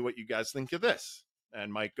tell me what you guys think of this.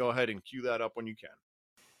 And Mike, go ahead and cue that up when you can.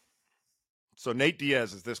 So Nate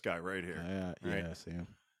Diaz is this guy right here. Yeah, right? I see him.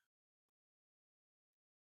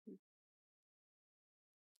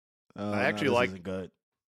 I actually like good.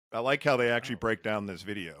 I like how they actually break down this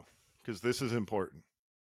video, because this is important.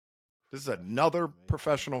 This is another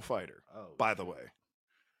professional fighter, by the way.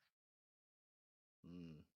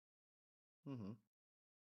 Mm-hmm.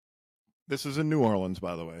 This is in New Orleans,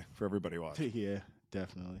 by the way, for everybody watching. Yeah,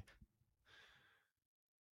 definitely.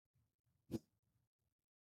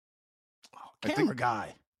 Camera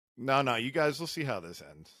guy. No, you guys will see how this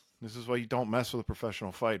ends. This is why you don't mess with a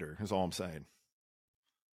professional fighter, is all I'm saying.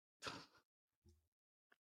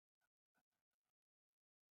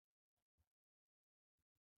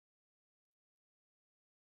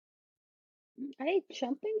 Are they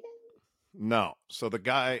jumping him? No. So the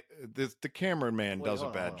guy, the cameraman does a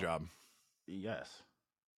bad job. Yes.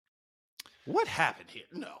 What happened here?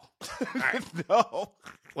 No. No.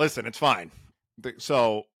 Listen, it's fine.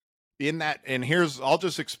 So in that, and I'll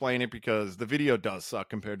just explain it, because the video does suck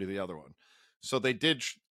compared to the other one. So they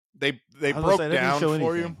broke down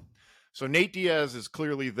for you. So Nate Diaz is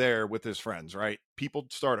clearly there with his friends, right? People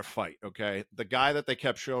start a fight, okay? The guy that they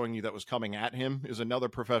kept showing you that was coming at him is another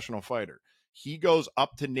professional fighter. He goes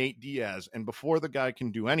up to Nate Diaz, and before the guy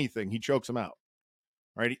can do anything, he chokes him out,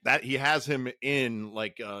 right? That he has him in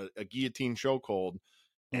like a guillotine chokehold,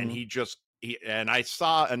 and and I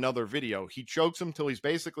saw another video. He chokes him till he's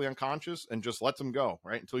basically unconscious and just lets him go,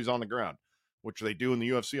 right? Until he's on the ground, which they do in the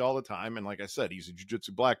UFC all the time. And like I said, he's a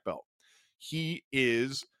jiu-jitsu black belt. He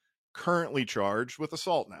is currently charged with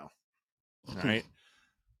assault now, right?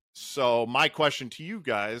 So my question to you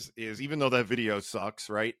guys is, even though that video sucks,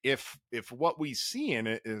 right? If what we see in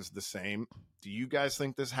it is the same, do you guys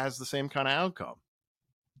think this has the same kind of outcome?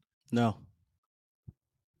 No.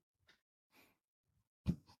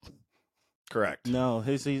 Correct. No,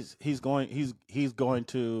 he's going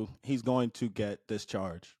to get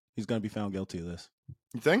discharged. He's going to be found guilty of this.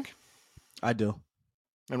 You think? I do.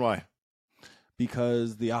 And why?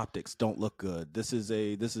 Because the optics don't look good. This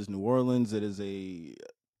is New Orleans.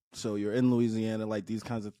 So you're in Louisiana, like these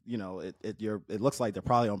kinds of, it looks like they're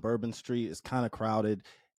probably on Bourbon Street. It's kind of crowded.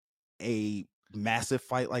 A massive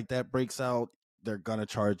fight like that breaks out, they're gonna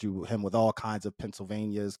charge him with all kinds of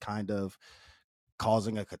Pennsylvania's kind of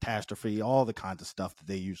causing a catastrophe, all the kinds of stuff that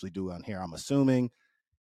they usually do on here, I'm assuming.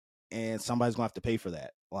 And somebody's gonna have to pay for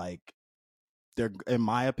that. Like, in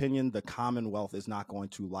my opinion, the Commonwealth is not going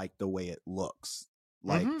to like the way it looks.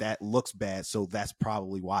 Like, that looks bad, so that's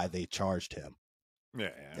probably why they charged him. Yeah.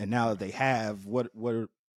 And now that they have, what are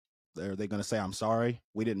they going to say? I'm sorry,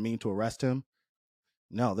 we didn't mean to arrest him.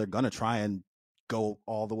 No, they're going to try and go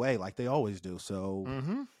all the way like they always do. So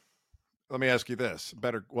let me ask you this.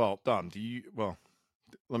 Dom,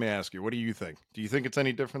 let me ask you, what do you think? Do you think it's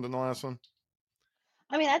any different than the last one?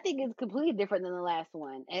 I mean, I think it's completely different than the last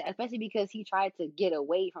one, especially because he tried to get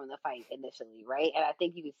away from the fight initially, right? And I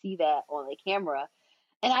think you can see that on the camera.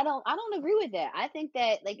 And I don't agree with that. I think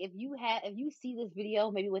that, like, if you see this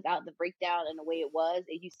video maybe without the breakdown and the way it was,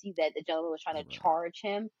 and you see that the gentleman was trying to charge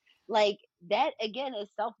him, like, that again is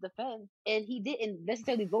self defense, and he didn't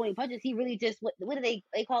necessarily go any punches. He really just what do they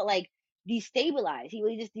call it, like, destabilize. He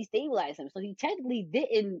really just destabilized him. So he technically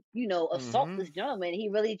didn't, assault this gentleman. He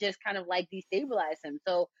really just kind of like destabilized him.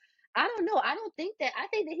 So I don't know. I think that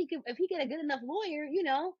he could, if he get a good enough lawyer,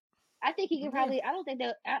 I think he can probably. I don't think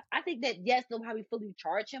that. I think that yes, they'll probably fully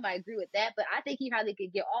charge him. I agree with that, but I think he probably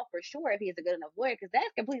could get off for sure if he has a good enough lawyer, because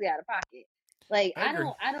that's completely out of pocket. Like,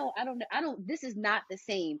 I don't. This is not the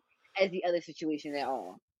same as the other situation at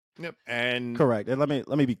all. Yep. And correct. And let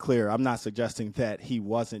me be clear. I'm not suggesting that he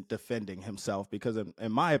wasn't defending himself, because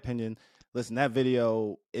in my opinion, listen, that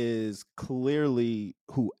video is clearly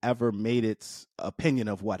whoever made its opinion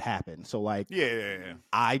of what happened. So, like, yeah.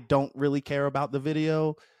 I don't really care about the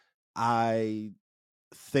video. I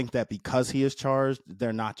think that because he is charged,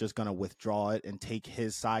 they're not just going to withdraw it and take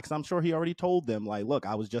his side, because I'm sure he already told them, like, look,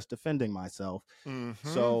 I was just defending myself.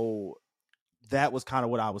 So that was kind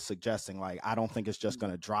of what I was suggesting. Like, I don't think it's just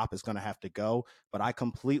going to drop. It's going to have to go. But I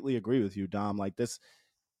completely agree with you, Dom. Like, this,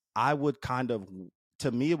 I would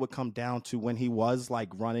to me, it would come down to when he was, like,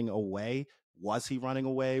 running away. Was he running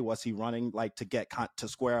away? Was he running, like, to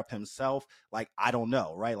square up himself? Like, I don't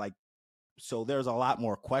know, right? Like, so there's a lot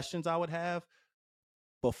more questions I would have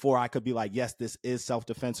before I could be like, yes, this is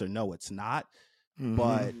self-defense, or no, it's not.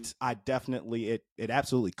 But I definitely, it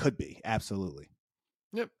absolutely could be. Absolutely.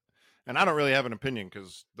 Yep. And I don't really have an opinion,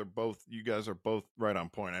 because you guys are both right on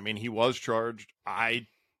point. I mean, he was charged. I,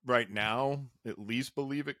 right now, at least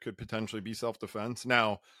believe it could potentially be self-defense.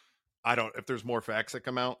 Now, if there's more facts that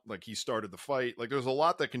come out, like he started the fight, like there's a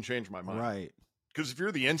lot that can change my mind. Right. Because if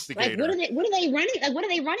you're the instigator, like, what are they running? Like, what are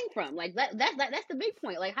they running from? Like, that's the big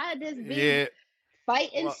point. Like, how did this big fight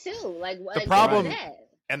ensue? Like, the problem, what is that?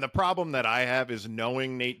 And the problem that I have is,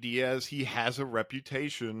 knowing Nate Diaz, he has a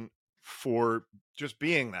reputation for just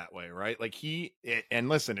being that way, right? Like, and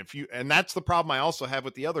listen, and that's the problem I also have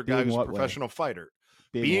with the other guy who's a professional fighter.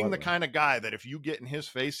 Being the kind of guy that if you get in his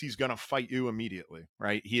face, he's going to fight you immediately,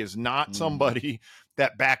 right? He is not somebody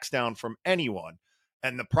that backs down from anyone.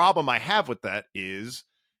 And the problem I have with that is,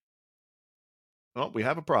 we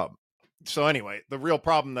have a problem. So anyway, the real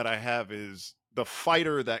problem that I have is the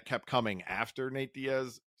fighter that kept coming after Nate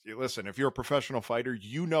Diaz. Listen, if you're a professional fighter,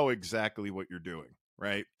 you know exactly what you're doing,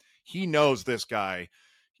 right? He knows this guy.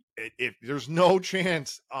 If there's no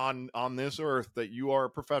chance on this earth that you are a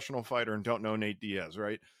professional fighter and don't know Nate Diaz,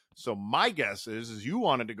 right? So my guess is you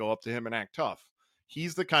wanted to go up to him and act tough.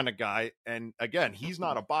 He's the kind of guy, and again, he's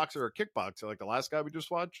not a boxer or kickboxer like the last guy we just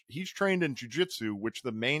watched. He's trained in jiu-jitsu, which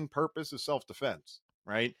the main purpose is self-defense,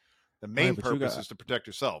 right? The main purpose is to protect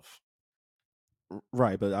yourself.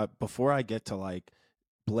 Right, but before I get to, like,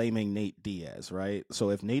 blaming Nate Diaz, right? So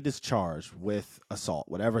if Nate is charged with assault,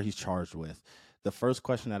 whatever he's charged with, the first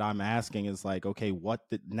question that I'm asking is, like, okay, what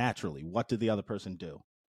did the other person do?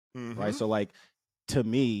 Right? So, like, to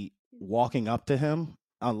me, walking up to him,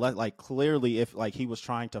 unless, like, clearly, if, like, he was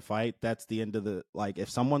trying to fight, that's the end of the, like, if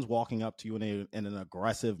someone's walking up to you in an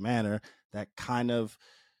aggressive manner, that kind of,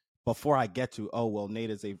 before I get to, oh, well,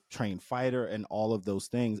 Nate is a trained fighter and all of those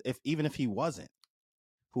things, even if he wasn't,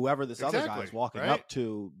 whoever this other guy is walking up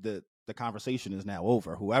to, the conversation is now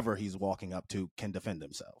over. Whoever he's walking up to can defend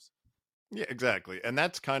themselves. Yeah, exactly. And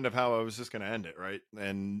that's kind of how I was just going to end it, right?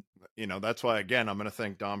 And, that's why, again, I'm going to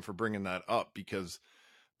thank Dom for bringing that up, because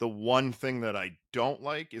the one thing that I don't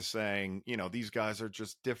like is saying, these guys are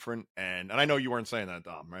just different. And I know you weren't saying that,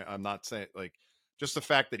 Dom, right? I'm not saying like just the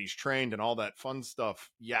fact that he's trained and all that fun stuff.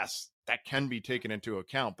 Yes, that can be taken into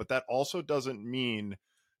account, but that also doesn't mean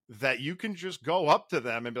that you can just go up to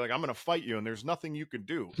them and be like, I'm going to fight you. And there's nothing you can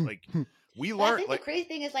do. Like we But I learned, think like, the crazy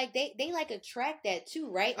thing is like they like attract that too,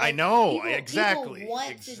 right? I Like know people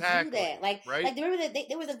want to do that. Like right? like remember that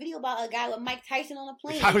there was a video about a guy with Mike Tyson on a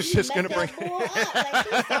plane. I was He just met going to that bring bull up. Like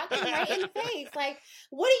he socked him right in the face. Like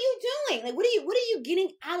what are you doing? Like what are you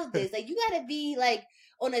getting out of this? Like you got to be like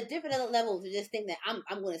on a different level to just think that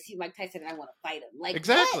I'm going to see Mike Tyson and I want to fight him. Like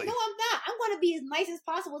Exactly. what? No, I'm not. I'm going to be as nice as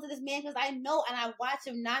possible to this man because I know and I watch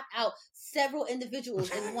him knock out several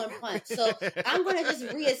individuals in one punch. So I'm going to just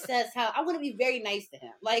reassess how I'm going to be very nice to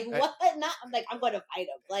him. Like what? Not I'm like I'm going to fight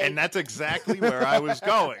him. Like, and that's exactly where I was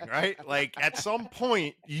going, right? Like at some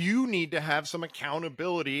point you need to have some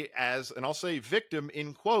accountability as, and I'll say victim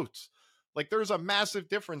in quotes. Like there's a massive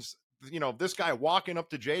difference. This guy walking up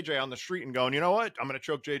to JJ on the street and going, you know what? I'm going to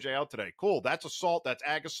choke JJ out today. Cool. That's assault. That's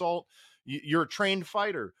ag assault. You're a trained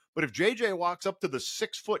fighter. But if JJ walks up to the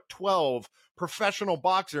 6'12" professional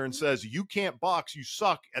boxer and says, you can't box, you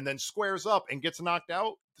suck, and then squares up and gets knocked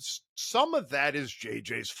out, some of that is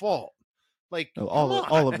JJ's fault. Like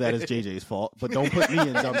all of that is JJ's fault, but don't put me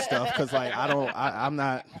in dumb stuff because like I'm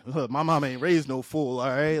not. Look, my mom ain't raised no fool. All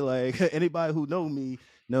right, like anybody who know me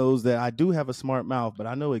knows that I do have a smart mouth, but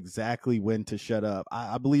I know exactly when to shut up.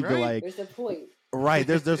 I believe that like there's a point. Right,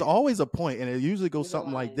 there's always a point, and it usually goes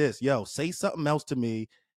something like this: Yo, say something else to me,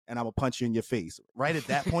 and I'm gonna punch you in your face. Right at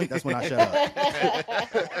that point, that's when I shut up.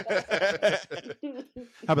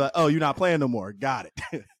 I'll be like, "Oh, you're not playing no more. Got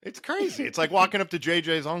it." It's crazy. It's like walking up to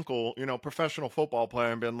JJ's uncle, professional football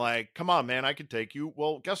player, and being like, "Come on, man, I could take you."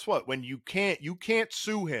 Well, guess what? When you can't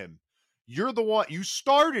sue him. You're the one. You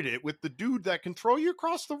started it with the dude that can throw you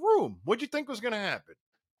across the room. What'd you think was going to happen?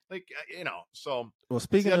 Like, so. Well,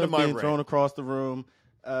 speaking of being rant. thrown across the room,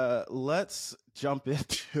 let's jump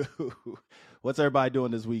into what's everybody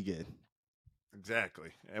doing this weekend.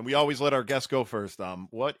 Exactly. And we always let our guests go first.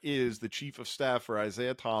 What is the chief of staff for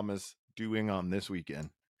Isaiah Thomas doing on this weekend?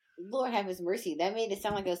 Lord have his mercy. That made it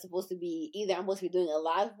sound like it was supposed to be either I'm supposed to be doing a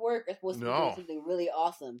lot of work or supposed to be doing something really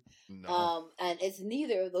awesome. No. And it's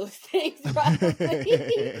neither of those things, probably.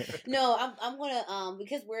 No, I'm gonna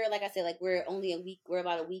because we're like I said, like we're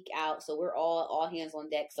about a week out, so we're all hands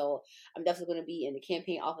on deck. So I'm definitely gonna be in the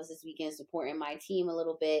campaign office this weekend supporting my team a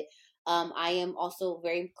little bit. I am also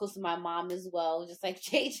very close to my mom as well, just like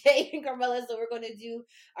JJ and Carmela. So we're going to do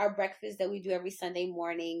our breakfast that we do every Sunday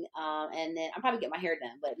morning. And then I'm probably get my hair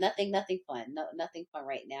done, but nothing fun. No, nothing fun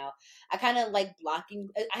right now. I kind of like blocking.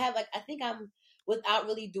 I think I'm without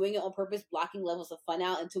really doing it on purpose, blocking levels of fun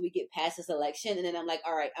out until we get past this election. And then I'm like,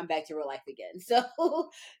 all right, I'm back to real life again. So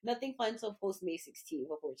nothing fun until post May 16th,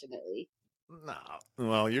 unfortunately. No,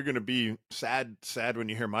 well, you're gonna be sad when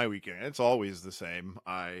you hear my weekend. It's always the same.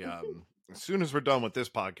 I as soon as we're done with this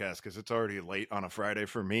podcast, because it's already late on a Friday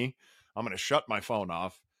for me, I'm gonna shut my phone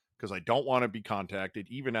off because I don't want to be contacted,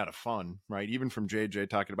 even out of fun, right? Even from JJ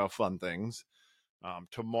talking about fun things.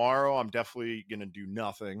 Tomorrow, I'm definitely gonna do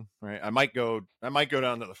nothing, right? I might go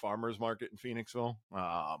down to the farmers market in Phoenixville,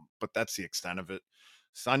 but that's the extent of it.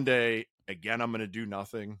 Sunday, again, I'm going to do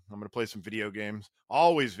nothing. I'm going to play some video games.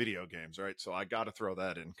 Always video games, right? So I got to throw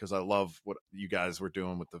that in because I love what you guys were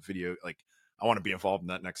doing with the video. Like, I want to be involved in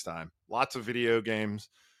that next time. Lots of video games.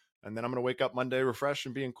 And then I'm going to wake up Monday refreshed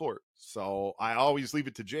and be in court. So I always leave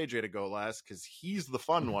it to JJ to go last because he's the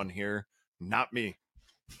fun one here, not me.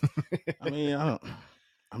 I mean,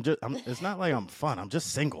 it's not like I'm fun. I'm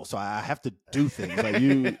just single, so I have to do things.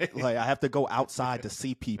 Like I have to go outside to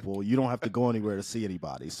see people. You don't have to go anywhere to see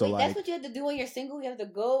anybody. So Wait, that's what you have to do when you're single. You have to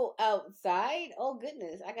go outside. Oh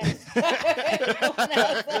goodness, I got going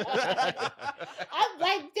outside. I'm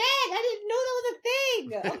like, dang, I didn't know that was a thing.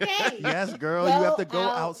 Okay. Yes, girl, you have to go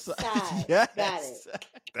outside. Yes. Got it.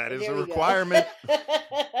 That is a requirement.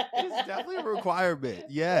 It's definitely a requirement.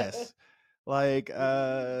 Yes. Like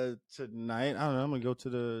tonight, I don't know. I'm gonna go to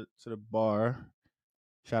the bar.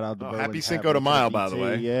 Shout out to Happy Cinco de Mayo, by the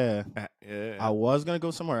way. Yeah. Yeah. I was gonna go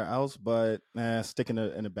somewhere else, but stick in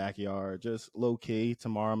the backyard, just low key.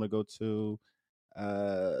 Tomorrow I'm gonna go to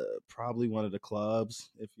probably one of the clubs.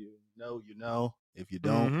 If you know, you know. If you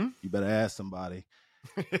don't, you better ask somebody.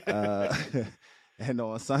 And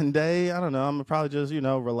on Sunday, I don't know. I'm gonna probably just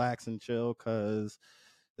relax and chill because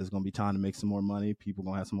there's going to be time to make some more money. People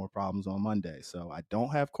going to have some more problems on Monday. So I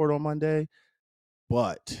don't have court on Monday,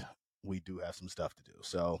 but we do have some stuff to do.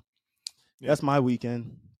 So that's my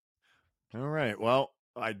weekend. All right. Well,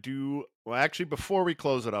 I do. Well, actually, before we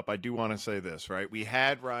close it up, I do want to say this, right? We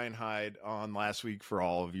had Ryan Hyde on last week for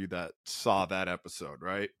all of you that saw that episode,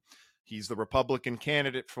 right? He's the Republican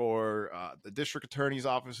candidate for the district attorney's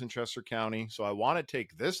office in Chester County. So I want to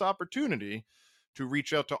take this opportunity to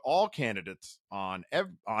reach out to all candidates on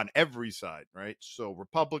every side, right? So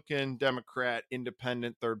Republican, Democrat,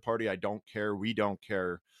 independent, third party, I don't care. We don't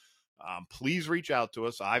care. Please reach out to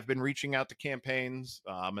us. I've been reaching out to campaigns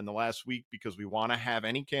in the last week because we want to have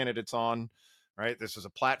any candidates on, right? This is a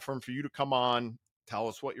platform for you to come on, tell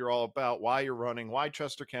us what you're all about, why you're running, why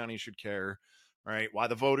Chester County should care, right? Why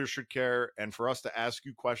the voters should care, and for us to ask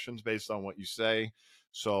you questions based on what you say.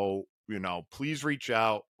 So, please reach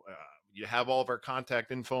out. You have all of our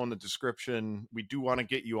contact info in the description. We do want to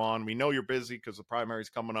get you on. We know you're busy because the primary's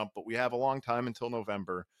coming up, but we have a long time until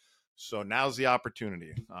November. So now's the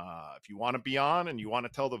opportunity. If you want to be on and you want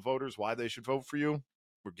to tell the voters why they should vote for you,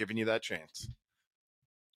 we're giving you that chance.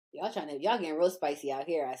 Y'all getting real spicy out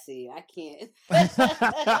here. I see. I can't.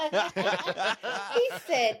 He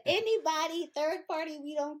said, anybody, third party,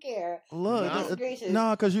 we don't care. Look, Goodness gracious.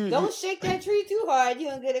 no, because you don't shake that tree too hard.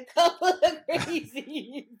 You'll get a couple of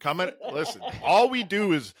crazies. Listen,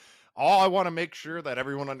 all I want to make sure that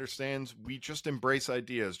everyone understands, we just embrace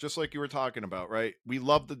ideas, just like you were talking about, right? We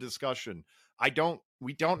love the discussion.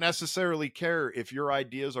 We don't necessarily care if your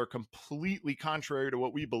ideas are completely contrary to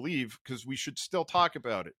what we believe, because we should still talk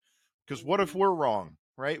about it. Because what if we're wrong,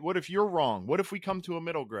 right? What if you're wrong? What if we come to a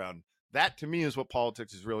middle ground? That, to me, is what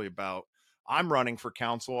politics is really about. I'm running for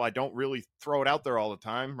council. I don't really throw it out there all the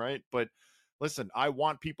time, right? But listen, I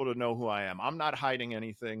want people to know who I am. I'm not hiding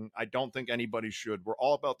anything. I don't think anybody should. We're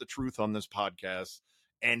all about the truth on this podcast.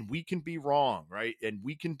 And we can be wrong, right? And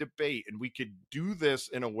we can debate, and we could do this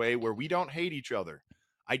in a way where we don't hate each other.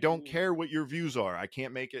 I don't care what your views are. I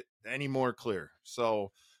can't make it any more clear.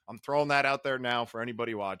 So I'm throwing that out there now for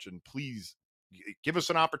anybody watching. Please give us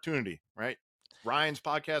an opportunity, right? Ryan's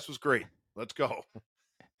podcast was great. Let's go.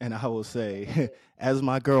 And I will say, as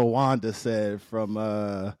my girl Wanda said from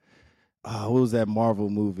what was that Marvel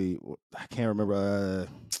movie? I can't remember.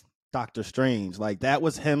 Doctor Strange. Like, that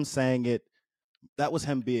was him saying it. That was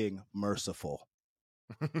him being merciful.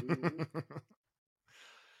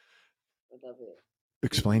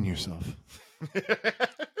 Explain yourself.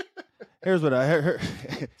 Here's what I heard.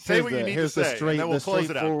 Say what you need to say, and then we'll close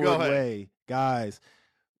it out. Go ahead. Way. Guys,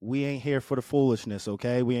 we ain't here for the foolishness,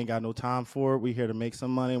 okay? We ain't got no time for it. We here to make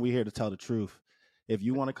some money, and we here to tell the truth. If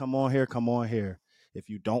you want to come on here, come on here. If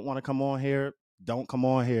you don't want to come on here, don't come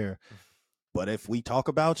on here. But if we talk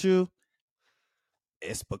about you,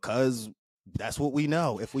 it's because that's what we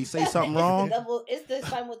know. If we say something wrong, it's the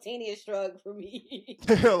simultaneous shrug for me.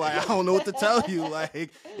 Like, I don't know what to tell you. Like,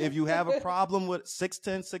 if you have a problem with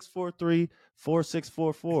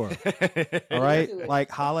 610-643-4644, all right? Like,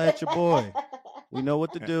 holla at your boy. We know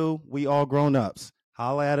what to do. We all grown ups.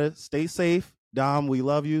 Holla at us. Stay safe. Dom, we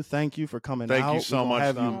love you. Thank you for coming out. Thank you so much,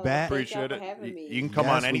 have Dom. You back. Appreciate it. You can come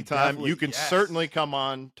on anytime. You can certainly come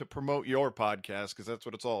on to promote your podcast, because that's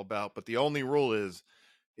what it's all about. But the only rule is,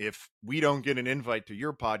 if we don't get an invite to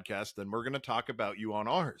your podcast, then we're going to talk about you on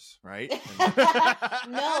ours, right?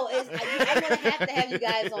 No, I'm going to have you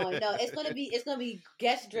guys on. No, it's going to be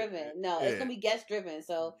guest driven. No, it's going to be guest driven.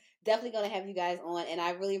 So definitely going to have you guys on. And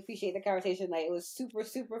I really appreciate the conversation. Like, it was super,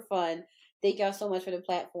 super fun. Thank y'all so much for the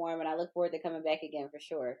platform. And I look forward to coming back again for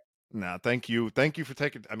sure. No, thank you. Thank you for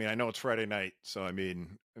taking, I know it's Friday night, so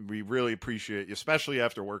we really appreciate you, especially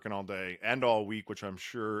after working all day and all week, which I'm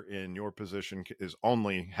sure in your position is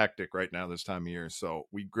only hectic right now this time of year. So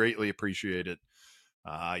we greatly appreciate it.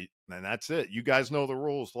 And that's it. You guys know the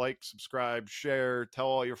rules. Like, subscribe, share, tell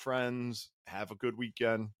all your friends. Have a good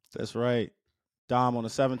weekend. That's right. Dom, on the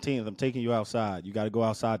 17th, I'm taking you outside. You got to go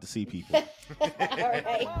outside to see people. All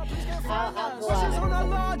right. I'll go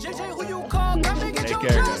out. JJ, who you call? Come and get Take your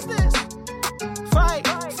care, justice. Fight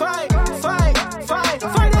it for justice. Fight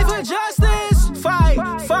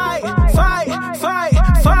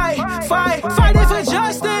it for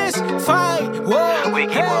justice. Fight. Whoa. We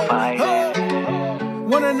keep on fighting.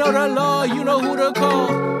 Wanna know the law? You know who to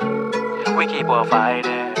call. We keep on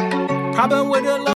fighting. Problem with the law.